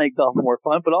 We need to make golf more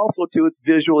fun, but also too, it's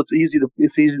visual. It's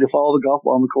easy to follow the golf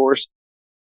ball on the course,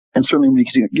 and certainly when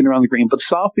you get around the green. But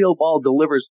soft field ball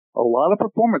delivers a lot of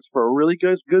performance for a really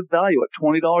good value at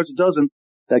 $20 a dozen.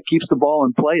 That keeps the ball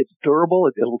in play. It's durable.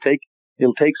 It'll take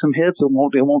some hits. It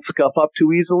won't scuff up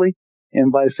too easily. And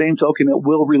by the same token, it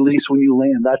will release when you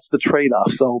land. That's the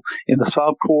trade-off. So in the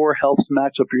soft core helps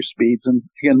match up your speeds. And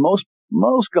again,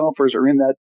 most golfers are in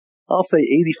that, I'll say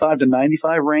 85 to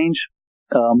 95 range.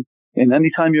 And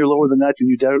anytime you're lower than that, then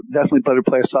you definitely better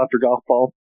play a softer golf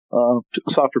ball,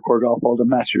 softer core golf ball to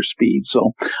match your speed.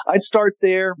 So I'd start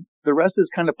there. The rest is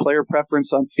kind of player preference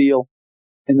on feel.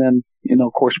 And then,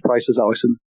 of course, price is always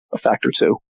a factor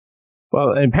too.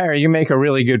 Well, and Perry, you make a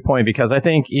really good point, because I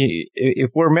think if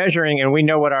we're measuring and we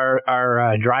know what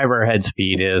our driver head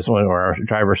speed is, or our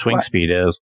driver swing speed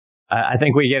is, I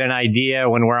think we get an idea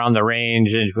when we're on the range,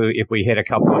 if we hit a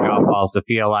couple of golf balls to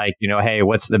feel like, hey,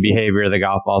 what's the behavior of the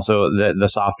golf ball? So the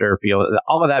softer feel,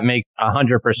 all of that makes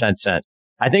 100% sense.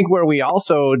 I think where we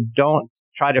also don't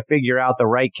try to figure out the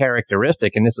right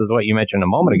characteristic, and this is what you mentioned a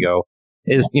moment ago,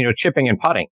 is, chipping and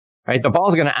putting. Right, the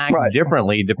ball's going to act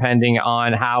differently depending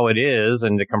on how it is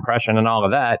and the compression and all of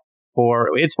that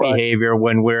for its behavior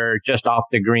when we're just off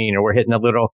the green or we're hitting a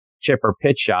little chip or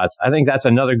pitch shots. I think that's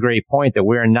another great point, that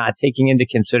we're not taking into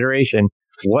consideration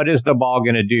what is the ball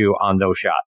going to do on those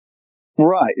shots.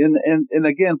 Right, and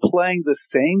again, playing the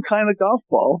same kind of golf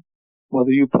ball, whether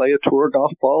you play a tour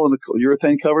golf ball and a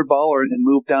urethane covered ball, and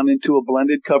move down into a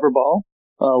blended cover ball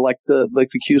like the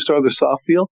Q-Star or the soft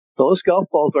feel. Those golf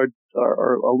balls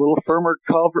are a little firmer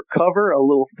cover, a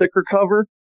little thicker cover,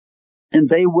 and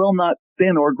they will not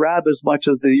spin or grab as much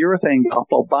as the urethane golf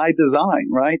ball by design,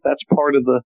 right? That's part of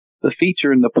the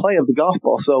feature and the play of the golf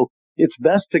ball. So it's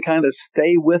best to kind of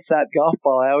stay with that golf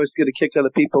ball. I always get a kick out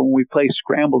of people when we play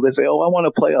scramble. They say, I want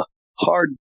to play a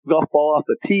hard golf ball off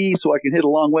the tee so I can hit a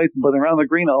long way, but around the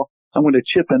green I'm going to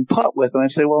chip and putt with. And I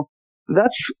say, well,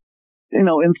 that's,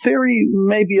 in theory,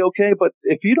 maybe okay, but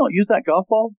if you don't use that golf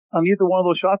ball on either one of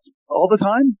those shots all the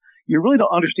time, you really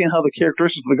don't understand how the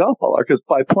characteristics of the golf ball are, because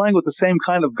by playing with the same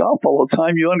kind of golf ball all the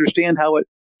time, you understand how it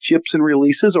chips and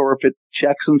releases, or if it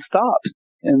checks and stops.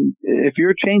 And if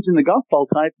you're changing the golf ball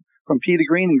type from tee to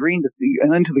green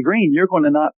and then to the green, you're going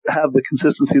to not have the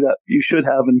consistency that you should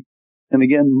have. And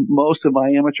again, most of my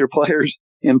amateur players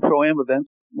in Pro-Am events,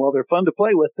 while they're fun to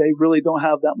play with, they really don't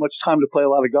have that much time to play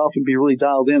a lot of golf and be really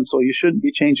dialed in. So you shouldn't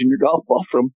be changing your golf ball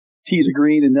from tee to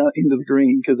green and into the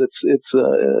green, because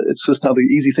it's just not an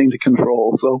easy thing to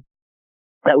control. So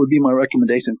that would be my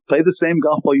recommendation. Play the same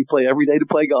golf ball you play every day to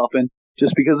play golf in,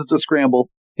 just because it's a scramble,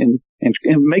 and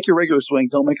make your regular swing.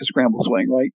 Don't make a scramble swing,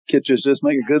 right? Just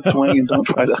make a good swing and don't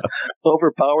try to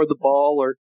overpower the ball,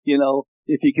 or,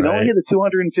 if you can only hit a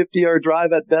 250-yard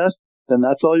drive at best, then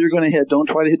that's all you're going to hit. Don't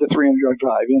try to hit the 300-yard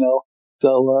drive,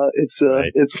 So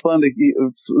it's fun to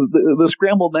the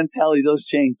scramble mentality does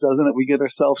change, doesn't it? We get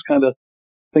ourselves kind of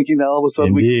thinking that all of a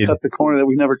sudden we cut the corner that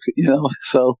we never,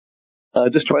 So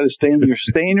just try to stay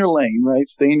in your lane, right?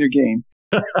 Stay in your game.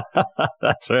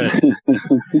 That's right.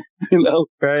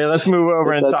 Barry, let's move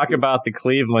over and talk about the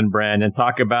Cleveland brand, and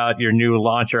talk about your new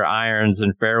launcher irons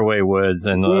and fairway woods,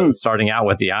 and starting out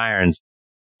with the irons.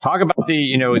 Talk about the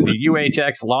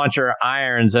UHX launcher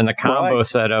irons and the combo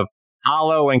set of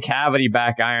hollow and cavity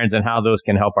back irons, and how those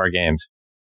can help our games.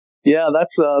 Yeah,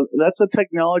 that's a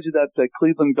technology that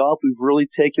Cleveland Golf, we've really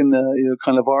taken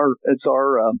our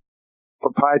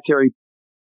proprietary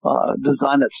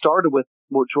design that started with,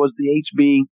 which was the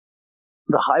HB,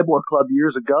 the Highbore Club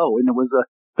years ago, and it was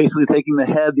basically taking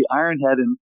the iron head,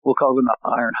 and we'll call it an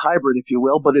iron hybrid, if you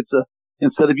will, but it's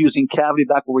instead of using cavity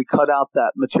back where we cut out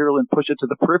that material and push it to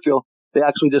the peripheral, they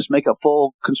actually just make a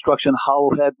full construction hollow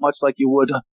head, much like you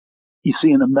see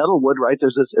in a metal wood, right?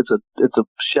 It's a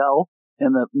shell,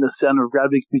 and the center of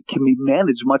gravity can be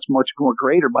managed much more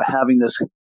greater by having this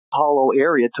hollow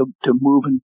area to move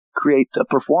and create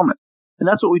performance. And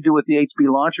that's what we do with the HB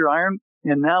launcher iron.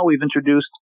 And now we've introduced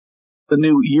the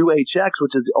new UHX,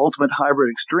 which is the Ultimate Hybrid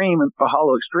Extreme and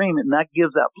Hollow Extreme, and that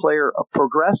gives that player a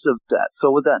progressive set. So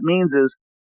what that means is,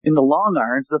 in the long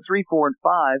irons, the 3, 4, and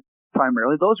 5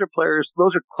 primarily, those are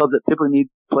clubs that typically need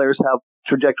players have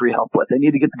trajectory help with. They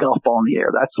need to get the golf ball in the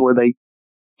air. That's where they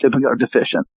typically are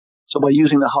deficient. So by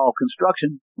using the hollow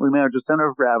construction, we manage the center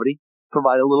of gravity,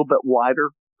 provide a little bit wider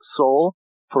sole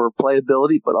for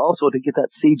playability, but also to get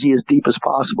that CG as deep as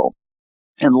possible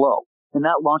and low. and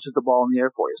that launches the ball in the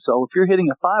air for you. So if you're hitting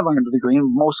a 5-iron to the green,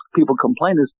 most people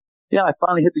complain is, yeah, I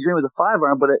finally hit the green with a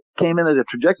 5-iron, but it came in at a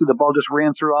trajectory. The ball just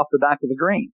ran through off the back of the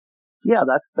green. Yeah,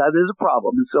 that is a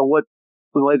problem. And so what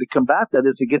the way to combat that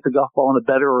is to get the golf ball in a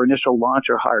better or initial launch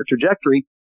or higher trajectory.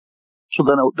 So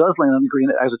then it does land on the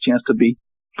green. It has a chance to be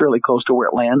fairly close to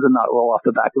where it lands and not roll off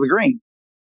the back of the green.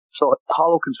 So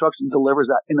hollow construction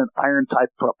delivers that in an iron type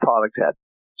product head.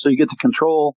 So you get to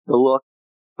control the look,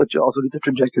 but you also get the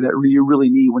trajectory that you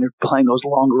really need when you're playing those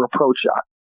longer approach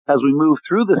shots. As we move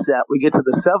through the set, we get to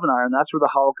the 7-iron. That's where the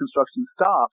hollow construction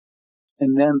stops.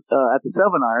 And then at the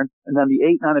 7-iron, and then the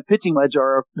 8, 9, and pitching wedge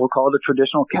are, we'll call it a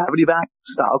traditional cavity back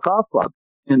style golf club.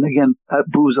 And again, that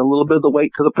moves a little bit of the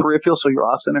weight to the peripheral, so your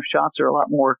off-center shots are a lot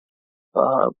more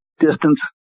consistent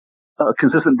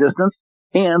distance.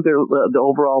 And the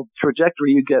overall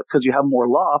trajectory you get, because you have more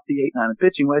loft, the 8, 9, and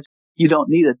pitching wedge, you don't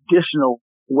need additional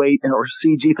weight or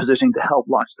CG positioning to help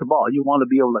launch the ball. You want to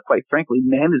be able to, quite frankly,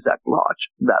 manage that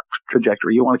launch, that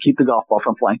trajectory. You want to keep the golf ball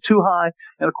from flying too high.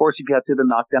 And of course, if you have to hit a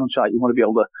knockdown shot, you want to be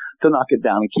able to knock it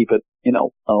down and keep it,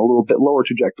 a little bit lower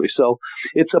trajectory. So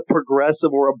it's a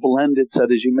progressive or a blended set,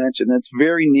 as you mentioned. It's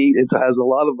very neat. It has a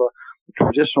lot of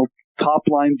traditional top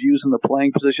line views in the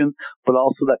playing position, but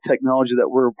also that technology that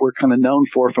we're kind of known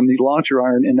for from the launcher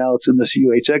iron, and now it's in this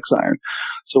UHX iron.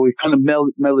 So we've kind of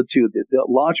melded two. The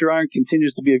launcher iron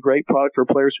continues to be a great product for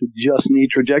players who just need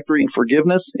trajectory and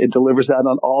forgiveness. It delivers that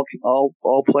on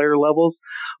all player levels.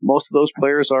 Most of those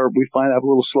players we find have a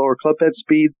little slower club head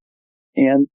speed,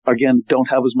 and again, don't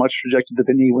have as much trajectory that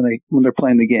they need when they're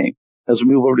playing the game. As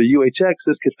we move over to UHX,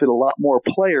 this could fit a lot more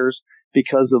players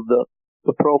because of the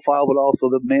profile, but also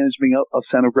the management of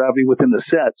center of gravity within the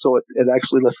set. So it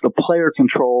actually lets the player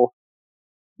control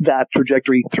that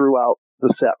trajectory throughout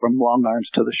the set, from long irons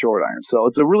to the short irons. So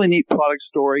it's a really neat product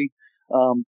story.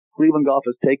 Cleveland Golf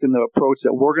has taken the approach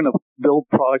that we're going to build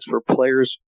products for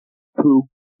players who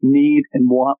need and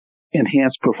want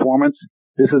enhanced performance.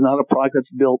 This is not a product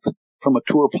that's built from a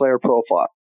tour player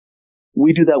profile.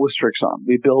 We do that with Srixon.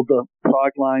 We build the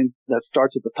product line that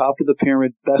starts at the top of the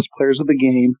pyramid, best players of the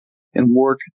game, and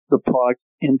work the product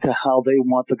into how they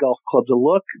want the golf club to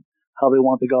look, how they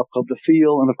want the golf club to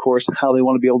feel, and of course, how they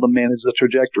want to be able to manage the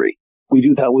trajectory. We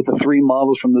do that with the 3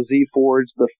 models from the Z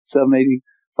Fords, the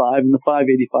 785 and the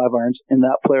 585 irons, and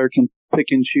that player can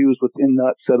pick and choose within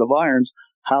that set of irons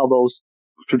how those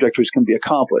trajectories can be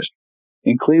accomplished.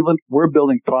 In Cleveland, we're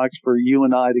building products for you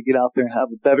and I to get out there and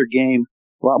have a better game,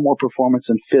 a lot more performance,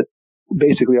 and fit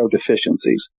basically our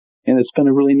deficiencies. And it's been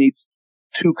a really neat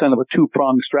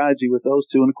two-pronged strategy with those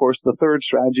two. And of course, the third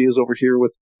strategy is over here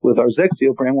with our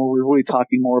XXIO brand, where we're really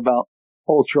talking more about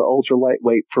ultra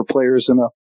lightweight for players in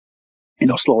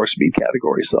a slower speed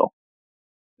category. So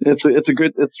it's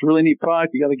a really neat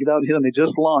product. You got to get out and hit them. They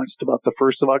just launched about the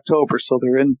 1st of October, so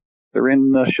they're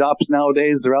in shops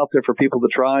nowadays. They're out there for people to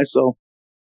try. So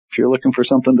if you're looking for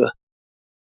something to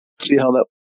see how that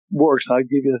works, I'd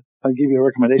give you a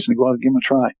recommendation to go out and give them a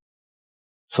try.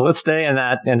 So let's stay in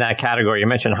that category. You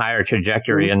mentioned higher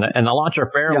trajectory, and the launcher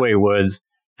fairway woods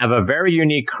have a very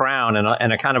unique crown and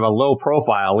a kind of a low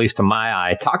profile, at least to my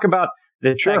eye. Talk about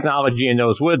the technology in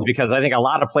those woods, because I think a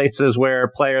lot of places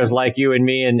where players like you and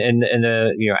me and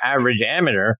the average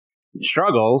amateur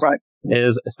struggles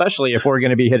is, especially if we're going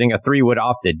to be hitting a 3-wood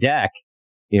off the deck,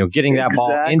 getting that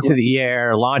ball into the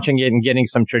air, launching it, and getting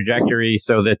some trajectory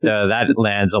so that that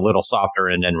lands a little softer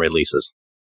and then releases.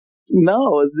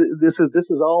 No, this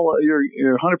is all,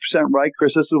 you're 100% right,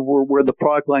 Chris. This is where the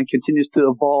product line continues to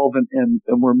evolve, and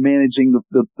we're managing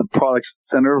the product's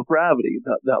center of gravity.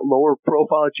 That lower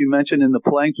profile that you mentioned in the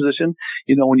playing position,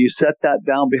 when you set that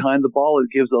down behind the ball,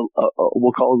 it gives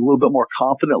we'll call it a little bit more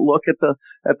confident look at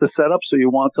the setup. So you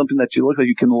want something that you look like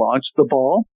you can launch the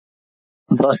ball.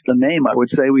 Thus the name, I would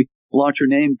say launch your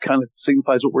name kind of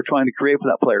signifies what we're trying to create for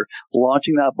that player.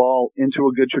 Launching that ball into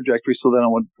a good trajectory so that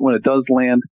when it does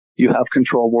land, you have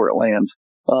control where it lands.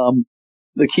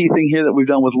 The key thing here that we've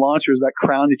done with launchers, that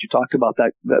crown that you talked about,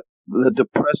 that the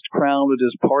depressed crown, which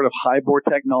is part of high bore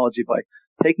technology. By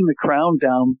taking the crown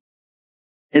down,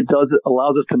 it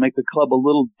allows us to make the club a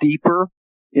little deeper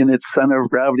in its center of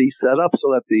gravity setup,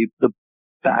 so that the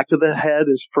back of the head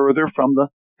is further from the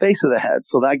base of the head.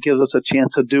 So that gives us a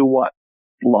chance to do what?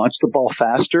 Launch the ball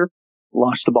faster,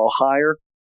 launch the ball higher,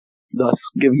 thus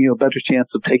giving you a better chance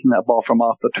of taking that ball from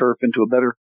off the turf into a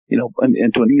better,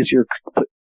 into an easier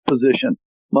position.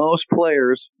 Most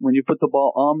players, when you put the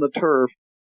ball on the turf,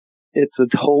 it's a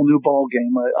whole new ball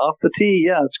game. Off the tee,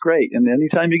 yeah, it's great. And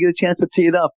anytime you get a chance to tee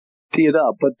it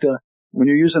up. But when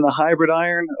you're using a hybrid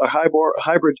iron, a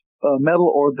hybrid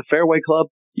metal, or the fairway club,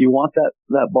 You want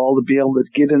that ball to be able to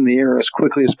get in the air as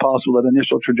quickly as possible, that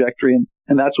initial trajectory.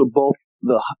 And that's what both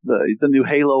the new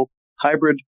Halo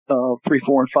Hybrid 3,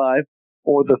 4, and 5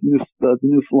 or the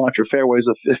new launcher fairways,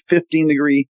 a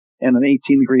 15-degree and an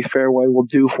 18-degree fairway will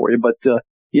do for you. But,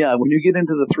 when you get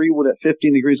into the 3-wood at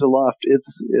 15 degrees aloft,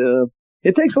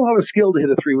 it takes a lot of skill to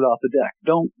hit a 3-wood off the deck.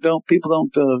 Don't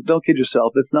kid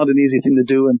yourself. It's not an easy thing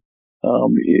to do. And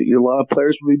a lot of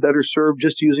players would be better served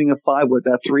just using a 5-wood.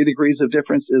 That 3 degrees of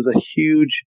difference is a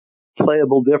huge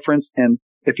playable difference. And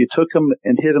if you took them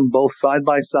and hit them both side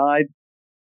by side,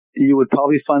 you would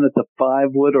probably find that the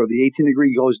 5-wood or the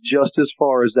 18-degree goes just as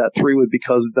far as that 3-wood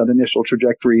because of that initial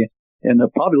trajectory and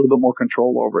probably a little bit more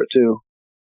control over it too.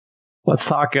 Let's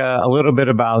talk a little bit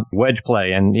about wedge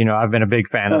play. And, I've been a big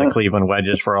fan of the Cleveland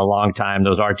wedges for a long time.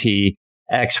 Those RT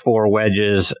X4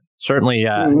 wedges certainly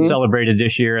celebrated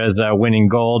this year as winning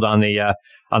gold on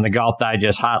the Golf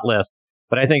Digest hot list.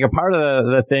 But I think a part of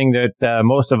the thing that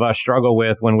most of us struggle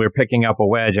with when we're picking up a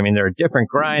wedge, there are different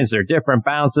grinds, there are different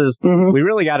bounces. We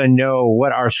really got to know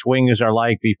what our swings are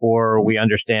like before we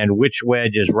understand which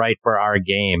wedge is right for our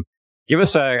game. Give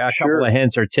us a couple of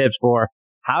hints or tips for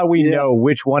how we know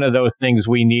which one of those things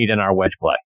we need in our wedge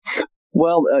play.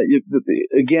 Well,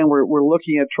 again, we're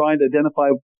looking at trying to identify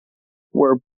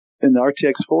where in the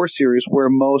RTX4 series where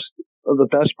most of the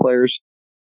best players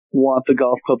want the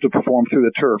golf club to perform through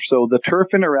the turf. So the turf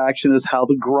interaction is how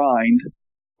the grind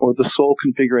or the sole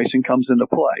configuration comes into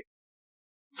play.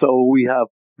 So we have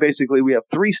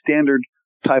 3 standard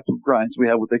type of grinds. We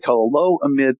have what they call a low, a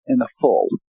mid, and a full.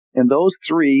 And those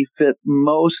 3 fit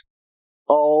most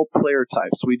all player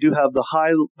types. We do have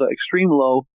the extreme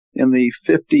low in the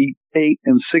 58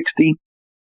 and 60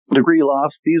 degree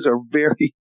lofts. These are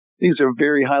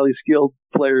very highly skilled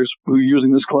players who are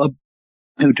using this club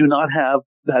who do not have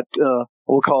that,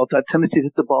 we'll call it that tendency to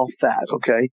hit the ball fat,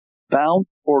 okay? Bounce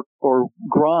or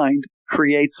grind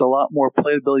creates a lot more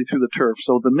playability through the turf.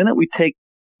 So the minute we take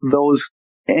those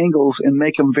angles and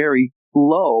make them very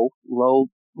low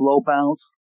bounce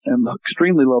and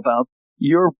extremely low bounce,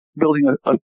 you're building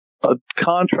a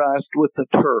contrast with the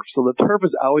turf. So the turf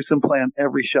is always in play on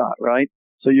every shot, right?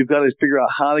 So you've got to figure out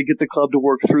how to get the club to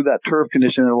work through that turf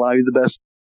condition and allow you the best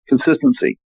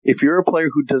consistency. If you're a player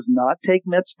who does not take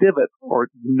Met's divot or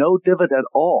no divot at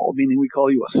all, meaning we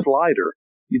call you a slider,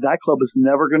 that club is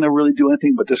never going to really do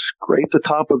anything but to scrape the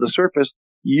top of the surface.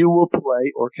 You will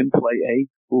play or can play a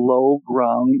low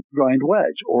grind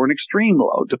wedge or an extreme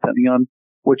low, depending on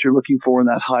what you're looking for in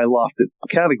that high lofted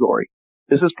category.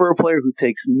 This is for a player who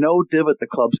takes no divot. The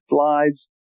club slides,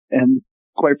 and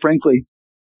quite frankly,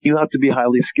 you have to be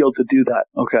highly skilled to do that,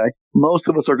 okay? Most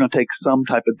of us are going to take some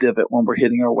type of divot when we're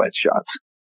hitting our wedge shots.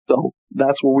 So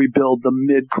that's where we build the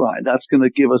mid grind. That's going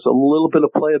to give us a little bit of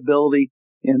playability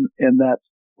in that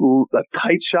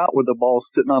tight shot where the ball's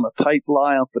sitting on a tight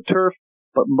lie off the turf,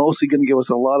 but mostly going to give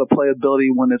us a lot of playability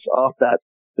when it's off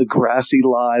the grassy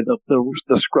lie,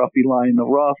 the scruffy lie in the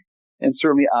rough, and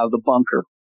certainly out of the bunker.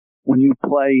 When you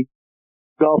play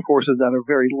golf courses that are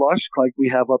very lush, like we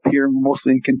have up here,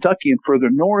 mostly in Kentucky and further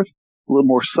north, a little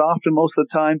more soft most of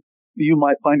the time, you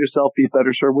might find yourself be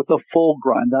better served with a full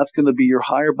grind. That's going to be your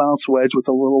higher bounce wedge with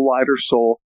a little wider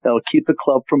sole. That'll keep the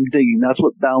club from digging. That's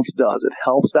what bounce does. It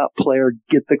helps that player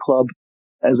get the club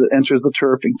as it enters the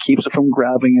turf and keeps it from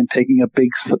grabbing and taking a big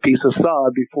piece of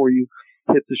sod before you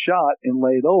hit the shot and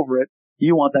lay it over it.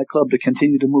 You want that club to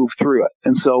continue to move through it.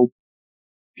 And so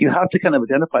you have to kind of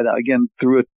identify that again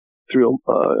through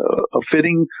a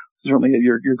fitting. Certainly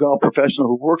your golf professional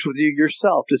who works with you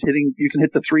yourself, you can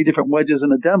hit the 3 different wedges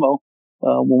in a demo.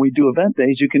 When we do event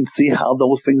days, you can see how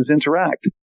those things interact.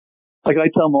 Like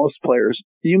I tell most players,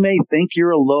 you may think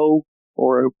you're a low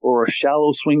or a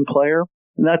shallow swing player,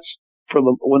 and that's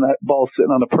when that ball's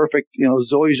sitting on a perfect,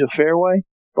 zoysia fairway.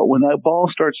 But when that ball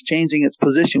starts changing its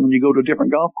position, when you go to a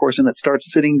different golf course and it starts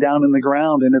sitting down in the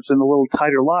ground and it's in a little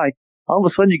tighter lie, all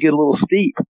of a sudden you get a little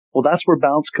steep. Well, that's where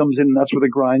bounce comes in, and that's where the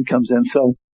grind comes in.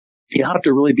 So you have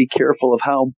to really be careful of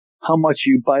how much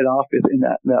you bite off it in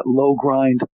that low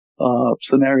grind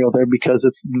scenario there, because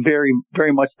it's very,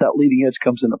 very much that leading edge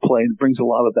comes into play and brings a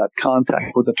lot of that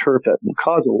contact with the turf that will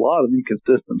cause a lot of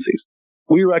inconsistencies.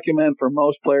 We recommend for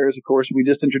most players, of course, we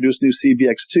just introduced new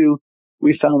CBX2.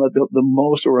 We found that the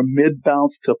most or a mid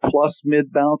bounce to plus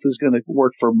mid bounce is going to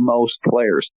work for most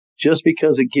players, just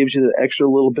because it gives you the extra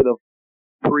little bit of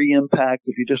pre-impact.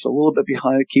 If you're just a little bit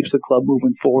behind, it keeps the club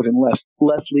moving forward and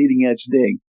less leading edge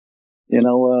dig.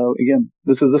 Again,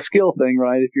 this is a skill thing,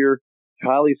 right? If you're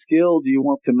highly skilled, you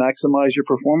want to maximize your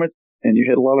performance and you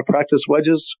hit a lot of practice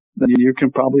wedges, then you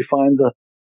can probably find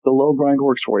the low grind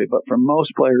works for you. But for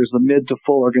most players, the mid to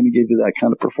full are going to give you that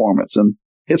kind of performance. And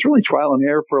it's really trial and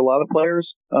error for a lot of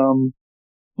players.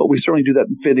 But we certainly do that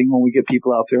in fitting when we get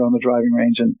people out there on the driving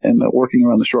range and working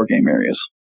around the short game areas.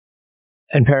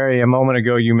 And Perry, a moment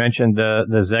ago, you mentioned the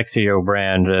XXIO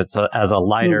brand as a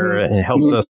lighter, and it helps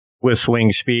us with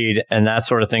swing speed and that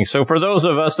sort of thing. So for those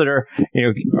of us that are,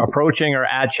 approaching or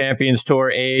at Champions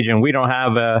Tour age, and we don't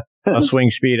have a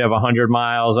swing speed of 100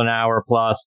 miles an hour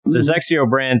plus, the XXIO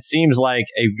brand seems like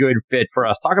a good fit for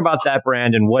us. Talk about that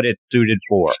brand and what it's suited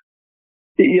for.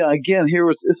 Yeah, again,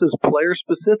 this is player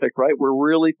specific, right? We're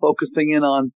really focusing in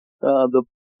on the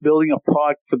building a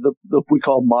product for the we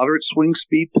call moderate swing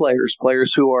speed players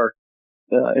who are.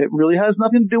 It really has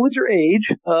nothing to do with your age.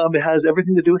 It has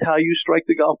everything to do with how you strike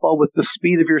the golf ball with the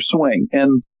speed of your swing.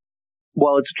 And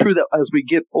while it's true that as we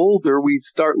get older, we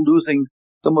start losing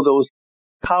some of those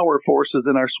power forces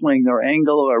in our swing, our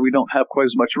angle, or we don't have quite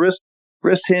as much wrist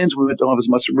hinge. We don't have as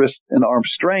much wrist and arm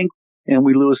strength, and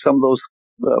we lose some of those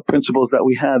principles that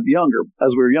we had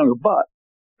as we were younger. But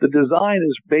the design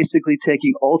is basically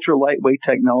taking ultra lightweight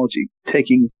technology,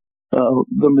 taking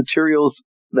the materials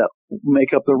that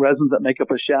make up the resins that make up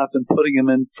a shaft and putting them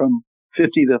in from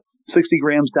 50 to 60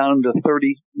 grams down into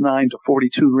 39 to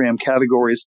 42 gram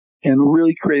categories, and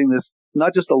really creating this,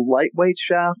 not just a lightweight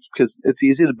shaft, because it's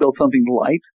easy to build something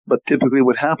light, but typically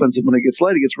what happens is when it gets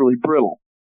light, it gets really brittle.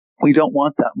 We don't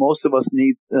want that. Most of us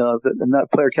need, in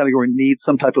that player category, need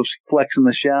some type of flex in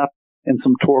the shaft and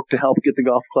some torque to help get the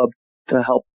golf club to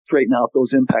help straighten out those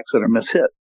impacts that are mishit.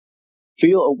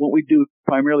 What we do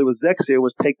primarily with XXIO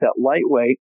was take that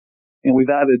lightweight, and we've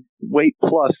added weight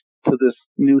plus to this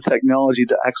new technology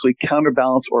to actually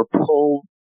counterbalance or pull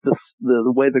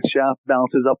the way the shaft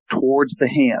balances up towards the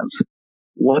hands.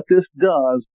 What this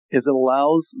does is it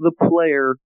allows the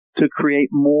player to create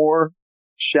more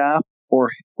shaft or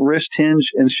wrist hinge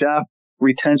and shaft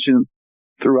retention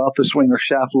throughout the swing, or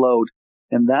shaft load,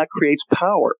 and that creates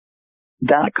power.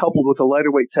 That coupled with the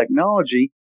lighter weight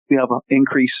technology, we have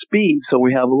increased speed, so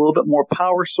we have a little bit more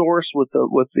power source with the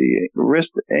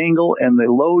wrist angle and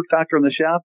the load factor in the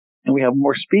shaft, and we have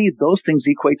more speed. Those things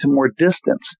equate to more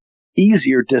distance,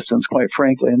 easier distance, quite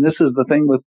frankly. And this is the thing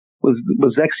with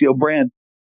XXIO brand.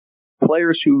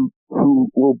 Players who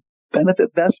will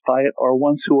benefit best by it are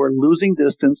ones who are losing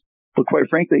distance, but quite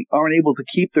frankly aren't able to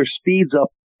keep their speeds up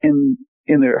in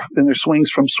their swings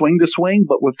from swing to swing,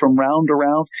 but from round to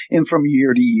round and from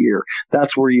year to year.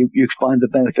 That's where you find the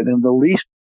benefit. And the least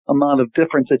amount of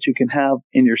difference that you can have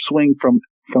in your swing from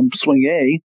swing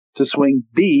A to swing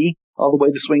B all the way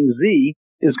to swing Z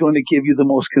is going to give you the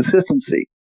most consistency.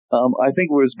 I think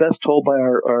it was best told by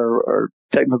our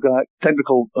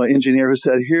technical engineer, who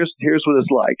said, here's what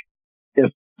it's like.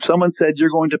 If someone said you're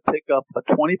going to pick up a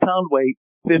 20-pound weight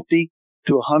 50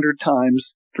 to 100 times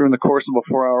during the course of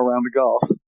a 4-hour round of golf,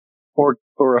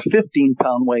 or a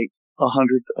 15-pound weight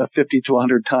 50 to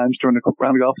 100 times during the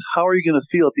round of golf, how are you going to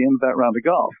feel at the end of that round of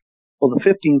golf? Well, the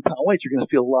 15-pound weight, you're going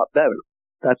to feel a lot better.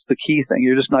 That's the key thing.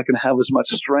 You're just not going to have as much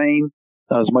strain,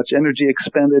 as much energy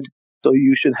expended. So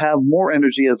you should have more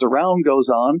energy as the round goes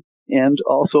on, and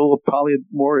also probably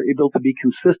more able to be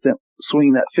consistent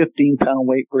swinging that 15-pound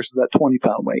weight versus that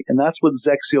 20-pound weight. And that's what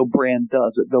XXIO brand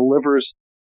does. It delivers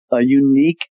a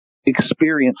unique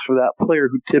experience for that player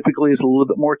who typically is a little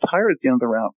bit more tired at the end of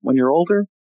the round. When you're older,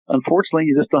 unfortunately,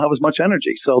 you just don't have as much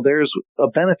energy. So there's a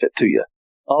benefit to you.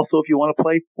 Also, if you want to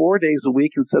play 4 days a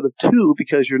week instead of 2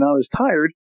 because you're not as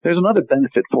tired, there's another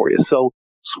benefit for you. So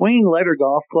swinging lighter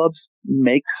golf clubs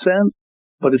makes sense,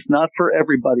 but it's not for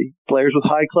everybody. Players with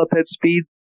high club head speed,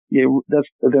 they're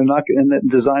not in that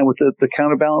design with the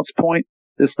counterbalance point.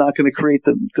 It's not going to create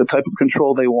the type of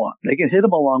control they want. They can hit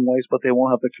them a long ways, but they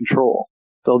won't have the control.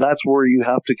 So that's where you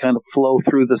have to kind of flow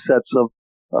through the sets of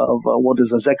what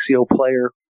is a XXIO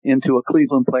player into a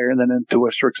Cleveland player and then into a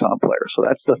Srixon player. So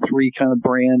that's the three kind of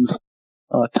brands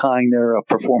tying their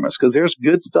performance. Because there's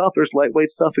good stuff. There's lightweight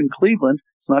stuff in Cleveland.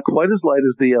 It's not quite as light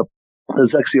as the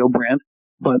XXIO brand,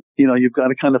 but you've got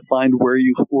to kind of find where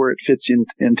it fits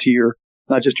into your,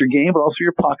 not just your game, but also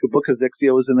your pocketbook, because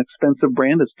XXIO is an expensive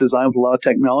brand. It's designed with a lot of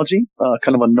technology,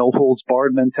 kind of a no holds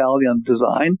barred mentality on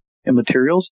design and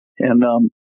materials. And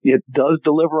it does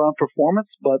deliver on performance,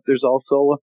 but there's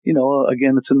also,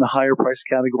 again, it's in the higher price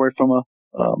category from a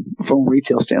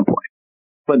retail standpoint.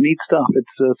 But neat stuff.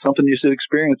 It's something you should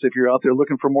experience if you're out there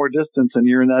looking for more distance and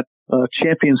you're in that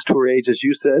Champions Tour age, as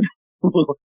you said.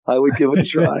 I would give it a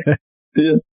try.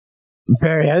 Yeah.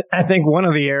 Barry, I think one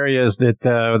of the areas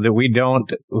that we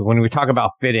don't, when we talk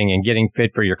about fitting and getting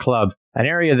fit for your club, an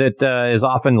area that is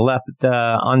often left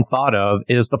unthought of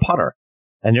is the putter.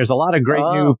 And there's a lot of great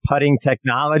new putting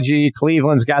technology.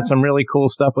 Cleveland's got some really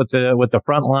cool stuff with the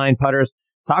Frontline putters.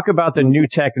 Talk about the new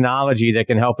technology that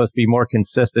can help us be more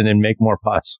consistent and make more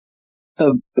putts.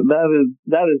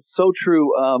 That is so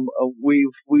true.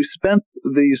 We've spent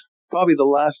these probably the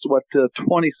last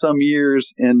 20 some years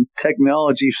in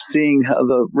technology, seeing how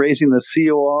raising the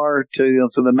COR to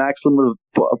the maximum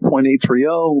of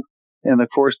 0.830, and of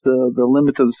course the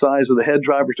limit to the size of the head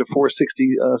driver to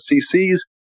 460 cc's.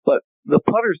 But the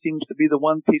putter seems to be the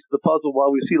one piece of the puzzle.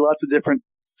 While we see lots of different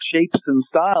shapes and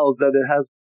styles, that it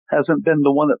hasn't been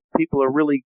the one that people are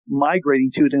really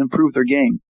migrating to improve their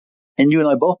game. And you and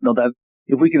I both know that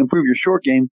if we can improve your short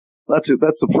game, that's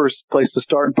the first place to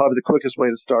start and probably the quickest way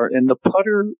to start. And the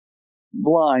putter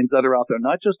lines that are out there,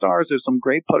 not just ours, there's some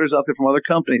great putters out there from other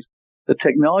companies. The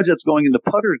technology that's going into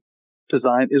putter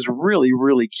design is really,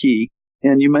 really key.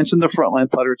 And you mentioned the Frontline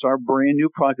putter. It's our brand new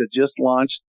product that just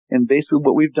launched. And basically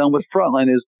what we've done with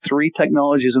Frontline is 3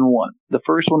 technologies in one. The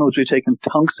first one was we've taken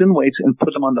tungsten weights and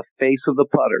put them on the face of the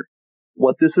putter.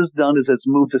 What this has done is it's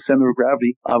moved the center of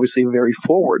gravity, obviously, very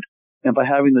forward. And by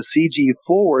having the CG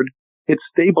forward, it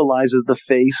stabilizes the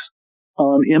face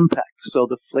on impact. So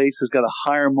the face has got a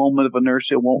higher moment of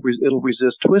inertia. It'll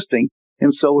resist twisting.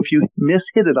 And so if you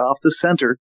mishit it off the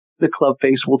center, the club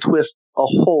face will twist a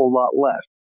whole lot less.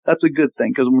 That's a good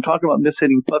thing, because when we're talking about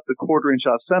mishitting putts a quarter inch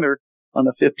off center on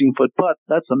a 15-foot putt,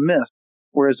 that's a miss.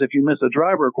 Whereas if you miss a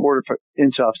driver a quarter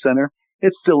inch off center,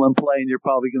 it's still in play and you're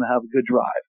probably going to have a good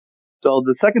drive. So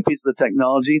the second piece of the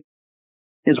technology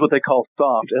is what they call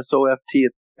SOFT, S-O-F-T.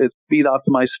 It's speed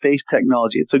optimized face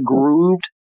technology. It's a grooved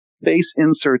face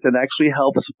insert that actually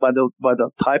helps by the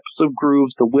types of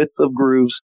grooves, the width of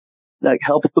grooves, that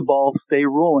helps the ball stay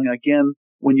rolling. Again,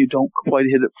 when you don't quite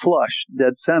hit it flush,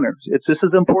 dead center. It's just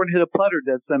as important to hit a putter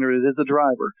dead center as it is a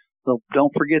driver. So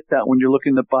don't forget that when you're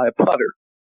looking to buy a putter.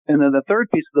 And then the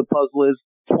third piece of the puzzle is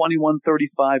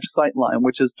 2135 sightline,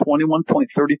 which is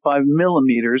 21.35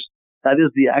 millimeters. That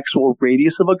is the actual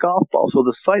radius of a golf ball. So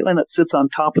the sightline that sits on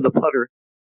top of the putter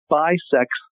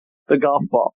bisects the golf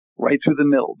ball right through the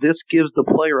middle. This gives the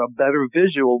player a better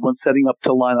visual when setting up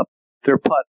to line up their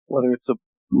putt, whether it's a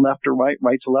left or right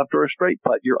to left, or a straight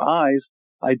putt. Your eyes,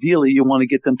 ideally, you want to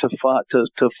get them to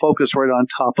focus right on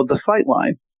top of the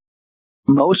sightline.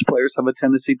 Most players have a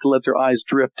tendency to let their eyes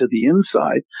drift to the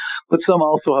inside, but some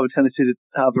also have a tendency to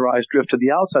have their eyes drift to the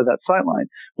outside of that sightline.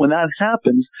 When that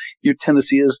happens, your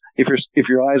tendency is, if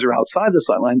your eyes are outside the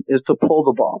sightline, is to pull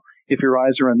the ball. If your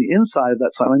eyes are on the inside of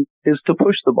that sightline, is to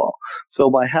push the ball. So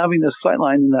by having this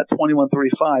sightline in that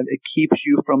 2135, it keeps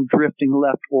you from drifting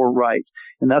left or right,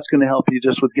 and that's going to help you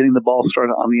just with getting the ball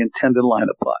started on the intended line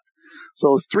of putt.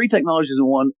 So it's 3 technologies in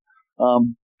one.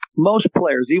 Most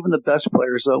players, even the best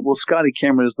players, Scotty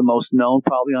Cameron is the most known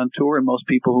probably on tour, and most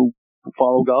people who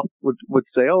follow golf would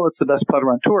say, oh, it's the best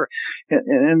putter on tour.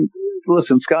 And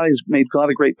listen, Scotty's made a lot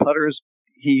of great putters.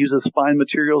 He uses fine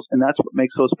materials, and that's what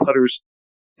makes those putters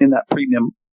in that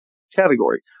premium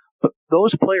category. But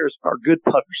those players are good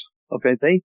putters, okay?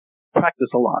 They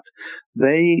practice a lot.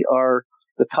 They are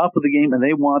the top of the game, and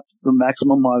they want the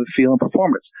maximum amount of feel and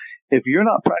performance. If you're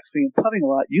not practicing and putting a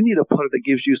lot, you need a putter that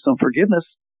gives you some forgiveness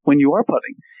when you are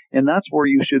putting. And that's where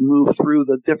you should move through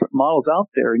the different models out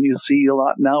there. And you see a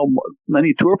lot now,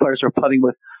 many tour players are putting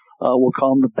with, we'll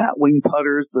call them the batwing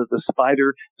putters, the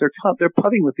spider. They're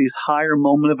putting with these higher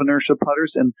moment of inertia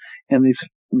putters and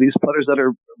these putters that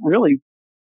are really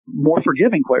more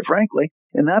forgiving, quite frankly.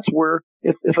 And that's where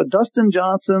if a Dustin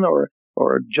Johnson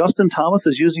or Justin Thomas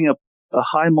is using a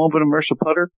high moment of inertia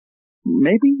putter,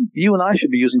 maybe you and I should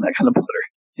be using that kind of putter.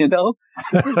 You know,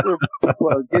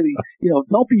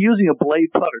 don't be using a blade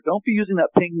putter. Don't be using that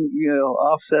ping,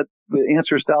 offset the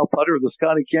answer style putter, the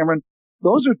Scotty Cameron.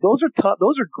 Those are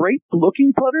great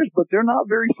looking putters, but they're not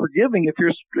very forgiving if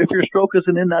your stroke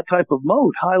isn't in that type of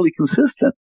mode, highly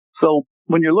consistent. So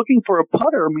when you're looking for a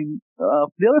putter,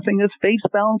 the other thing is face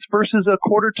balance versus a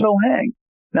quarter toe hang.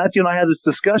 Matthew and I had this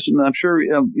discussion, and I'm sure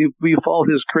you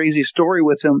followed his crazy story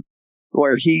with him,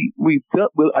 where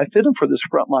I fit him for this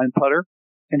Frontline putter.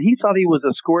 And he thought he was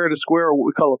a square-to-square, or what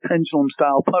we call a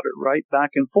pendulum-style putter, right,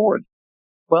 back and forward.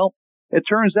 Well, it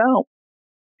turns out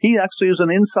he actually is an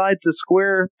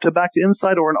inside-to-square to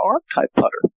back-to-inside or an arc-type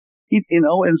putter.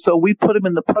 And so we put him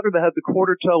in the putter that had the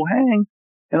quarter-toe hang,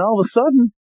 and all of a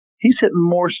sudden, he's hitting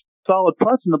more solid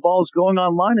putts, and the ball is going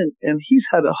online, and he's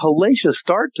had a hellacious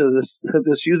start to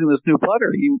this using this new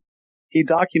putter. He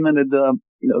documented,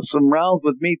 some rounds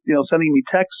with me, sending me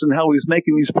texts and how he was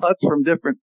making these putts from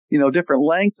different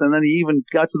lengths, and then he even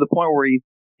got to the point where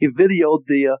he videoed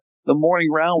the morning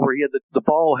round where he had the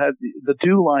ball had the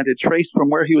dew line had traced from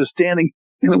where he was standing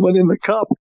and it went in the cup,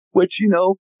 which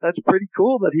that's pretty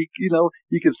cool that he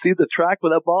you could see the track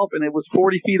with that ball and it was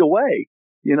 40 feet away.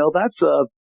 That's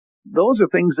those are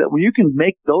things that when you can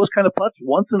make those kind of putts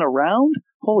once in a round,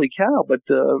 holy cow. But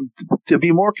to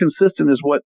be more consistent is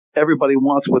what everybody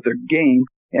wants with their game.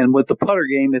 And with the putter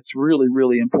game, it's really,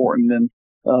 really important. And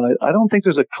I don't think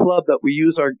there's a club that we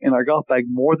use in our golf bag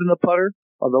more than the putter,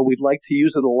 although we'd like to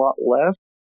use it a lot less.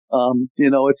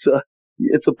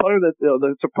 It's a putter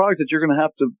it's a product that you're going to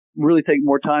have to really take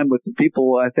more time with. The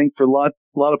people, I think, for a lot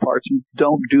of parts,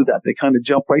 don't do that. They kind of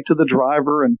jump right to the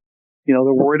driver, and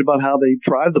they're worried about how they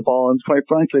drive the ball. And quite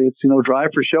frankly, it's drive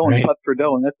for show and putt for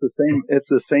dough, and that's the same. It's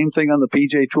the same thing on the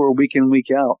PGA Tour week in,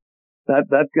 week out.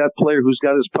 That player who's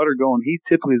got his putter going, he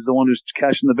typically is the one who's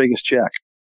cashing the biggest check.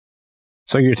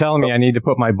 So you're telling me I need to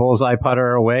put my bullseye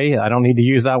putter away? I don't need to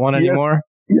use that one anymore?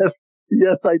 Yes,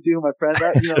 I do, my friend.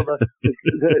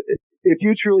 If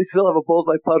you truly still have a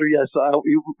bullseye putter, yes,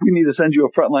 we need to send you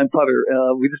a Frontline putter.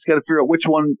 We just got to figure out which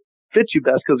one fits you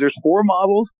best, because there's 4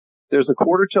 models. There's a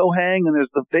quarter toe hang, and there's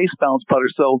the face bounce putter.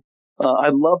 So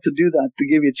I'd love to do that, to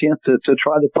give you a chance to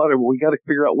try the putter, but we got to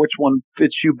figure out which one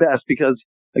fits you best, because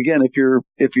again, if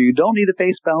you don't need a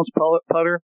face bounce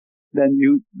putter, then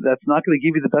that's not going to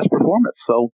give you the best performance.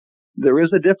 So there is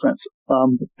a difference.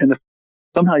 And if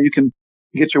somehow you can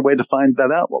get your way to find that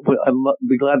out, I'd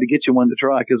be glad to get you one to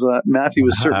try, because Matthew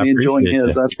was certainly enjoying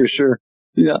his, that's for sure.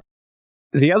 Yeah.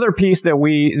 The other piece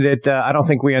that I don't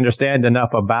think we understand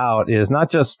enough about is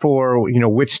not just for,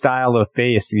 which style of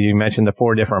face. You mentioned the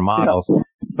 4 different models,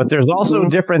 but there's also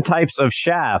different types of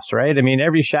shafts, right? I mean,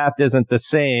 every shaft isn't the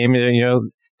same.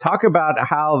 Talk about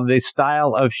how the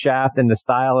style of shaft and the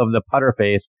style of the putter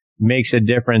face makes a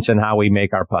difference in how we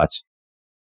make our putts.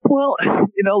 Well,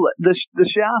 the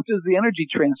shaft is the energy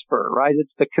transfer, right?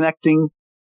 It's the connecting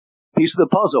piece of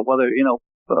the puzzle, whether,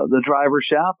 the driver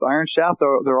shaft, iron shaft,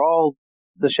 they're all,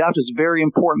 the shaft is a very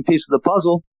important piece of the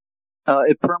puzzle.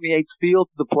 It permeates feel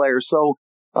to the player. So,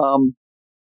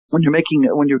 when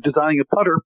you're designing a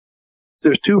putter,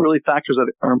 there's 2 really factors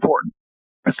that are important.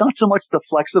 It's not so much the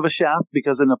flex of a shaft,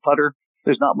 because in a putter,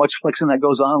 there's not much flexing that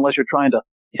goes on unless you're trying to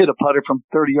hit a putter from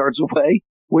 30 yards away,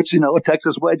 which, a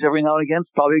Texas wedge every now and again is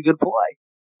probably a good play.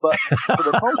 But for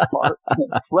the most part,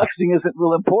 flexing isn't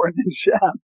real important in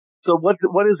shaft. So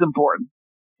what is important?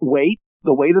 Weight,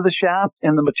 the weight of the shaft,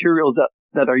 and the materials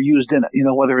that are used in it.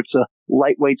 Whether it's a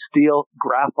lightweight steel,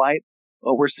 graphite.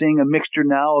 We're seeing a mixture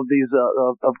now of these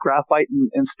of graphite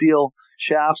and steel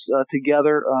shafts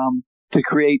together to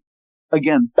create,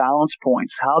 again, balance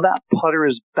points. How that putter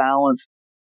is balanced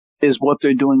is what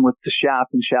they're doing with the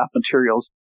shaft and shaft materials.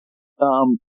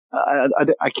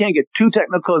 I can't get too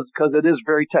technical because it is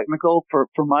very technical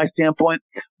from my standpoint,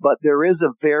 but there is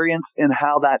a variance in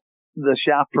how the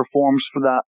shaft performs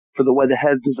for the way the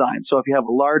head's designed. So if you have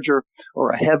a larger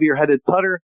or a heavier headed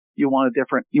putter, you want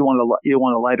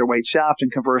a lighter weight shaft,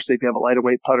 and conversely, if you have a lighter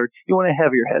weight putter, you want a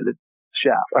heavier headed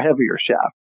shaft or heavier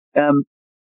shaft. And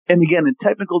again, in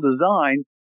technical design,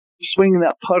 swinging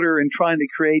that putter and trying to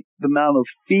create the amount of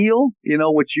feel,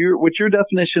 what your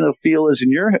definition of feel is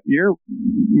in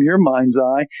your mind's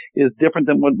eye is different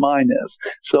than what mine is.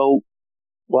 So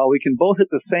while we can both hit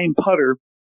the same putter,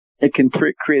 it can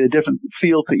create a different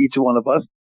feel to each one of us.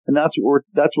 And that's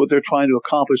what they're trying to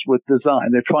accomplish with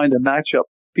design. They're trying to match up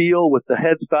feel with the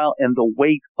head style and the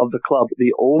weight of the club,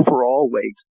 the overall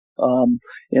weight.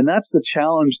 And that's the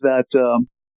challenge that,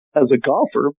 as a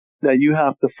golfer, that you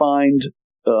have to find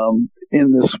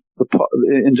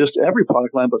in just every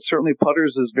product line, but certainly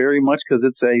putters is very much, because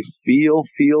it's a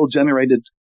feel generated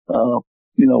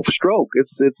stroke.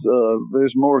 It's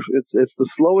there's more. It's the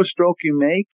slowest stroke you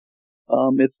make.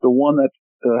 It's the one that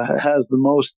has the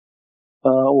most.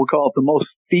 We'll call it the most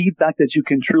feedback that you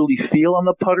can truly feel on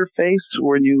the putter face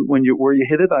where you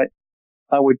hit it.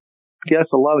 I would guess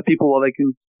a lot of people, they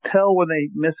can tell when they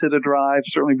miss hit a drive,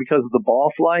 certainly because of the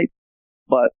ball flight,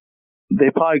 but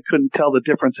they probably couldn't tell the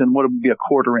difference in what would be a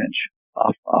quarter inch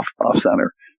off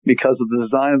center because of the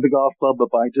design of the golf club,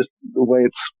 but by just the way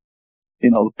it's,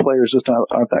 the players just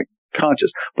aren't that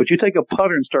conscious. But you take a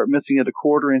putter and start missing it a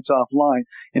quarter inch off line,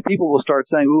 and people will start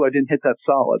saying, "Ooh, I didn't hit that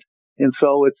solid." And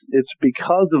so it's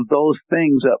because of those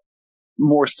things that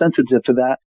more sensitive to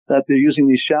that they're using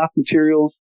these shaft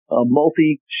materials,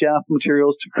 multi-shaft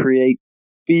materials to create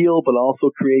feel, but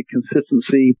also create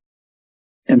consistency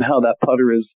in how that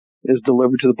putter is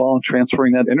delivered to the ball and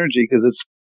transferring that energy, because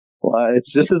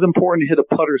it's just as important to hit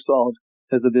a putter solid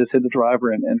as it is hit the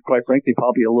driver, and quite frankly,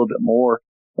 probably a little bit more.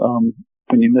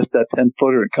 When you miss that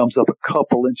 10-footer, it comes up a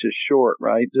couple inches short,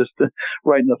 right? Just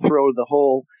right in the throat of the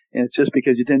hole. And it's just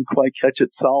because you didn't quite catch it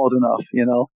solid enough,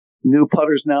 New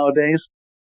putters nowadays,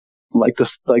 like the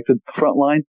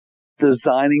Frontline,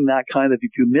 designing that kind of,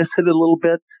 if you miss it a little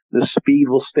bit, the speed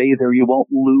will stay there. You won't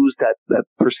lose that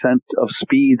of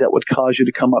speed that would cause you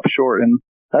to come up short. And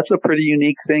that's a pretty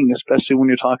unique thing, especially when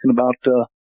you're talking about,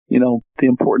 the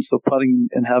importance of putting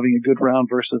and having a good round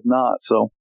versus not. So,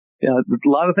 yeah, a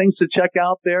lot of things to check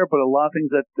out there, but a lot of things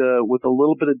that, with a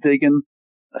little bit of digging,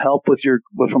 help from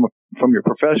your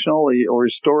professional or your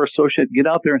store associate, get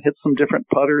out there and hit some different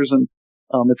putters. And,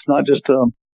 it's not just,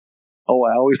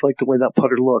 I always like the way that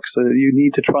putter looks. So you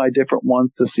need to try different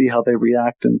ones to see how they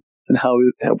react and how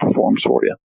it performs for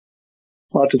you.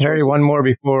 Terry, one more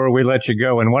before we let you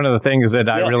go. And one of the things that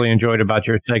I really enjoyed about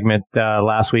your segment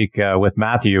last week with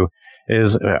Matthew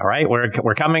is, all right,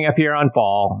 we're coming up here on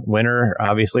fall, winter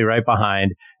obviously right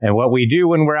behind. And what we do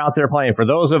when we're out there playing, for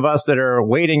those of us that are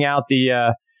waiting out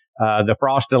the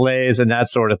frost delays and that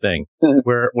sort of thing,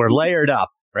 we're layered up.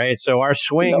 Right. So our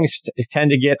swings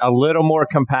tend to get a little more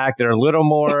compact. They're a little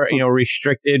more,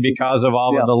 restricted because of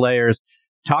all of the layers.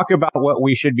 Talk about what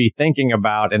we should be thinking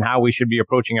about and how we should be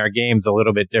approaching our games a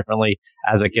little bit differently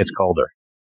as it gets colder.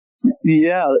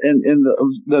 Yeah. And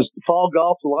the fall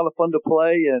golf's a lot of fun to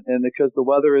play. And because the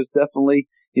weather is definitely,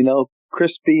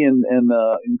 crispy and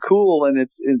cool, and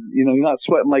it's you're not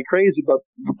sweating like crazy, but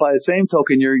by the same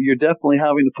token, you're definitely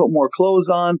having to put more clothes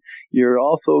on. You're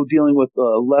also dealing with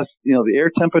less, the air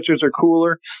temperatures are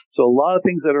cooler. So a lot of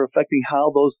things that are affecting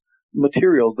how those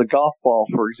materials, the golf ball,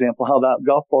 for example, how that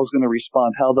golf ball is going to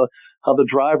respond, how the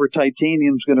driver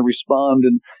titanium is going to respond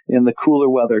in the cooler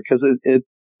weather, because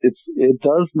it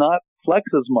does not flex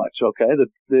as much. Okay,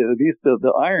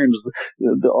 the irons,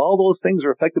 all those things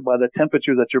are affected by the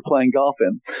temperature that you're playing golf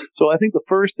in. So I think the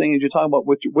first thing is you're talking about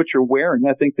what you're wearing.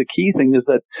 I think the key thing is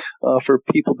that for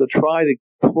people to try to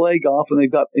play golf, and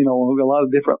they've got a lot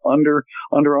of different Under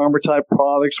Armour type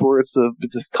products where it's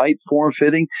this tight form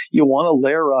fitting. You want to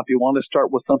layer up. You want to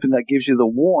start with something that gives you the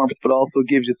warmth, but also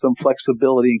gives you some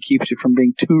flexibility and keeps you from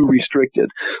being too restricted.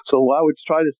 So I would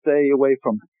try to stay away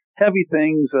from heavy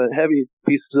things, heavy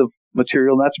pieces of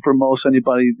material. And that's for most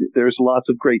anybody. There's lots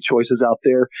of great choices out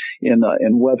there in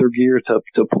weather gear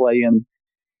to play in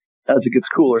as it gets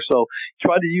cooler. So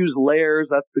try to use layers.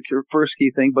 That's the first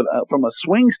key thing. But from a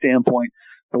swing standpoint,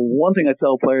 the one thing I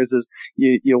tell players is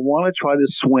you want to try to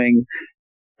swing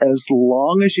as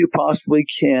long as you possibly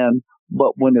can.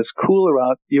 But when it's cooler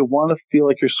out, you want to feel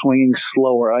like you're swinging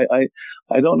slower. I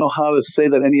don't know how to say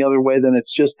that any other way than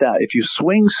it's just that. If you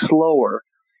swing slower,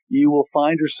 you will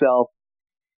find yourself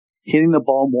hitting the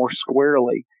ball more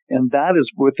squarely. And that is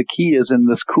what the key is in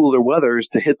this cooler weather, is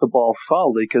to hit the ball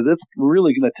solidly, because it's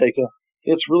really going to take a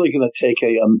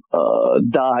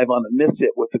dive on a miss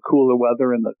hit with the cooler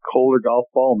weather and the colder golf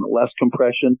ball and the less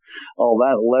compression, all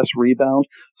that, less rebound.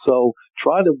 So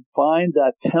try to find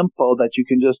that tempo that you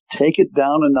can just take it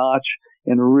down a notch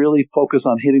and really focus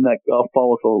on hitting that golf ball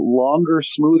with a longer,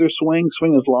 smoother swing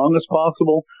as long as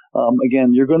possible.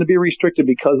 Again, you're going to be restricted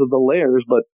because of the layers,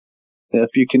 but if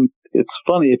you can, it's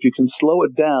funny, if you can slow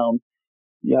it down,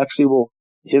 you actually will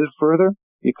hit it further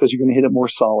because you're going to hit it more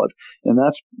solid. And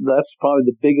that's probably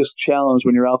the biggest challenge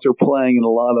when you're out there playing in a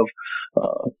lot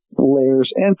of layers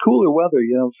and cooler weather.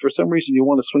 For some reason you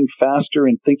want to swing faster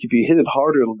and think if you hit it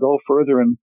harder, it'll go further.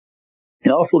 And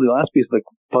also the last piece of the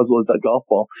puzzle is that golf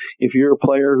ball. If you're a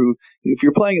player if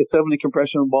you're playing a 70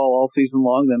 compression ball all season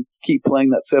long, then keep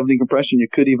playing that 70 compression. You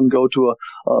could even go to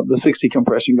the 60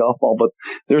 compression golf ball, but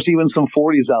there's even some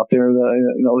 40s out there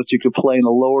that you could play in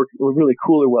really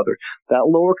cooler weather. That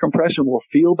lower compression will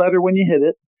feel better when you hit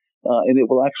it, and it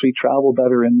will actually travel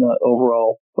better in the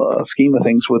overall scheme of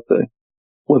things with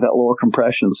that lower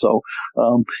compression. So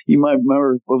you might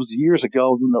remember it was years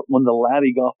ago when the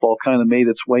Laddie golf ball kind of made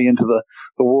its way into the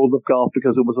world of golf,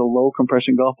 because it was a low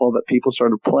compression golf ball that people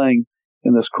started playing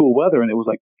in this cool weather, and it was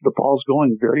like the ball's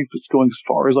going as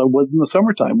far as I was in the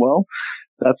summertime. Well,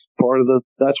 that's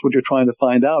what you're trying to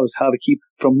find out, is how to keep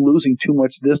from losing too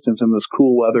much distance in this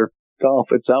cool weather golf.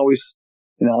 It's always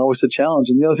a challenge.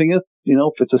 And the other thing is,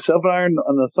 if it's a 7-iron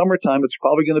in the summertime, it's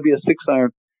probably going to be a 6-iron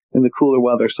in the cooler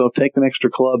weather. So take an extra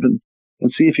club and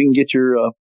see if you can get your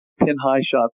pin high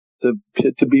shot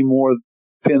to be more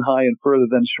pin high and further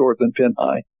than short than pin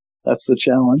high. That's the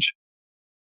challenge.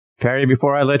 Terry,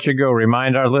 before I let you go,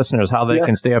 remind our listeners how they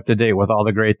can stay up to date with all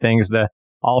the great things that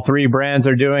all three brands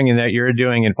are doing and that you're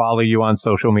doing, and follow you on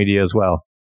social media as well.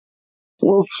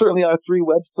 Well, certainly our three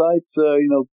websites,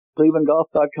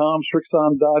 ClevelandGolf.com,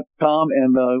 Srixon.com,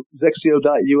 and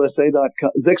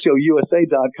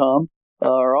XXIOUSA.com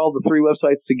are all the three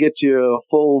websites to get you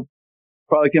full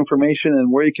product information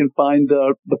and where you can find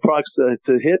the products to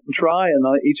hit and try. And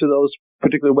on each of those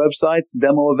particular websites,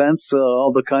 demo events,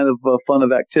 all the kind of fun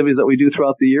of activities that we do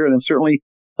throughout the year. And then certainly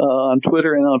on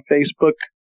Twitter and on Facebook,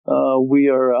 we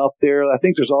are out there. I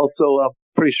think there's also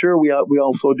pretty sure we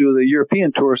also do the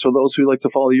European Tour. So those who like to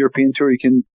follow the European Tour, you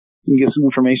can get some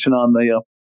information on the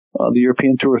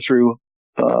European Tour through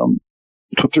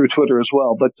Twitter as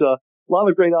well. But a lot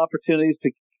of great opportunities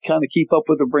to kind of keep up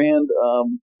with the brand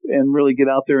and really get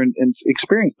out there and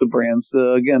experience the brands.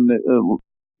 Again,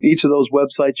 each of those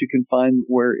websites you can find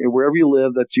wherever you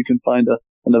live that you can find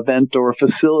an event or a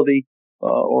facility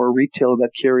or a retailer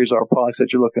that carries our products that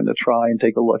you're looking to try and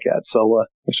take a look at. So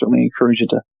I certainly encourage you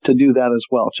to do that as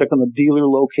well. Check on the dealer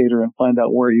locator and find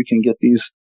out where you can get these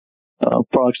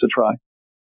products to try.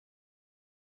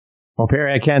 Well,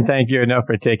 Perry, I can't thank you enough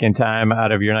for taking time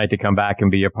out of your night to come back and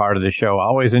be a part of the show. I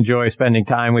always enjoy spending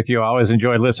time with you. I always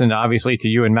enjoy listening, obviously, to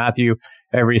you and Matthew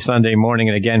every Sunday morning.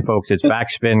 And again, folks, it's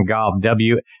Backspin Golf,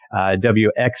 LXG.com,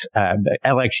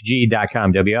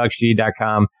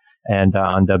 WLXG.com, and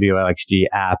on WLXG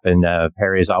app. And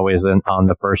Perry is always on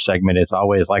the first segment. It's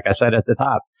always, like I said at the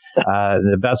top,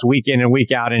 the best week in and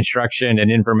week out instruction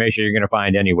and information you're going to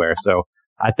find anywhere. So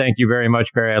I thank you very much,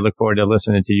 Perry. I look forward to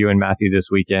listening to you and Matthew this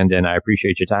weekend, and I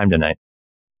appreciate your time tonight.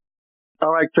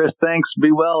 All right, Chris, thanks.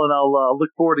 Be well, and I'll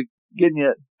look forward to getting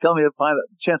you. Tell me to find a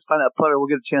chance to find that putter. We'll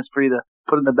get a chance for you to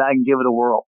put it in the bag and give it a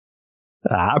whirl.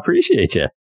 I appreciate you.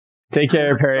 Take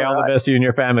care, Perry. All the best to you and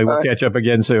your family. We'll catch up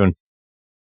again soon.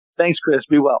 Thanks, Chris.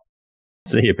 Be well.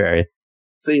 See you, Perry.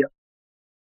 See you.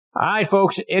 All right,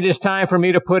 folks, it is time for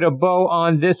me to put a bow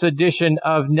on this edition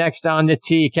of Next on the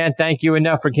Tee. Can't thank you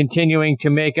enough for continuing to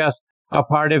make us a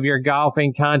part of your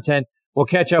golfing content. We'll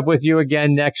catch up with you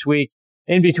again next week.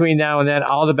 In between now and then,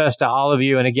 all the best to all of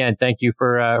you. And again, thank you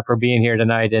for being here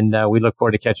tonight. And we look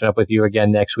forward to catching up with you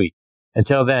again next week.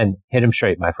 Until then, hit 'em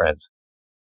straight, my friends.